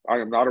 "I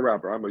am not a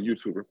rapper. I'm a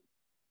YouTuber."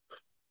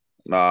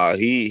 Nah,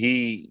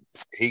 he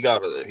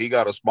got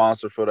a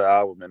sponsor for the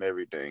album and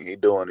everything. He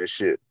doing his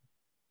shit.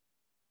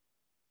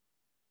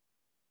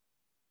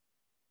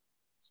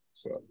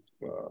 So,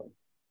 what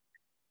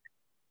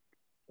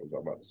was I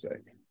about to say?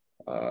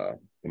 The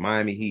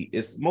Miami Heat.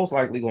 It's most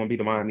likely going to be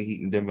the Miami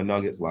Heat and Denver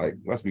Nuggets. Like,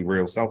 let's be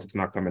real, Celtics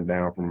not coming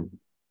down from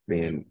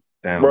being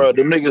down. Bro,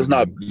 them niggas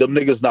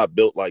not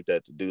built like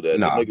that to do that.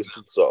 Nah. Them niggas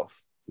too soft.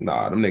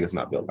 Nah, them niggas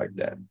not built like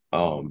that.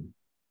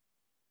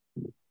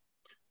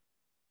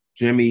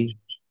 Jimmy.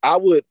 I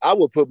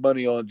would put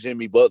money on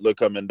Jimmy Butler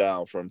coming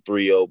down from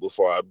 3-0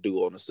 before I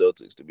do on the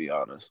Celtics, to be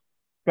honest.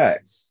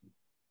 Facts.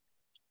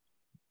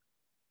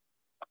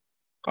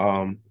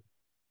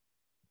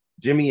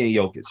 Jimmy and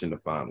Jokic in the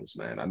finals,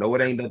 man. I know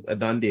it ain't a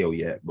done deal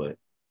yet, but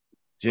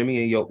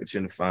Jimmy and Jokic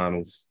in the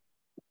finals.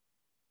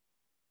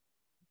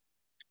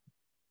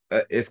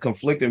 It's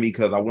conflicting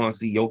because I want to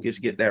see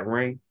Jokic get that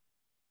ring,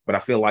 but I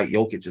feel like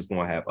Jokic is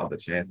going to have other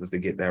chances to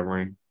get that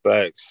ring.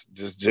 Facts.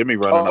 Just Jimmy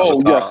running out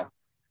of time.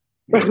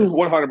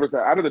 100%.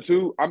 Out of the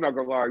two, I'm not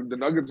gonna lie. The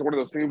Nuggets are one of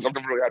those teams I've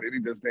never really had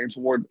any disdain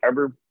towards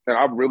ever, and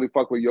I really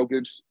fuck with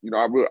Jokic. You know,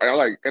 I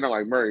like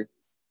Murray,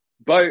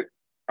 but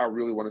I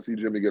really want to see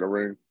Jimmy get a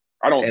ring.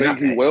 I don't think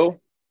he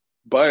will,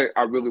 but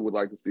I really would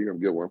like to see him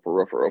get one for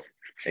real.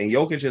 And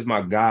Jokic is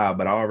my guy,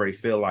 but I already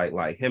feel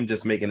like him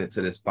just making it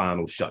to this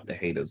final shut the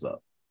haters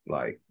up.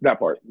 Like that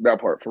part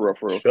for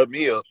real. Shut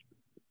me up.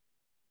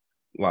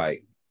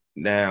 Like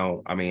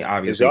now, I mean,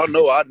 obviously, y'all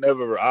know I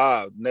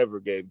never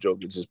gave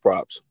Jokic his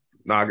props.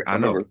 No, I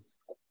know.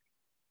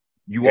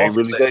 You also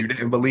really said you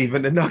didn't believe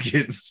in the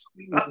Nuggets.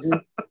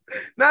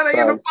 Now they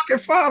in the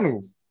fucking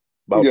finals.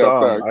 About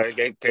time.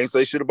 I can't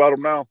say shit about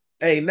them now.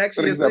 Hey, next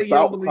year say you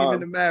don't believe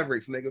in the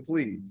Mavericks, nigga,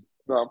 please.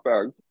 No,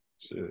 facts.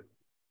 Shit.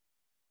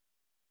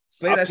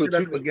 Say that shit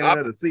at the beginning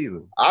of the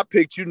season. I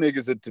picked you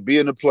niggas to be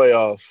in the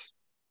playoffs.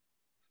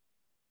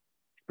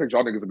 I picked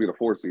y'all niggas to be the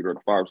 4 seed or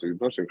the 5 seed.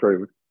 That shit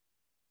crazy.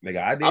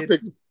 Nigga, I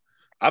did.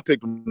 I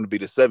picked them to be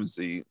the 7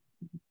 seed.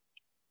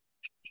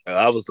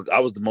 I was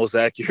the most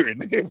accurate.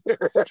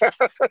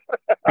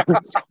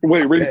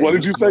 Wait, Reese, what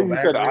did you say? You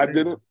said I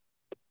didn't?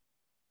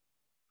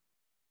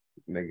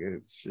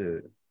 Nigga,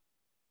 shit.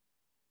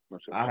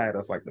 I had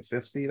us like the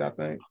 5th seed, I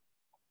think.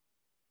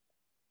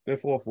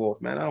 5th or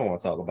 4th, man. I don't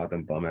want to talk about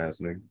them bum ass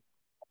niggas.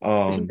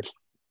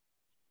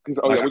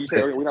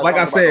 Like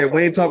I said,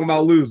 we ain't talking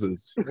about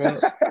losers.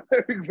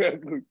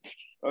 Exactly.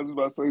 I was just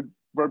about to say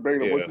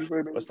verbatim. Yeah. What you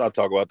say? Let's not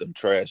talk about them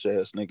trash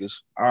ass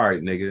niggas. All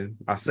right, nigga.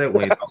 I said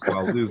we ain't talking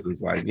about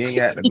losers. Like you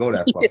ain't had to go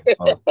that far.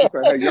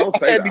 Hey, you don't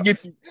say I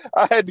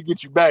had to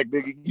get you back,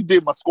 nigga. You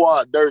did my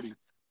squad dirty,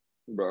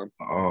 bro.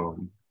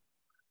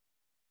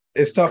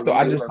 It's tough though.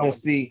 I just don't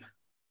see.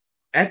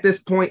 At this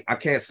point, I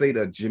can't say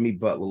the Jimmy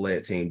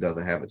Butler-led team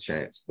doesn't have a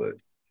chance, but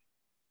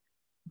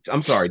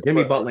I'm sorry,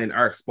 Jimmy Butler and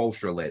Eric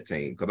Spoelstra-led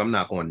team, because I'm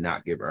not going to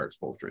not give Eric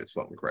Spoelstra his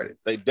fucking credit.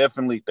 They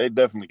definitely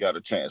got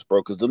a chance,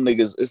 bro. Because them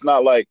niggas, it's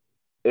not like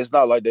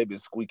they've been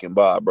squeaking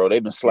by, bro.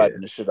 They've been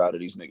slapping the shit out of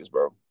these niggas,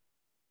 bro.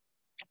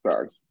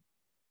 Sorry.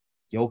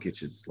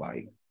 Jokic is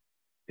like,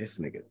 this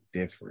nigga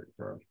different,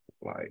 bro.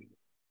 Like,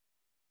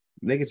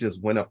 nigga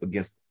just went up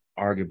against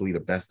arguably the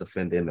best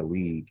defender in the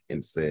league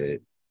and said,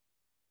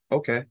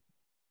 okay.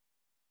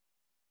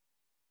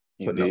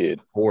 He did.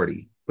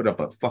 40. Put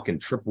up a fucking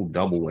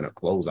triple-double in a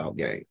closeout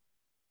game.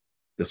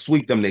 To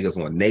sweep them niggas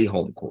on they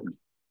home court.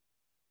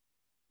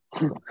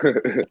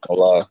 A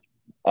lie.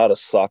 I'd have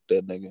socked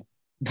that nigga.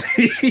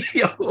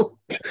 Yo,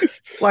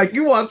 like,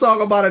 you want to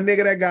talk about a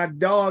nigga that got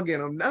dog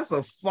in him? That's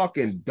a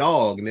fucking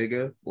dog,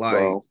 nigga. Like,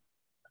 bro.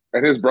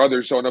 And his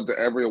brother showing up to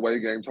every away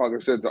game talking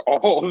shit to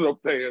all of the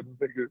fans,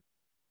 nigga.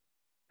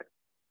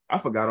 I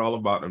forgot all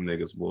about them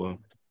niggas, boy.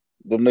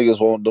 Them niggas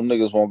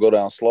won't go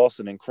down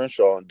Slauson and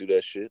Crenshaw and do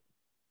that shit.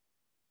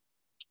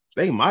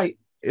 They might.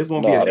 It's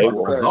gonna be a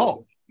different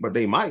result, but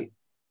they might.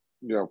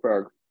 Yeah,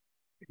 facts.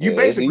 You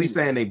basically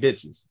saying they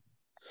bitches.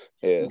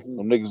 Yeah,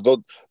 them niggas go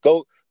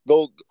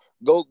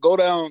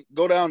down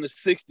the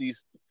 60s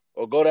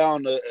or go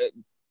down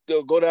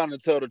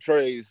and tell the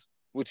trades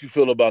what you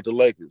feel about the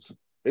Lakers.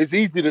 It's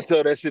easy to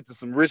tell that shit to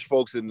some rich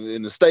folks in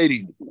the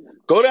stadium.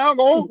 Go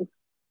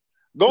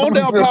on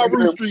down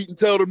Power Street and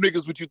tell them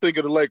niggas what you think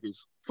of the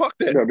Lakers. Fuck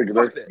that.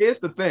 Fuck that. Here's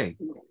the thing.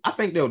 I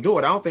think they'll do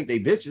it. I don't think they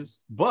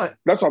bitches, but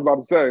that's what I'm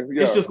about to say.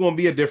 Yeah. It's just gonna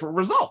be a different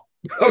result.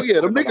 Oh yeah,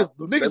 them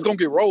niggas gonna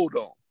get rolled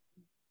on.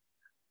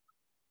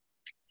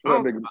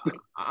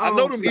 I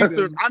know them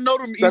Eastern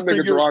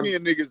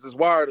European niggas is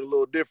wired a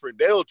little different.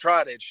 They'll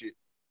try that shit.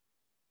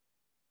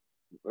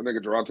 That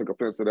nigga Jerron took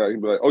offense to that.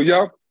 He'd be like, "Oh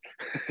yeah,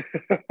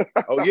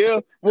 oh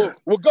yeah. Well,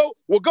 we'll go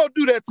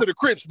do that to the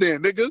Crips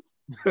then, nigga.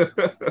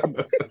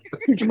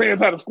 Teach your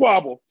man's how to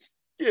squabble.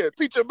 Yeah,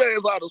 teach your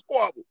man's how to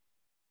squabble."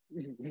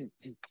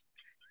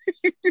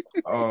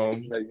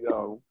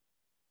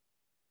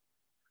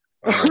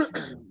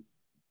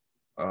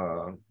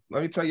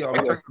 Let me tell y'all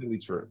about this Philly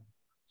trip.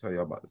 Tell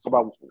y'all about this.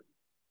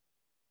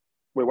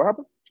 Wait, what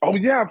happened? Oh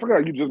yeah, I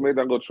forgot you just made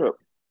that little trip.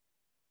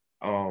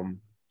 I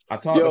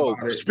talked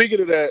about it.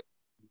 Speaking of that,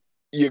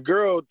 your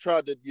girl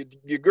tried to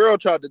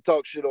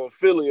talk shit on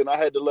Philly, and I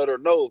had to let her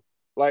know,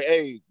 like,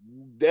 hey,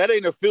 that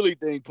ain't a Philly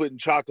thing putting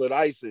chocolate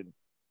icing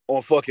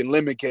on fucking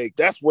lemon cake.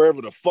 That's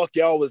wherever the fuck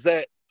y'all was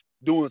at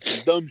doing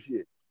some dumb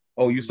shit.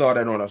 Oh, you saw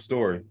that on our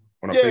story.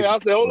 I said,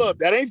 hold up,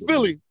 that ain't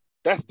Philly.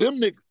 That's them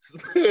niggas.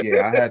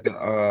 Yeah, I had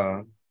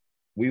to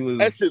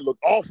that shit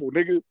looked awful,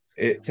 nigga.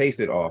 It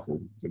tasted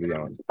awful, to be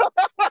honest.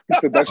 He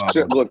said that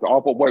shit looked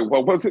awful. Wait,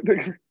 what was it,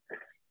 nigga?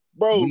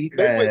 Bro,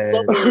 they went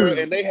somewhere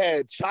and they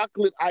had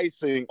chocolate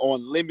icing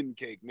on lemon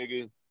cake,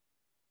 nigga.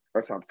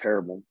 That sounds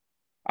terrible.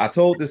 I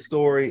told this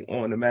story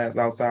on the Mavs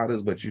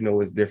Outsiders, but you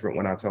know it's different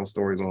when I tell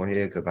stories on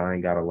here because I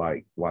ain't gotta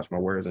like watch my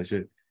words and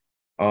shit.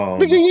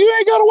 Nigga, you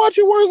ain't gotta watch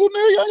your words on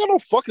there. You ain't got no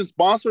fucking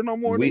sponsor no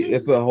more.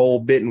 It's a whole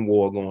bidding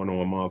war going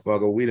on,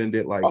 motherfucker. We done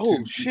did like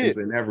shit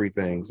and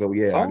everything. So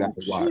yeah, I gotta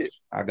watch.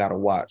 I gotta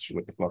watch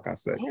what the fuck I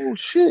say. Oh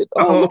shit!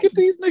 Oh, look at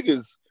these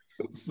niggas.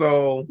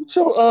 So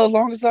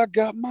long as I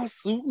got my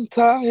suit and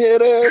tie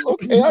head ass,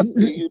 okay, I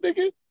see you,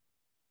 nigga.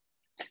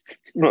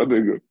 No,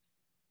 nigga.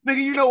 Nigga,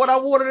 you know what I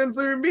wore in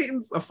three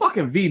meetings? A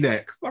fucking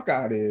V-neck. Fuck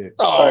out of here.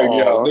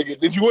 Oh, nigga,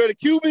 did you wear the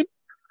Cuban?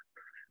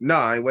 Nah,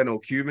 I ain't wear no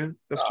Cuban.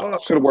 The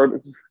fuck?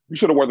 You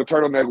should have worn the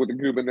turtleneck with the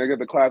Cuban, nigga,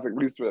 the classic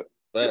respect.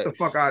 Get the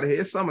fuck out of here.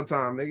 It's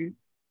summertime, nigga.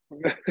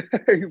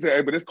 He said,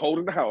 hey, but it's cold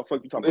in the house.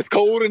 Fuck you talking about? It's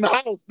cold in the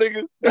house,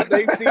 nigga.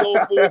 They see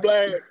on full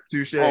blast.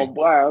 Touche. On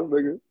blast,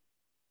 nigga.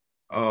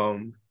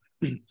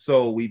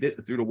 So we did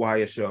the Through the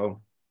Wire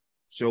show.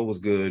 Show was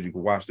good. You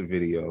can watch the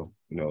video.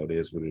 You know, it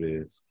is what it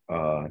is.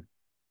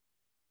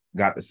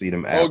 Got to see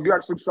them after. Oh, you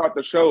actually saw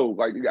the show,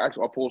 like you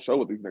actually a full show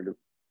with these niggas.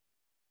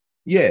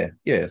 Yeah,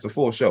 it's a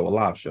full show, a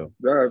live show.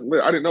 I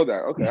didn't know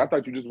that. Okay, I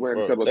thought you just went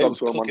and said what's up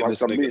to him on like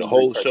some meet the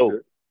whole show.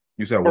 Shit.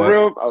 You said for what?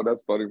 real? Oh,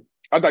 that's funny.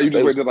 I thought you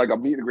just went to like a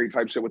meet and greet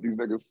type shit with these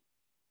niggas.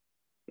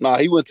 Nah,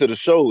 he went to the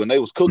show and they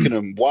was cooking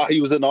him while he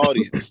was in the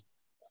audience.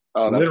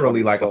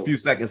 Literally, like a few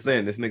seconds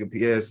in, this nigga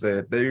Pierre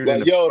said, "Dude,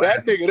 like, yo,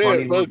 that nigga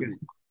there is ugly."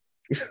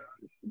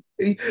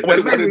 That's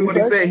basically what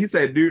he said. He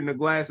said, "Dude in the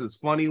glass is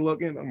funny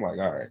looking." I'm like,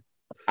 all right.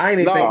 I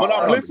ain't even. When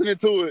I was listening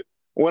to it,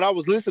 when I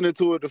was first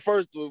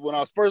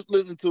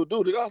listening to it,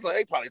 dude, I was like,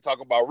 they probably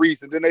talking about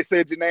Reese, and then they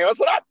said your name. I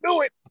said, I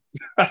knew it.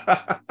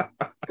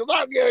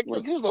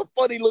 Because he was a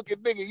funny looking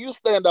nigga. You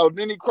stand out in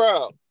any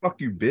crowd. Fuck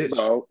you, bitch.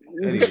 No.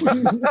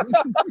 Anyway,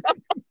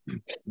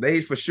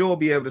 they for sure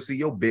be able to see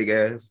your big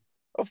ass.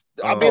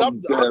 I mean,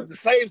 I'm the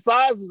same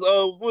size as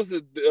what's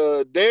it,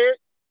 Derek?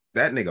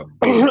 That nigga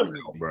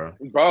big, bro.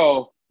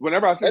 Bro,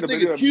 whenever I see that the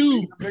video,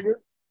 nigga,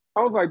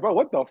 I was like, bro,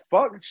 what the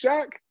fuck,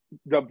 Shaq?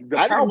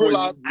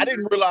 I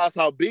didn't realize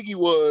how big he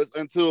was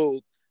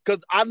until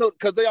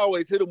because they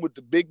always hit him with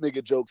the big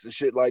nigga jokes and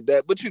shit like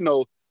that. But you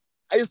know,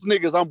 it's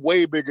niggas I'm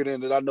way bigger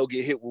than that I know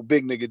get hit with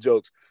big nigga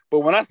jokes. But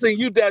when I seen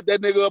you dab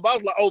that nigga up, I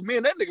was like, oh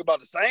man, that nigga about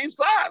the same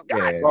size.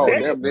 God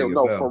damn.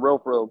 No, for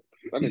real.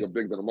 That nigga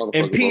big than a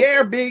motherfucker. And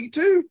Pierre big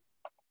too.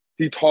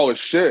 He tall as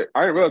shit.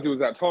 I didn't realize he was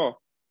that tall.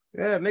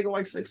 Yeah, nigga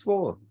like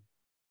 6'4".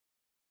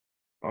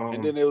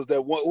 And then there was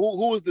that one.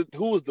 Who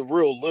was the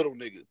real little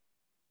nigga?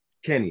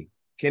 Kenny,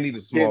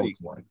 the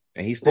smallest one,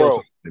 and he's still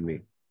taller than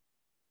me.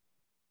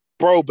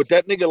 Bro, but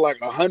that nigga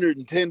like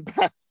 110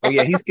 pounds. Oh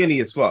yeah, he's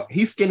skinny as fuck.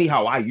 He's skinny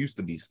how I used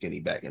to be skinny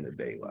back in the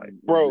day, like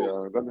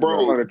bro.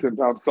 110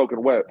 pounds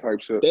soaking wet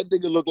type shit. That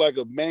nigga looked like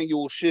a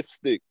manual shift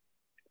stick.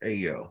 Hey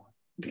yo,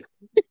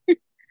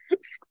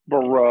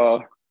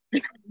 bruh.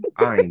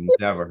 I ain't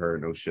never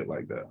heard no shit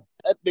like that.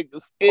 That nigga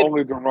skinny.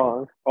 Only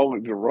Deron,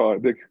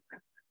 nigga.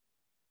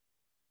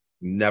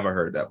 Never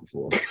heard that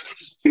before.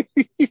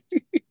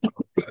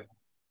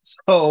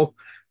 So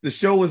the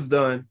show is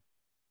done.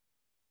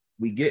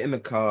 We get in the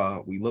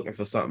car. We looking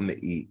for something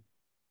to eat.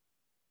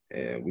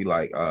 And we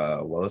like,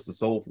 well, it's the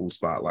soul food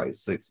spot, like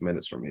 6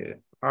 minutes from here.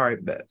 All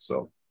right, bet.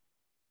 So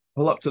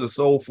pull up to the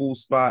soul food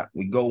spot.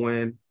 We go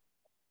in,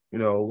 a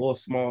little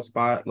small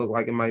spot. Look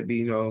like it might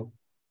be,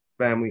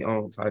 family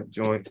owned type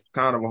joint,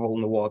 kind of a hole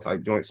in the wall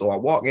type joint. So I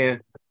walk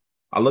in,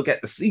 I look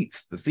at the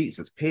seats. The seats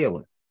is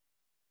peeling.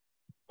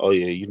 Oh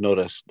yeah,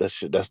 that's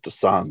shit. That's the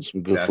signs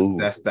some good food.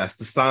 That's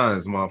the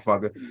signs,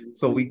 motherfucker.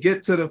 So we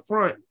get to the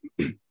front.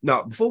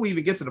 Now, before we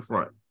even get to the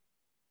front,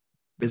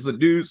 it's an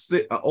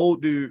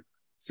old dude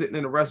sitting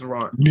in the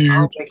restaurant. I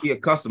don't think he a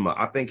customer.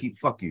 I think he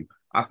fuck you.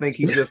 I think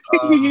he just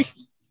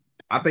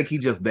I think he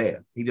just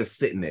there. He just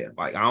sitting there.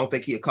 Like, I don't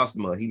think he a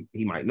customer.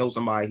 He might know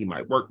somebody. He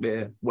might work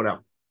there.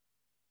 Whatever.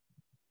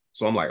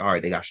 So I'm like, all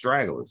right, they got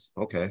stragglers.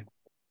 Okay.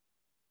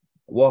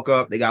 Walk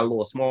up. They got a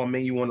little small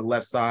menu on the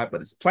left side,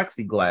 but it's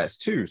plexiglass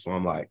too. So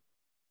I'm like,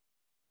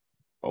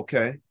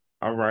 okay,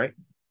 all right.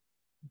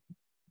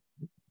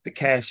 The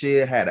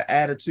cashier had an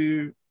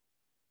attitude.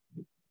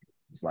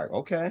 It's like,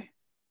 okay,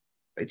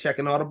 they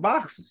checking all the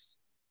boxes.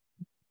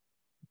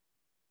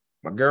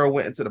 My girl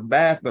went into the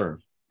bathroom.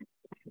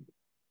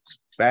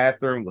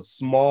 Bathroom was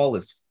small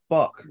as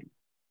fuck.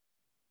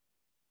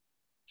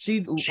 She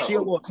a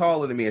little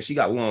taller than me, and she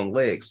got long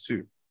legs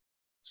too.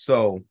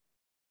 So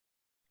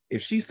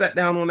if she sat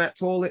down on that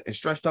toilet and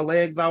stretched her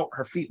legs out,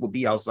 her feet would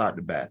be outside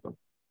the bathroom.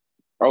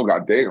 Oh,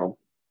 goddamn.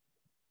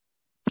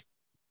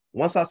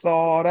 Once I saw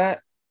all that,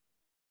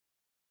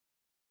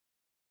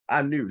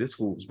 I knew this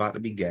food was about to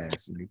be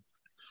gas.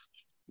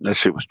 That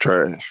shit was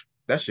trash.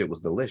 That shit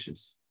was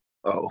delicious.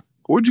 Oh,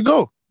 where'd you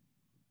go?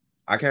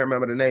 I can't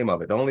remember the name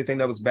of it. The only thing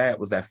that was bad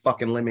was that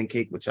fucking lemon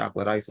cake with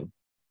chocolate icing.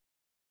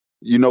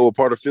 You know what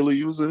part of Philly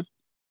you was in?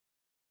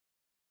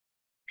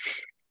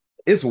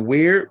 It's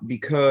weird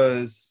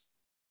because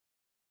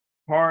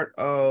part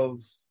of,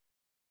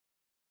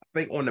 I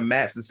think on the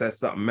maps it says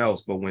something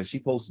else, but when she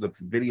posted a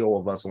video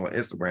of us on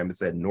Instagram, it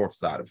said north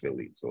side of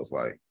Philly. So it's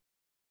like,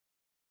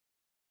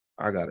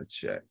 I gotta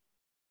check.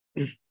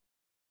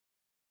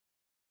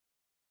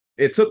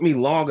 It took me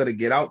longer to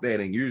get out there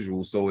than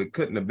usual, so it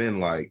couldn't have been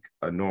like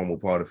a normal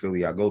part of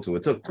Philly I go to.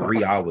 It took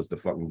 3 hours to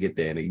fucking get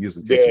there, and it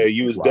usually takes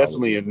you was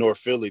definitely in North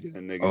Philly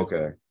then, nigga.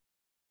 Okay.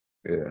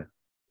 Yeah.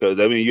 Because,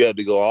 you had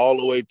to go all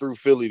the way through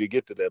Philly to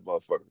get to that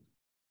motherfucker.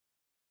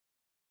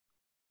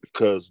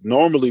 Because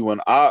normally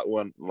when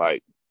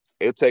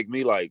it take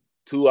me like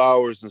 2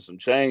 hours and some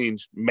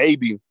change,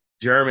 maybe.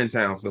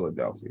 Germantown,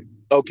 Philadelphia.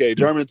 Okay,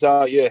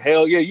 Germantown. Yeah,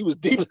 hell yeah, you was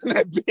deep in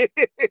that bit.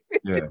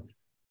 Yeah.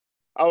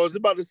 I was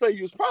about to say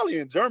you was probably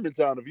in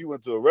Germantown if you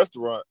went to a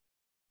restaurant.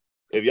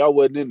 If y'all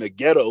wasn't in the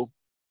ghetto.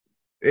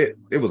 It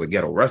was a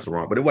ghetto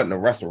restaurant, but it wasn't a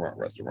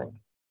restaurant.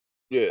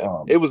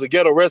 Yeah, it was a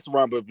ghetto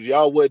restaurant, but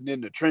y'all wasn't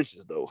in the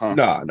trenches though, huh?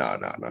 No.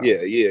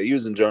 Yeah, you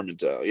was in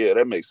Germantown. Yeah,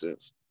 that makes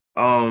sense.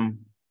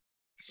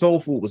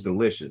 Soul food was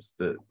delicious.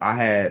 I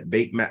had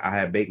baked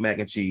mac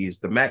and cheese.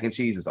 The mac and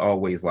cheese is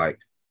always like,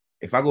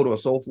 if I go to a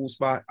soul food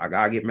spot, I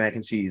gotta get mac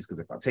and cheese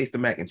because if I taste the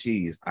mac and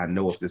cheese, I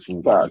know if this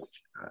food.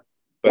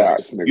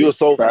 Facts. You a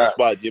soul food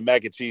spot, your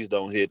mac and cheese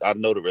don't hit. I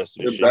know the rest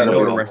of the shit. I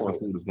know the rest of the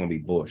food is gonna be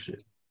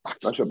bullshit.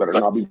 That shit better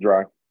not be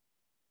dry.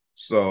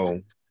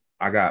 So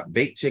I got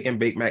baked chicken,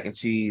 baked mac and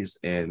cheese,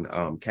 and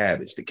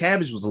cabbage. The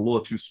cabbage was a little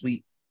too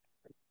sweet.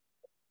 It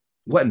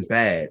wasn't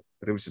bad,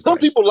 but it was just some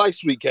people like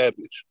sweet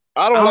cabbage.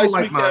 I don't like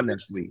sweet mine cabbage.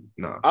 That sweet.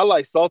 No. I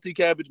like salty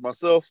cabbage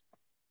myself.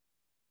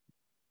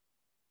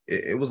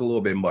 It was a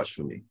little bit much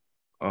for me.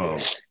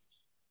 But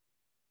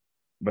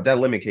that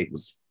lemon cake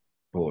was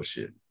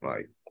bullshit.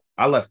 Like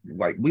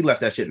we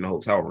left that shit in the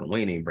hotel room.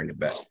 We ain't even bring it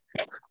back.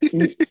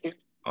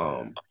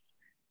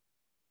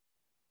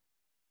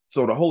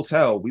 So the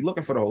hotel, we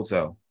looking for the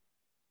hotel.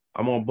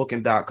 I'm on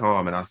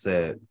booking.com and I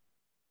said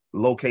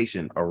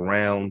location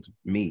around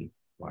me,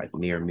 like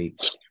near me.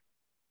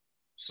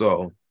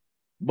 So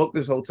book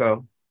this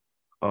hotel.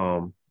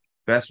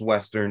 Best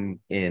Western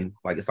Inn,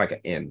 like it's like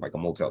an inn, like a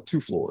motel, 2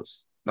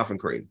 floors, nothing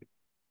crazy.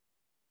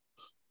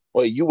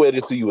 Wait, you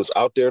waited till you was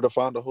out there to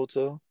find a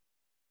hotel?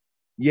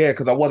 Yeah,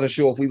 because I wasn't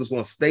sure if we was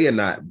going to stay or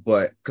not,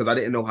 but because I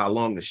didn't know how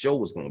long the show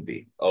was going to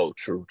be. Oh,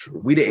 true.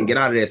 We didn't get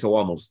out of there till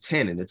almost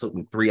 10, and it took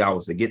me 3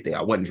 hours to get there.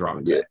 I wasn't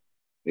driving back.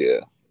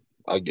 Yeah,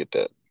 I get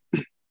that.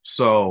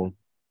 So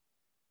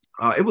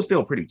it was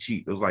still pretty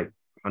cheap. It was like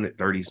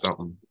 $130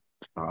 something.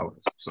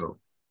 So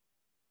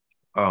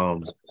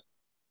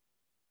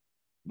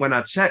when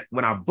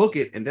I book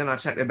it and then I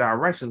check the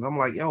directions, I'm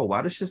like, yo,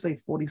 why does shit say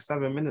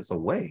 47 minutes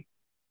away?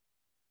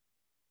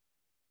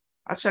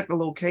 I checked the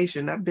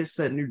location. That bitch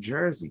said New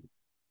Jersey.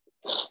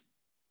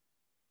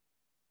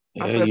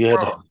 Yeah, I said, you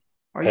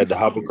had to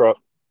hop across.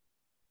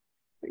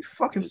 Are you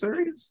fucking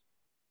serious?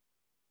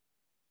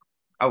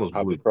 I was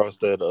hop across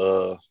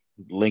that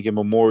Lincoln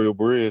Memorial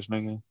Bridge,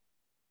 nigga.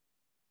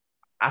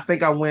 I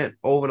think I went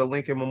over the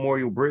Lincoln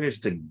Memorial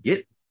Bridge to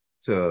get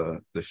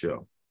to the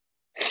show.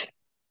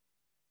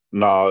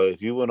 No,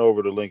 if you went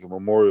over the Lincoln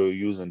Memorial,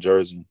 you was in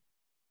Jersey.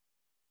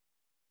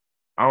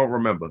 I don't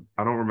remember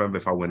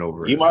if I went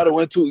over it. You might have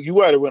went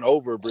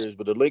over a bridge,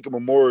 but the Lincoln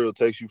Memorial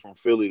takes you from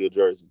Philly to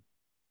Jersey.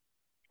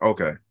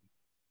 Okay.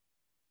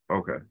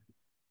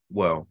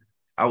 Well,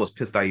 I was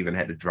pissed I even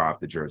had to drive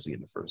to Jersey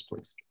in the first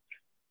place.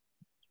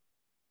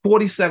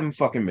 47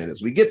 fucking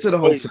minutes. We get to the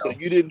hotel. Wait, so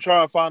you didn't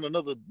try and find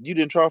another? You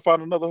didn't try and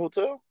find another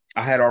hotel?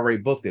 I had already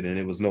booked it, and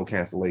it was no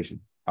cancellation.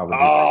 I was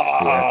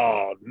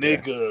just,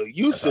 nigga,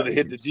 you should have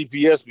hit the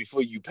GPS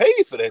before you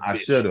paid for that. I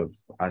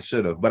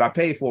should have, but I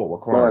paid for it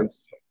with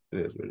clients. It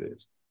is what it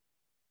is.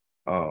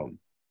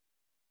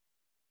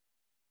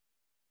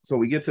 So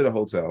we get to the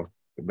hotel,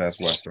 the Best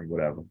Western,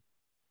 whatever,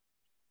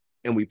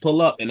 and we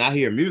pull up, and I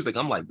hear music.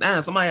 I'm like,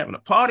 damn, somebody having a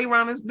party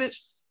around this bitch,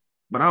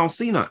 but I don't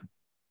see nothing.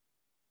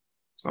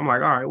 So I'm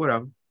like, all right,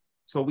 whatever.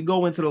 So we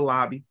go into the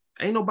lobby.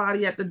 Ain't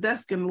nobody at the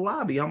desk in the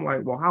lobby. I'm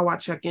like, well, how I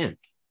check in?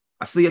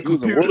 I see a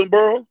computer. You was in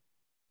Willingboro?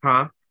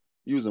 Huh?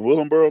 You was in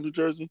Willingboro, New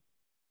Jersey?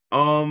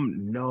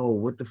 No.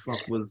 What the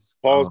fuck was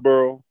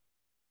Paulsboro?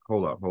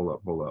 Hold up.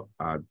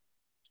 I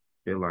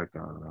feel like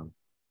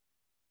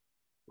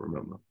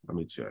remember. Let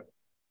me check.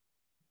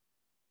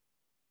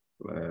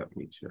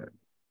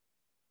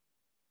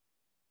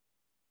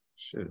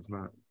 Shit, it's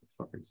not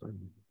fucking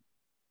same.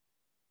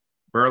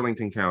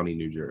 Burlington County,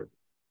 New Jersey.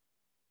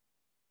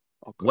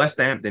 Okay. West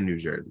Hampton, New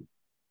Jersey.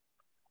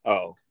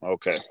 Oh,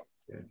 okay.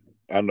 Yeah.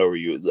 I know where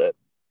you was at.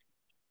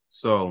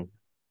 So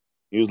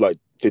he was like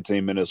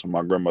 15 minutes from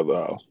my grandmother's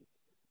house.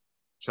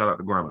 Shout out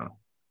to grandma.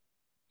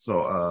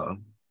 So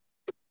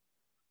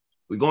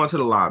we go into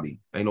the lobby.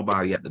 Ain't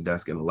nobody at the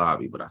desk in the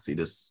lobby, but I see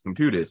this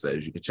computer that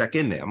says you can check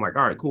in there. I'm like,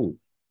 all right, cool.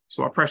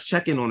 So I press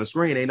check in on the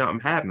screen. Ain't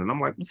nothing happening. I'm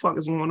like, what the fuck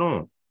is going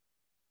on?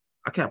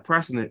 I kept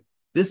pressing it.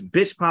 This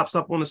bitch pops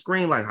up on the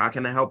screen like, how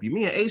can I help you?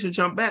 Me and Aisha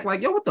jump back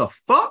like, yo, what the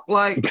fuck?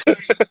 Like,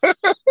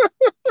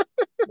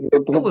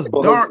 it was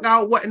dark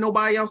out. Wasn't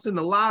nobody else in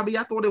the lobby.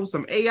 I thought it was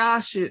some AI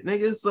shit,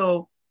 nigga.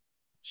 So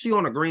she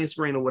on a green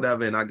screen or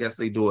whatever, and I guess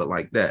they do it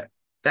like that.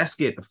 That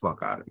scared the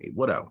fuck out of me.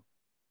 Whatever.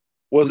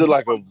 Was it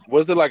like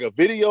a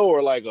video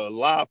or like a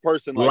live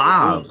person? Like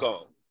live. A Zoom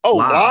call? Oh,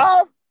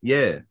 live?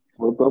 Yeah.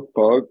 What the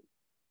fuck?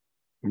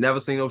 Never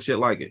seen no shit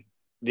like it.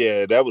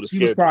 Yeah, that would have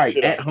scared. He was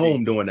probably at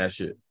home doing that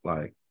shit.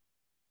 Like,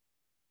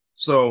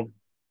 so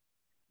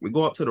we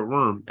go up to the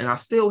room, and I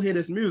still hear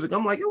this music.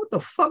 I'm like, yo, what the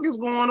fuck is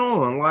going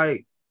on?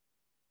 Like,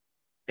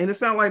 and it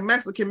sounds like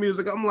Mexican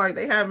music. I'm like,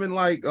 they having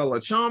like a La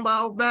Chamba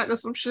out back or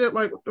some shit.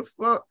 Like, what the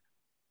fuck?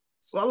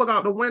 So I look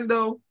out the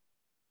window.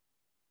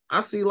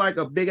 I see like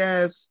a big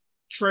ass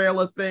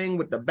trailer thing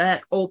with the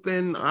back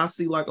open. I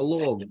see like a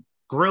little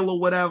grill or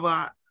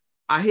whatever.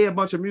 I hear a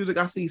bunch of music.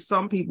 I see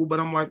some people,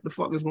 but I'm like, the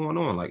fuck is going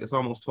on? Like, it's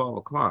almost 12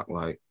 o'clock.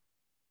 Like,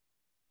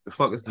 the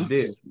fuck is the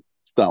deal?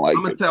 Like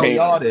I'm gonna tell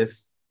y'all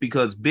this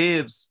because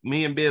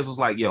me and Bibbs was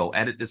like, yo,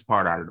 edit this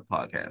part out of the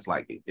podcast.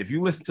 Like, if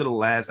you listen to the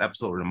last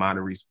episode of the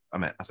Monterey's,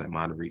 I said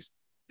Monterey's,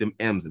 them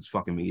M's is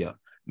fucking me up.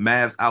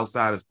 Mavs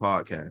Outsiders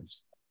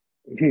podcast.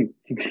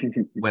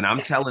 When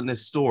I'm telling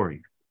this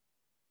story,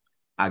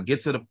 I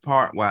get to the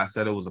part where I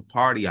said it was a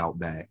party out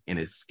back and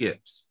it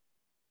skips.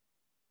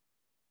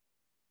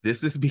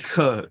 This is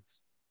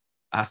because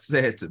I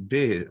said to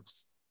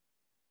Bibbs,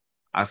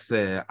 I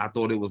said, I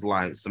thought it was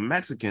like some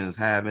Mexicans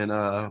having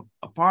a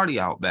party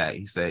out back.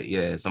 He said,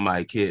 yeah,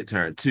 somebody kid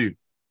turned 2.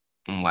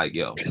 I'm like,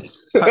 yo,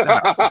 cut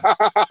that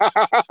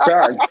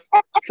out.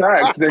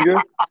 Facts,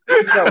 nigga.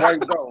 Right,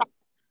 bro.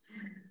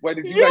 Wait,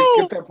 did you like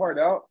skip that part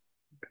out?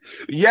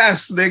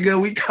 Yes,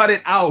 nigga, we cut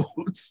it out.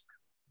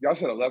 Y'all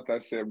should have left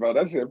that shit, bro.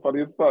 That shit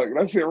funny as fuck.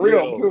 That shit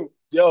real too.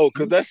 Yo,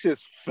 because that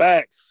shit's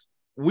facts.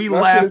 We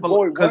laughed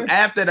because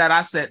after that,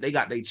 I said they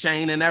got their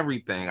chain and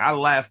everything.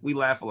 We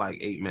laughed for like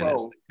 8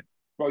 minutes.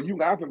 Bro, you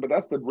laughing, but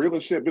that's the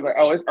realest shit. Be like,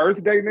 oh, it's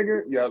Earth Day,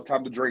 nigga. Yeah,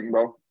 time to drink,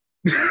 bro.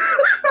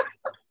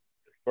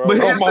 But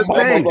here's the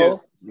thing.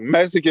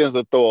 Mexicans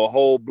will throw a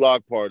whole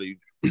block party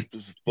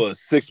for a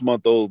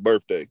 6-month-old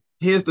birthday.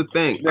 Here's the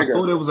thing. Nigga. I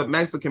thought it was a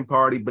Mexican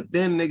party, but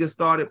then niggas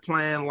started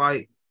playing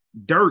like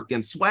Dirk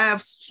and swag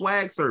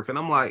surfing.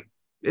 I'm like,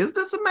 is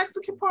this a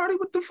Mexican party?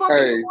 What the fuck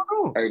is going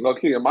on? Hey,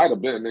 look, it might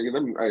have been,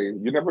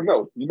 nigga. You never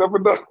know. You never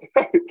know.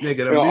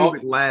 Nigga, the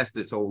music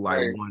lasted till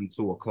like 1,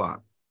 2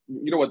 o'clock.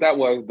 You know what that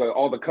was?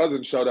 All the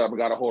cousins showed up and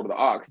got a hold of the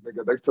ox,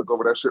 nigga. They took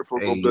over that shit for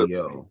a little bit.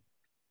 Yo.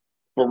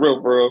 For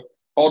real.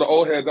 All the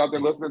old heads out there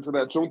listening to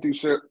that chunti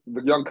shit,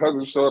 the young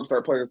cousins show up,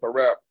 start playing some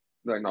rap.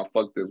 They're like, no,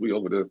 fuck this. We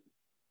over this.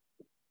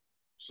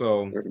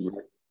 So,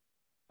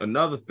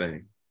 another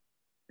thing.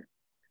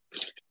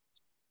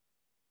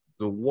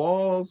 The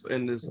walls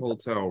in this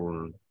hotel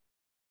room,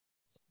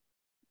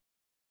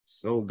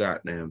 so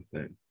goddamn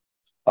thin.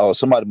 Oh,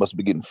 somebody must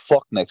be getting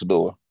fucked next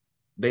door.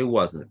 They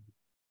wasn't.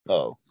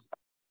 Oh.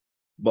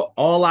 But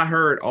all I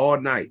heard all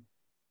night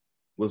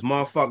was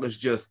motherfuckers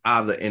just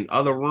either in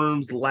other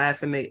rooms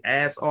laughing their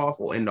ass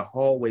off or in the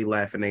hallway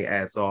laughing their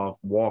ass off,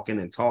 walking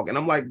and talking.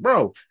 I'm like,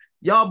 bro,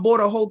 y'all bought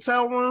a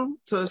hotel room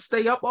to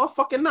stay up all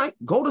fucking night?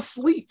 Go to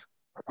sleep.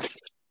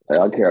 Hey,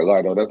 I can't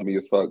lie, though. That's me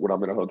as fuck when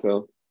I'm in a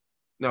hotel.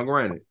 Now,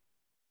 granted,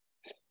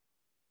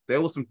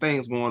 there was some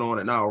things going on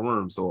in our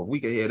room, so if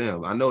we can hear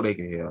them, I know they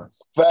can hear us.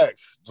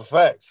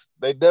 Facts.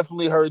 They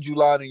definitely heard you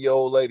lining your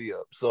old lady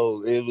up,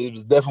 so it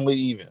was definitely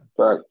even.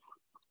 Facts.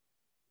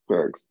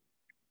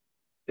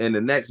 And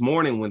the next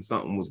morning, when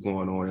something was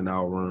going on in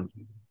our room,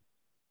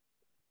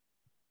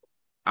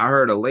 I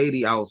heard a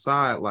lady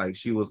outside, like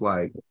she was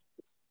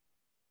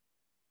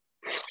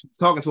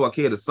talking to a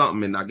kid or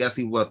something, and I guess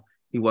he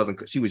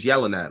wasn't. She was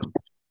yelling at him,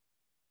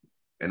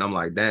 and I'm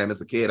like, damn,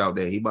 it's a kid out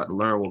there. He about to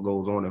learn what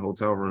goes on in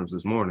hotel rooms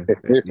this morning.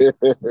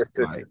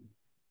 Like,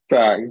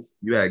 Facts.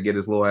 you had to get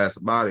his little ass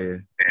up out of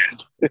here.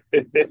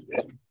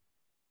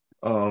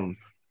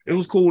 It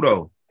was cool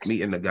though,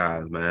 meeting the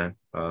guys, man.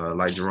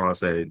 Like Jerron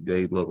said,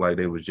 they looked like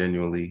they was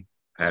genuinely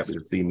happy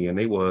to see me, and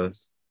they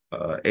was.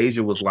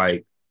 Asia was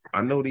like,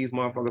 I know these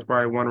motherfuckers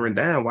probably wondering,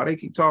 damn, why they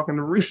keep talking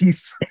to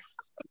Reese.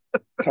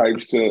 Type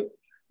shit.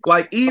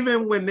 Like,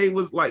 even when they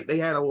was like, they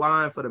had a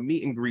line for the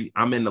meet and greet,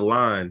 I'm in the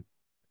line,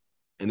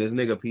 and this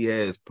nigga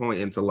Pierre is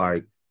pointing to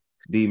like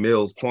D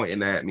Mills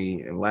pointing at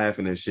me and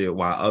laughing and shit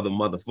while other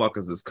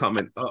motherfuckers is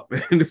coming up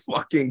and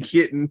fucking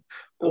getting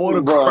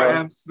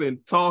autographs and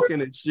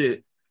talking and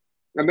shit.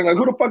 And they're like,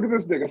 who the fuck is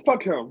this nigga?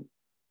 Fuck him.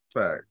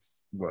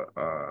 Facts. But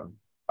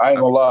I ain't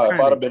gonna lie,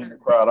 if I'd have been in the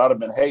crowd, I'd have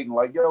been hating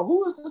like, yo,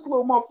 who is this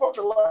little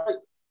motherfucker? Like,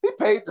 he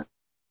paid the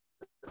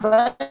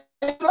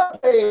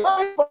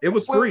it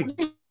was free.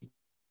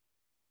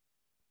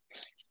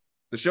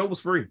 The show was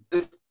free.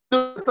 It's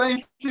the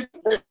same shit.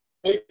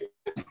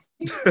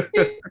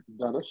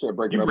 No, that shit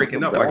breaking you up.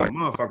 Breaking up like a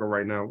motherfucker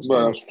right now.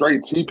 Bro,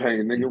 straight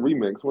T-Pain, nigga,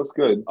 remix. What's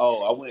good?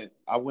 Oh,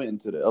 I went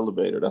into the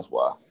elevator. That's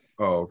why.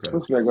 Oh, okay.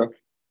 This nigga.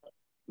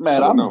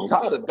 Man, I'm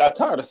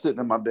tired of sitting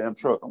in my damn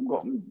truck. I'm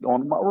going to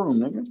my room,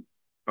 nigga.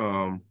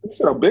 You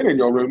should have been in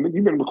your room.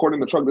 You've been recording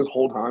the truck this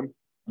whole time.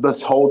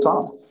 This whole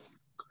time.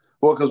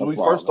 Well, because when we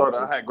first started,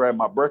 I had grabbed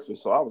my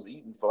breakfast, so I was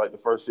eating for like the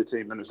first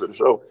 15 minutes of the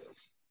show.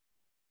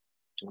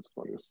 That's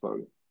funny as fuck.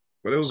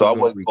 But it was so I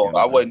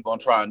wasn't going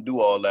to try and do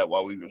all that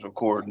while we was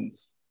recording.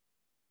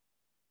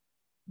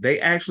 They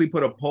actually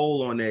put a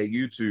poll on their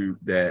YouTube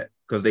that,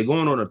 because they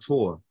going on a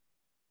tour,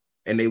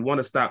 and they want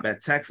to stop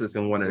at Texas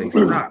in one of their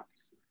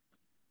stops.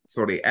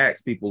 So they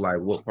asked people like,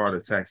 what part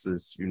of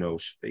Texas, you know,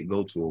 should they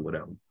go to or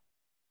whatever.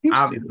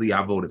 Obviously,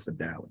 I voted for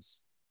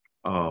Dallas.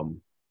 But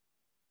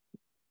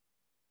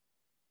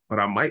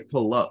I might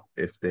pull up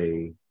if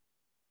they.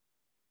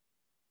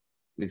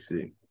 Let me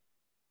see.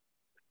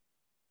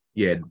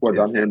 Yeah. What's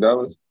down here in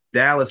Dallas?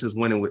 Dallas is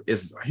winning with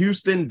it's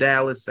Houston,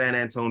 Dallas, San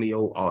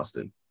Antonio,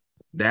 Austin.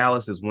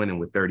 Dallas is winning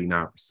with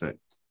 39%.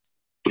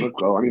 Let's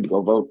go. I need to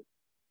go vote.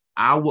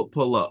 I would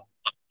pull up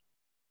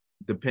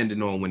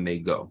depending on when they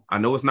go. I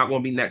know it's not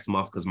going to be next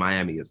month because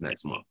Miami is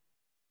next month.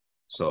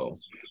 So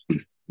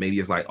maybe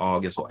it's like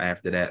August or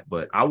after that.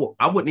 But I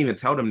wouldn't even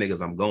tell them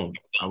niggas I'm going.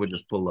 I would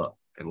just pull up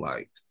and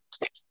like,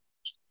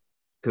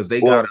 because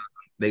they got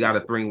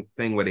a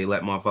thing where they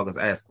let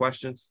motherfuckers ask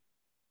questions.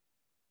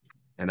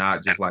 And I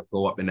just like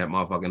go up in that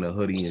motherfucker in a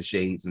hoodie and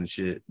shades and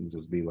shit and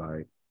just be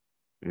like,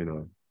 you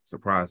know,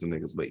 surprise the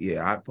niggas. But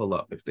yeah, I'd pull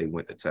up if they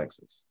went to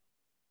Texas.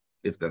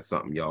 If that's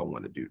something y'all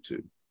want to do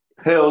too.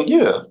 Hell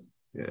yeah.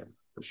 Yeah,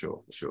 for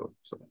sure. So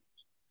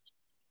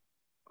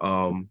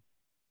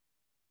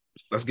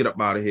let's get up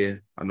out of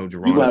here. I know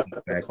Jerron. You got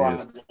to find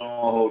your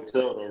own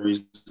hotel to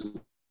reach,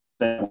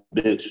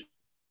 bitch.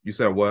 You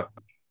said what?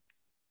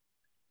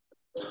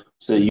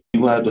 So you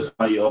have to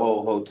find your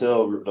whole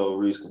hotel though,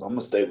 Reese, because I'm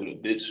gonna stay with a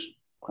bitch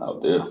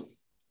out there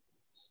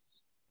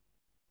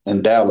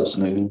in Dallas,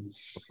 nigga.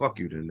 Well, fuck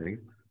you then,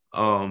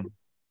 nigga.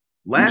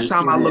 Last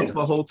time I looked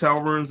for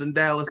hotel rooms in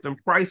Dallas, them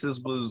prices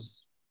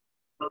was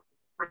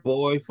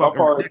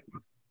fucking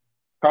ridiculous.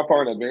 How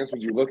far in advance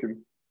was you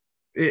looking?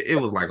 It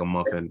was like a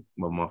month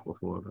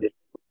before. Yeah,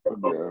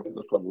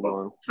 that's probably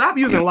wrong. Stop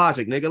using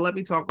logic, nigga. Let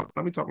me talk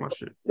my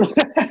shit.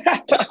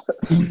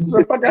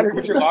 The fuck out of here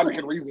with your logic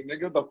and reason,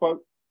 nigga. The fuck?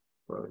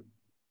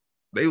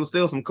 They was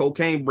still some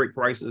cocaine brick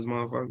prices,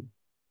 motherfucker.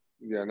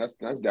 Yeah, and that's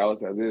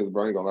Dallas as is,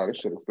 bro. I ain't gonna lie, this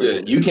shit Yeah,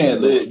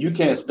 expensive. you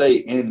can't stay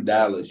in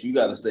Dallas. You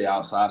gotta stay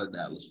outside of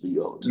Dallas for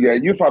your hotel. Yeah,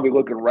 you probably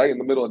looking right in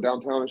the middle of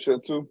downtown and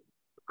shit too.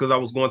 Because I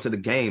was going to the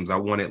games. I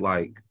wanted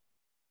like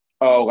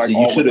like so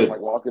you should have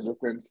like walking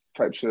distance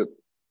type shit.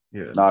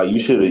 Yeah. Nah, you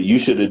should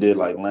have did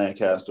like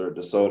Lancaster or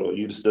DeSoto.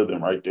 You'd have still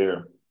been right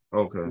there.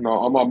 Okay. No,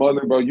 on my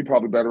mother, bro, you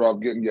probably better off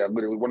getting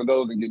literally one of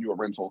those and getting you a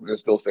rental and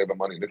still saving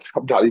money.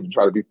 I'm not even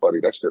trying to be funny.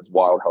 That shit's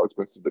wild how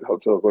expensive the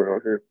hotels are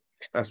out here.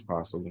 That's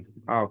possible.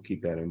 I'll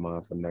keep that in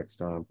mind for next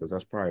time because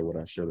that's probably what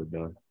I should have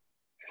done.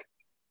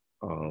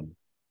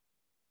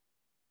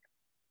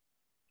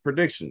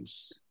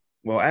 Predictions.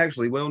 Well,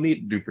 actually, we don't need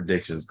to do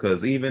predictions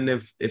because even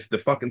if the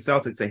fucking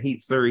Celtics and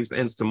Heat series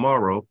ends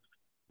tomorrow,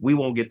 we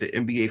won't get the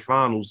NBA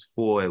Finals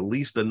for at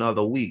least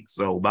another week.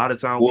 So by the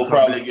time we'll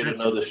probably get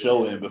another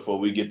show in before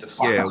we get to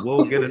finals. Yeah,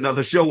 we'll get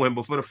another show in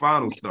before the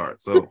finals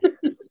start. So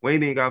we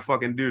ain't even gotta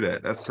fucking do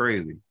that. That's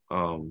crazy.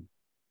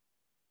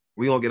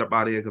 We gonna get up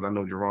out of here because I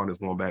know Jerron is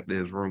going back to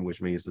his room,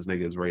 which means this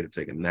nigga is ready to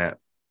take a nap.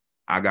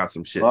 I got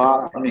some shit.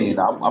 I mean,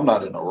 I'm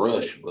not in a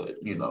rush, but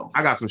you know,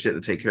 I got some shit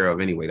to take care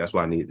of anyway. That's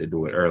why I needed to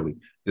do it early.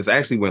 This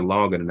actually went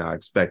longer than I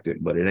expected,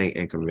 but it ain't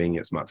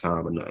inconvenience my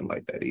time or nothing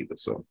like that either.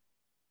 So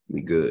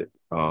we good.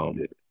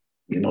 You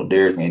know,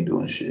 Derek ain't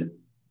doing shit.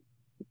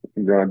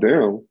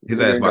 Goddamn. His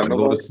Nigga ass ain't about got to no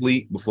go to heart.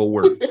 sleep before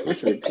work. That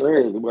shit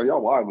crazy. Well,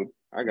 y'all wildin'.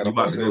 I got You a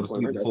about to go birthday to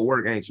plan. sleep before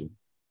work, ain't you?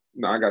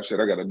 No, I got shit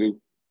I gotta do.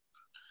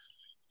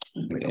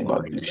 Nigga ain't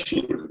about to do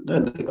shit.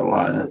 That nigga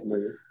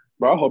lying.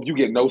 But I hope you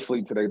get no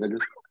sleep today, nigga.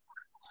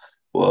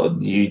 Well,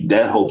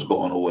 that hope's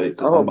going away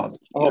because I'm about to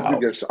I be hope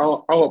out. you get. I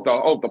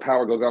hope the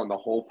power goes out in the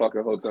whole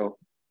fucking hotel.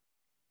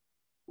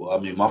 Well, I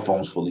mean, my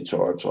phone's fully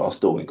charged, so I'll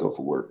still wake up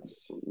for work.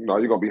 No,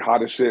 you're gonna be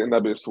hot as shit and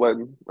that bitch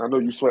sweating. I know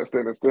you sweat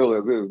standing still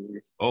as is.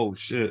 Oh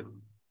shit.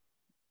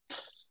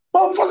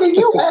 Motherfucker,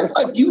 you act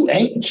like you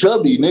ain't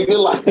chubby, nigga.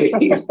 Like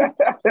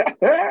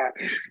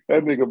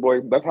That nigga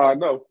boy, that's how I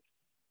know.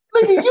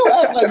 nigga, you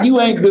act like you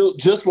ain't built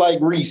just like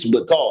Reese,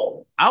 but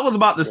tall. I was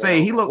about to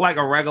say he looked like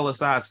a regular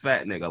size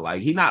fat nigga.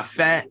 Like he not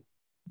fat,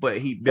 but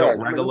he built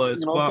Facts, regular nigga. as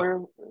You know fuck. what I'm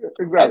saying?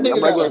 That Exactly. nigga I'm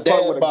got regular a as fuck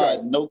with dad a bod,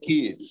 gun. no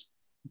kids.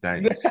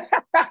 Dang.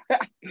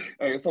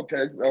 Hey, it's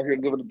okay. Out here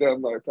living the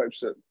damn life type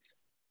shit.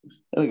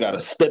 That nigga got a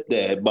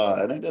stepdad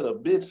bod. Ain't that a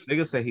bitch?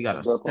 Nigga say he got a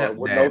With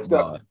no stepdad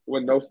bod.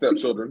 with no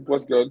stepchildren.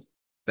 What's good?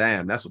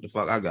 Damn, that's what the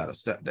fuck I got, a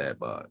stepdad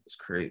bod. It's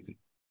crazy.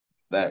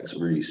 Facts,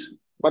 Reese.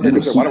 My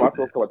nigga said, why do I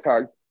feel so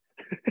attacked?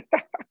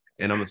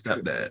 And I'm a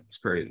stepdad. It's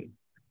crazy.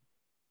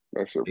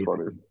 That shit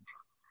Basically.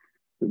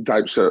 funny.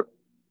 Type shit.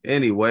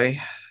 Anyway,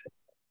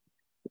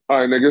 All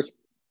right, niggas.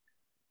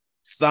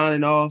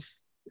 signing off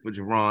with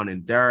Jerron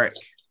and Derek.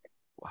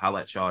 We'll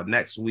holler at y'all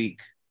next week.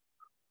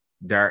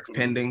 Derek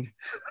pending.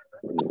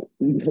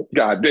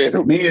 God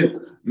damn. Me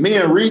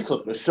and Reese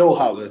will for sure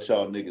holler at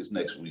y'all niggas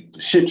next week.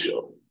 The shit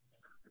show.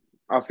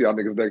 I'll see y'all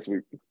niggas next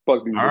week.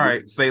 Fuck these All niggas.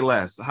 right, say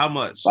less. How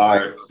much? All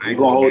right, we're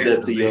gonna hold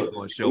that to you.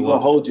 We're gonna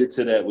up. hold you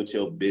to that with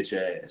your bitch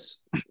ass.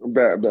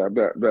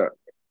 Bet.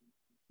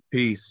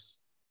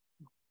 Peace.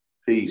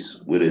 Peace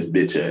with his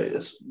bitch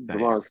ass.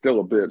 Javon's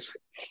still a bitch.